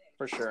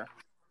 for sure.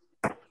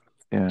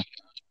 Yeah.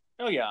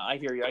 Oh yeah, I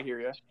hear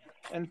you.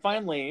 And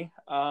finally,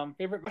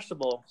 favorite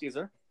vegetable,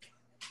 Caesar?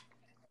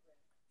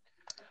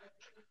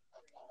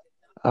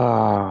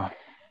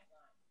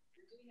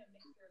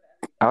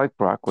 I like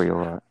broccoli a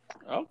lot.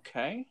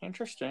 Okay,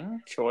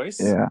 interesting choice.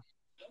 Yeah.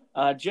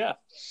 Jeff.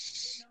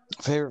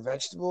 Favorite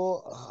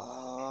vegetable?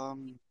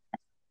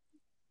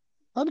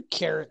 I'm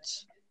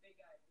carrots.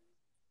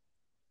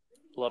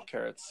 Love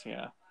carrots.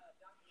 Yeah.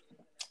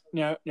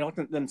 Now, you like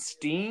them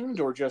steamed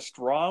or just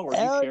raw, or do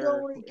I you don't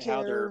care really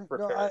how they're care. No,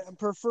 prepared? I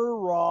prefer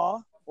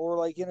raw or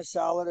like in a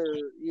salad or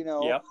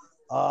Yep.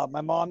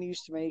 My mom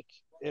used to make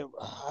it.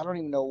 I don't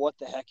even know what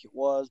the heck it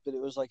was, but it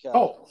was like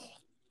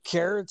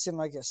carrots and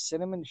like a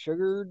cinnamon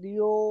sugar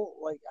deal.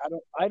 Like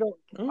I don't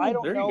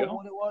there know you go.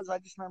 what it was. I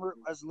just remember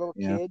as a little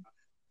Yeah. kid,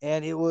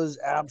 and it was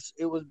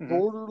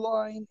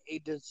borderline a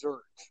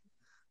dessert,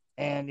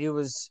 and it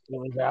was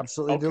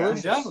absolutely Okay. I'm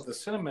delicious. down with the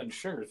cinnamon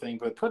sugar thing,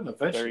 but putting a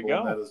vegetable go.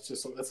 in that is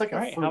just—it's like All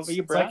a right, fruit. how about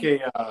you, It's like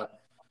Brad? a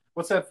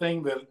what's that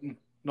thing that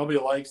nobody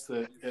likes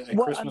at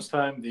Well, Christmas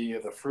time? The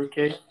fruit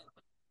cake.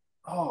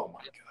 Oh my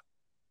god!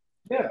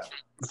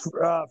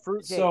 Yeah.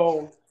 Fruit cake.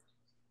 So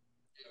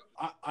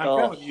I'm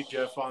kind of with you,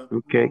 Jeff. On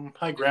Fruitcake?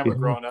 my grandma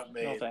growing up No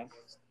made thanks.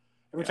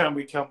 every time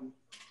we come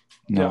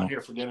No. down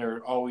here for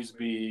dinner, always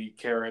be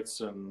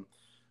carrots, and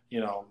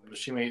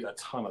she made a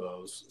ton of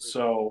those.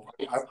 So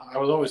I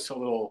was always a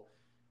little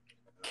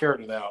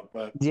carroted out,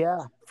 but Yeah.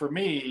 for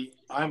me,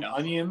 I'm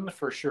onion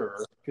for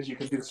sure, because you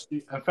can do.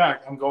 In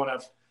fact, I'm going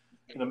up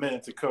in a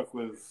minute to cook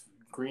with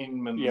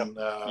green and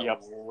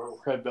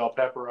red bell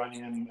pepper,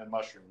 onion, and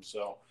mushrooms.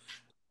 So,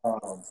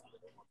 oh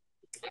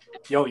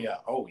yeah.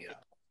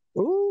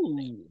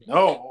 Ooh.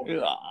 No,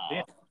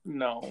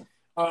 No.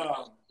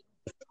 Mushrooms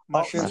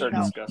Mushrooms are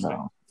now- disgusting.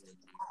 No.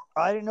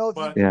 I didn't know if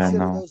you But- Yeah,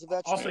 consider no. those a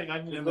vegetable. I'll say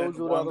onion, and Those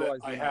then would one that otherwise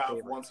I be my have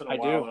favorite. once in a I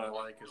while do. that I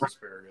like is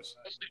asparagus.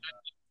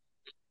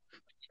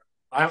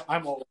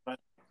 I'm old.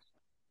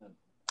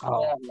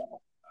 Oh,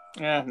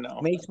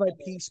 No. makes my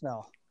pee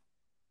smell.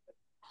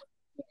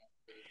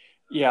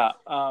 Yeah.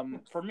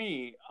 For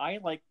me, I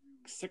like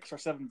 6 or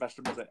 7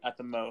 vegetables at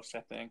the most.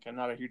 I think I'm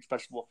not a huge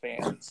vegetable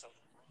fan,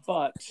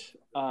 but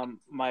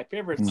my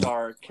favorites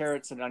are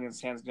carrots and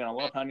onions. Hands down, I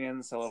love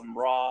onions. I love them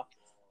raw.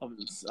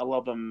 I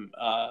love them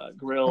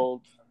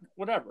grilled.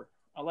 Whatever.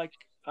 I like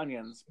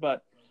onions,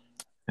 but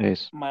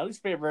Nice. my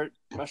least favorite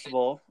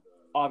vegetable,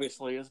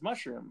 obviously, is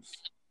mushrooms.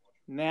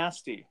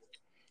 Nasty.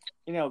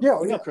 You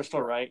know,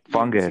 Crystal, right?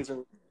 Fungus.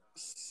 Caesar,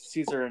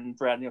 Caesar and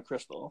Brad Neil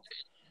Crystal.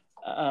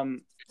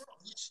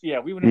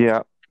 We went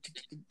Yeah.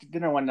 to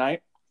dinner one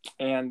night,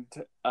 and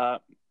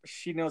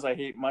she knows I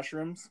hate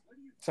mushrooms.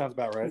 Sounds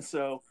about right. And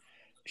so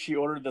she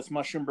ordered this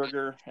mushroom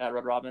burger at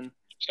Red Robin.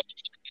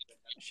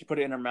 She put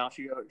it in her mouth.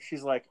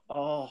 She's like,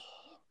 "Oh,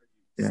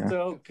 Yeah.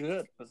 so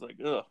good." I was like,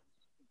 "Ugh,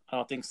 I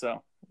don't think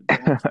so.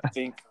 Don't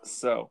think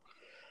so."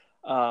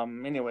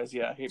 Anyways,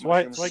 I hate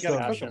mushrooms. Why you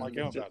gotta cook them like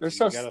I'm about They're to?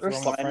 so You gotta they're throw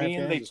them in the frying slimy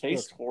and pan they and just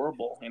taste cook.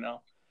 horrible.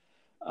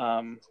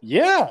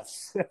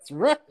 Yes, that's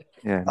right.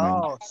 Yeah. Man.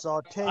 Oh,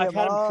 saute I've them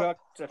had them up.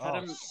 cooked. I've had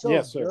Oh, them. so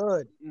Yes, sir.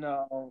 good.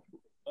 No,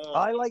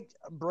 I like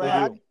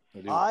Brad.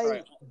 They do.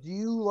 Right. Do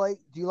you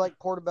like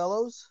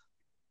portobellos?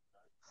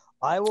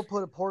 I will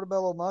put a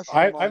portobello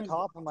mushroom on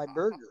top of my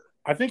burger.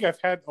 I think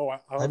I've had.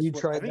 Have you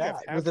tried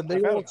that with a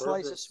big old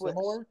slice of Swiss?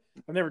 Similar.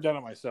 I've never done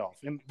it myself.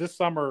 And this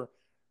summer,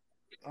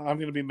 I'm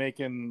going to be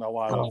making a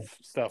lot of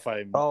stuff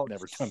I've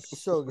never done before.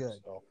 So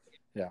good. So,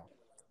 yeah.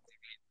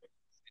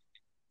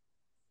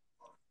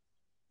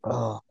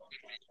 Oh.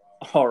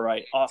 All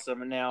right,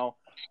 awesome. And now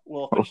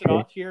we'll finish it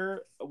off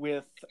here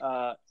with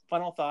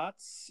final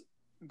thoughts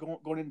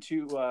going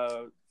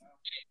into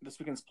this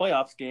weekend's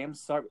playoffs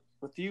games. Start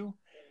with you,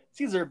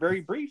 Caesar.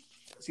 Very brief.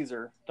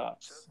 Caesar,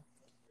 thoughts.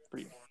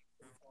 Brief.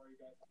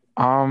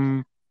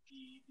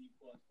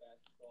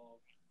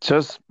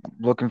 Just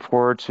looking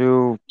forward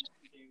to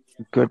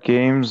good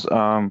games,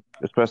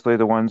 especially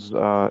the ones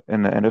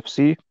in the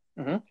NFC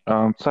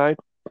side.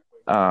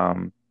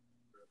 I'm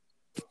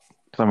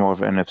more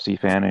of an NFC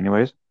fan,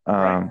 anyways.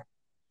 Right.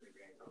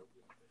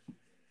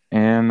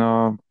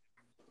 And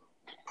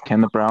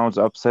can the Browns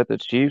upset the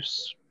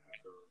Chiefs?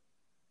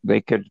 They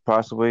could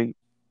possibly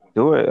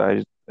do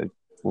it.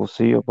 We'll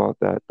see about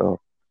that, though.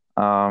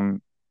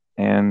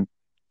 And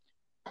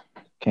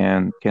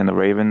can the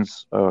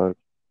Ravens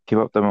keep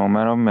up the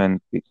momentum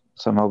and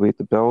somehow beat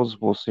the Bills?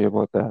 We'll see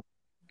about that.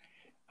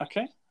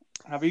 Okay.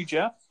 How about you,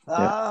 Jeff?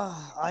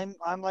 I'm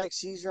like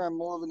Caesar. I'm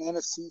more of an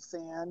NFC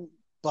fan.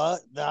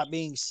 But that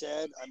being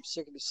said, I'm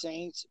sick of the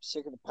Saints. I'm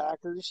sick of the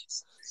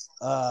Packers.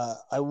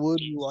 I would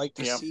like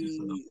to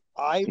see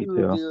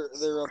either of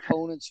their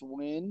opponents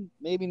win.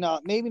 Maybe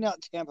not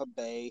Tampa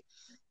Bay,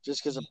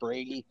 just because of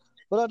Brady.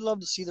 But I'd love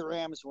to see the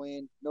Rams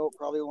win. No, it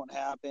probably won't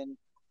happen.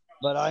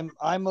 But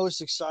I'm most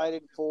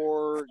excited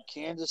for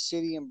Kansas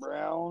City and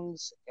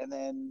Browns, and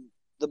then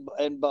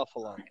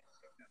Buffalo.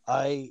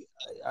 I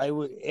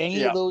would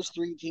of those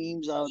three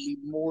teams. I would be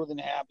more than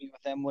happy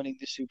with them winning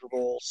the Super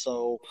Bowl.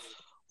 So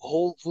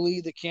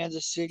hopefully the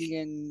Kansas City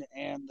and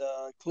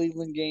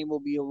Cleveland game will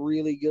be a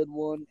really good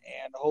one,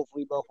 and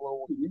hopefully Buffalo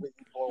will completely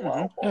blow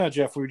out. Yeah,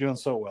 Jeff, we were doing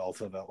so well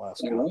for that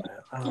last one.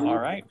 All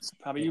right.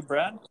 How about you,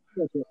 Brad?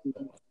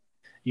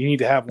 You need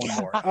to have one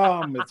more.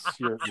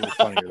 You're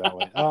funnier that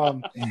way.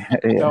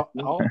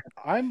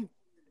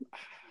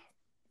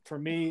 For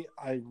me,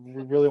 I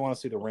really want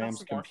to see the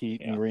Rams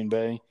compete in Green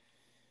Bay.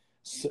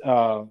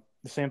 The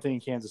same thing in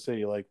Kansas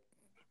City. Like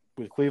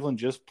with Cleveland,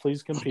 just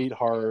please compete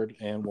hard,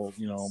 and we'll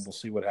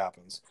see what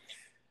happens.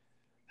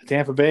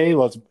 Tampa Bay,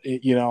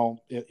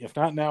 if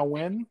not now,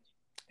 when?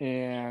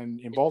 And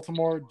in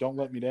Baltimore, don't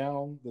let me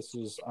down. This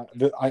is I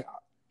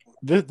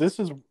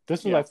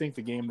think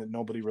the game that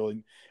nobody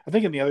really. I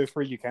think in the other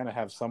three, you kind of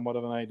have somewhat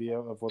of an idea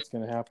of what's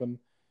going to happen,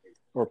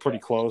 or pretty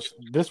close.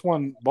 This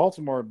one,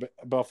 Baltimore,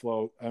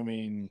 Buffalo. I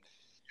mean,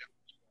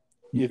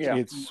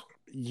 it's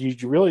you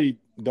really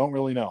don't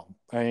really know,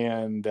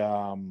 and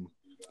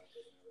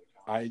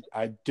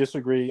I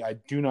disagree. I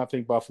do not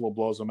think Buffalo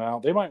blows them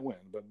out. They might win,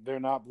 but they're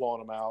not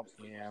blowing them out.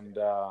 And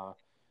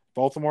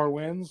Baltimore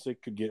wins,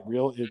 it could get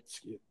real.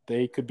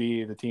 They could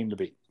be the team to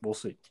beat. We'll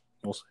see.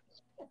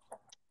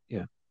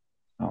 Yeah.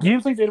 You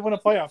didn't think they'd win a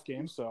playoff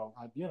game, so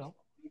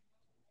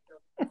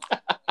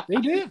they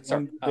did.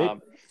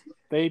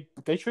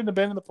 They shouldn't have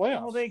been in the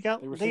playoffs. Well,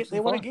 they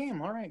won a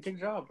game. All right, good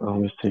job.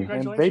 And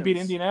they beat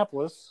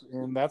Indianapolis,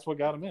 and that's what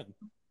got them in.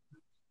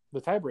 The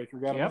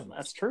tiebreaker got them in.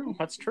 That's true.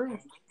 That's true.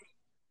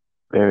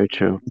 Very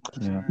true.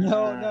 Yeah.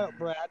 No,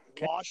 Brad.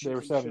 Washington they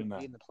were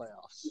 7-9 in the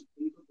playoffs.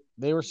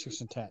 They were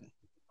 6-10.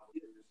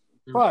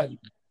 But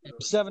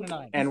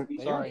 7-9. And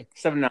 7-9.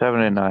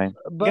 7-9.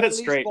 Get it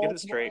straight. Get it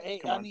straight. Hey,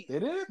 Come on. they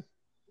did.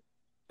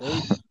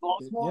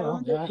 Baltimore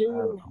I don't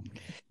know.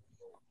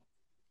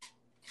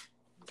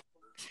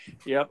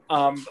 Yep.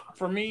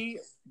 For me,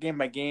 game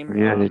by game.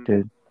 Yeah, they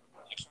did.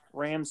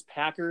 Rams,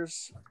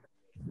 Packers,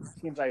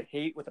 teams I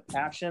hate with a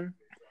passion.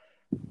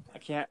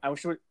 I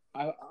wish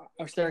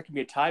there could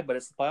be a tie, but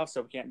it's the playoffs,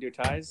 so we can't do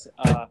ties.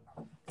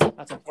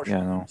 That's unfortunate.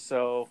 Yeah, no.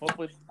 So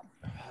hopefully,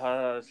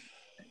 I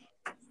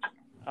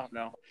don't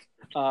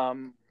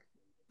know.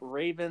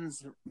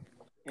 Ravens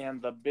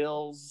and the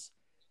Bills.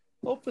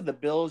 Hopefully, the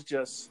Bills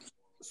just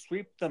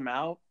sweep them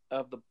out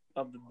of the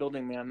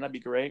building. Man, that'd be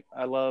great.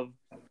 I love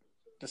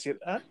to see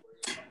that.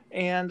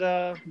 And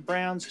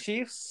Browns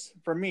Chiefs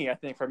for me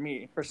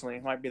personally,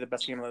 it might be the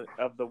best game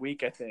of the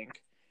week. I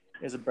think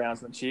is the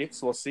Browns and the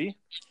Chiefs. We'll see.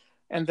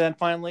 And then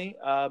finally,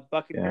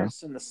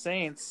 Buccaneers and the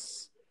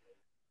Saints.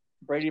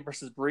 Brady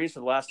versus Breeze for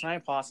the last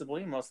time,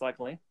 possibly, most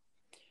likely.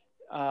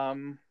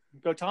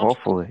 Go Tommy.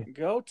 Hopefully.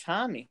 Go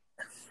Tommy.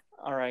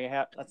 All right,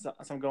 that's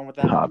I'm going with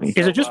that. Tommy.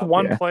 Is it just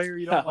one yeah. player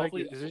you don't Yeah, like?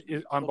 hopefully- Is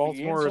it on Hopefully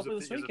Baltimore? Or is hopefully it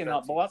this is it week and that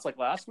not team? blowouts like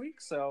last week?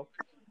 So,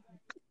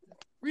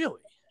 Really?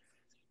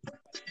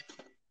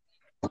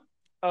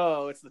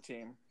 oh, it's the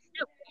team.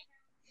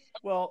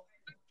 Well,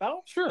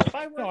 Sure. if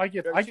I were, No, I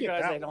get there's I two get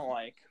guys that I don't one.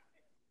 like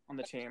on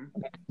the team.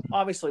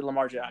 Obviously,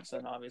 Lamar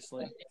Jackson.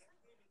 Obviously,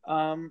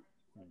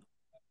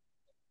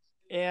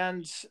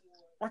 and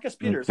Marcus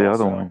Peters. The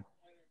also. other one.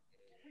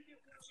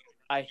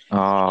 I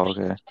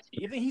okay.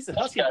 even he's a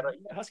Husky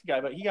guy,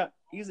 but he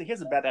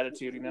has a bad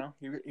attitude.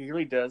 He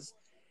really does.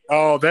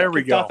 Oh, there we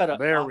Kicked go. off at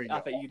There we go.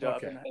 off at UW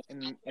Okay.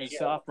 in his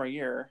sophomore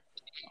year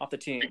off the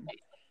team.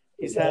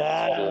 He's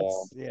had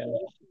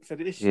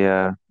issues.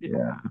 Yeah.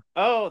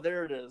 Oh,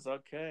 there it is.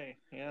 Okay,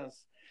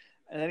 yes.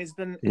 And then he's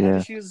been Yeah. had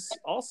issues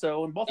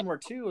also in Baltimore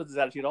too with his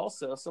attitude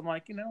also. So I'm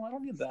like, I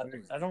don't need that.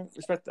 I don't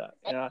respect that.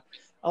 Yeah,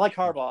 I like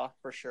Harbaugh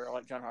for sure. I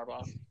like John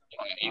Harbaugh.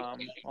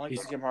 I like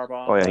Jim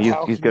Harbaugh. Oh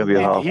yeah, he's gonna be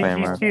a Hall of He's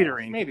Famer.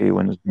 teetering. Maybe. He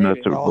wins the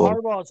Maybe. Super No, Bowl.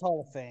 Harbaugh's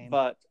Hall of Fame.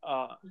 But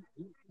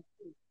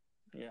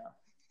yeah.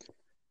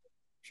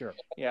 Sure.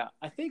 Yeah,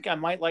 I think I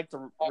might like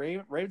the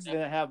Ravens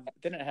didn't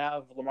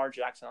have Lamar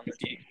Jackson on their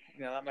team.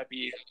 That might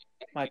be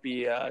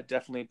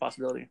definitely a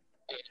possibility.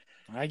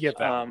 I get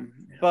that.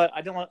 But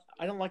I don't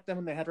like them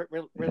when they had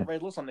Ray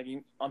Lewis on the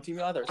game on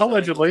team either.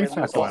 Allegedly. Ray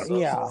Lewis also,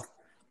 Yeah.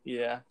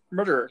 yeah,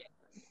 murderer.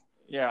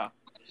 Yeah,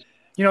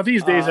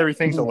 These days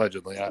everything's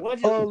allegedly.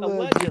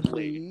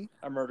 allegedly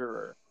a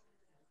murderer.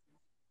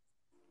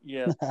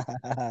 Yeah,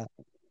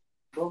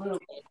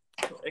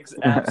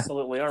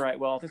 absolutely. All right.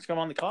 Well, thanks for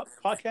coming on the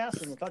podcast,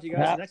 and we'll talk to you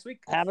guys next week.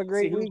 Have a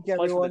great See who week, plays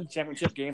for everyone. the championship game.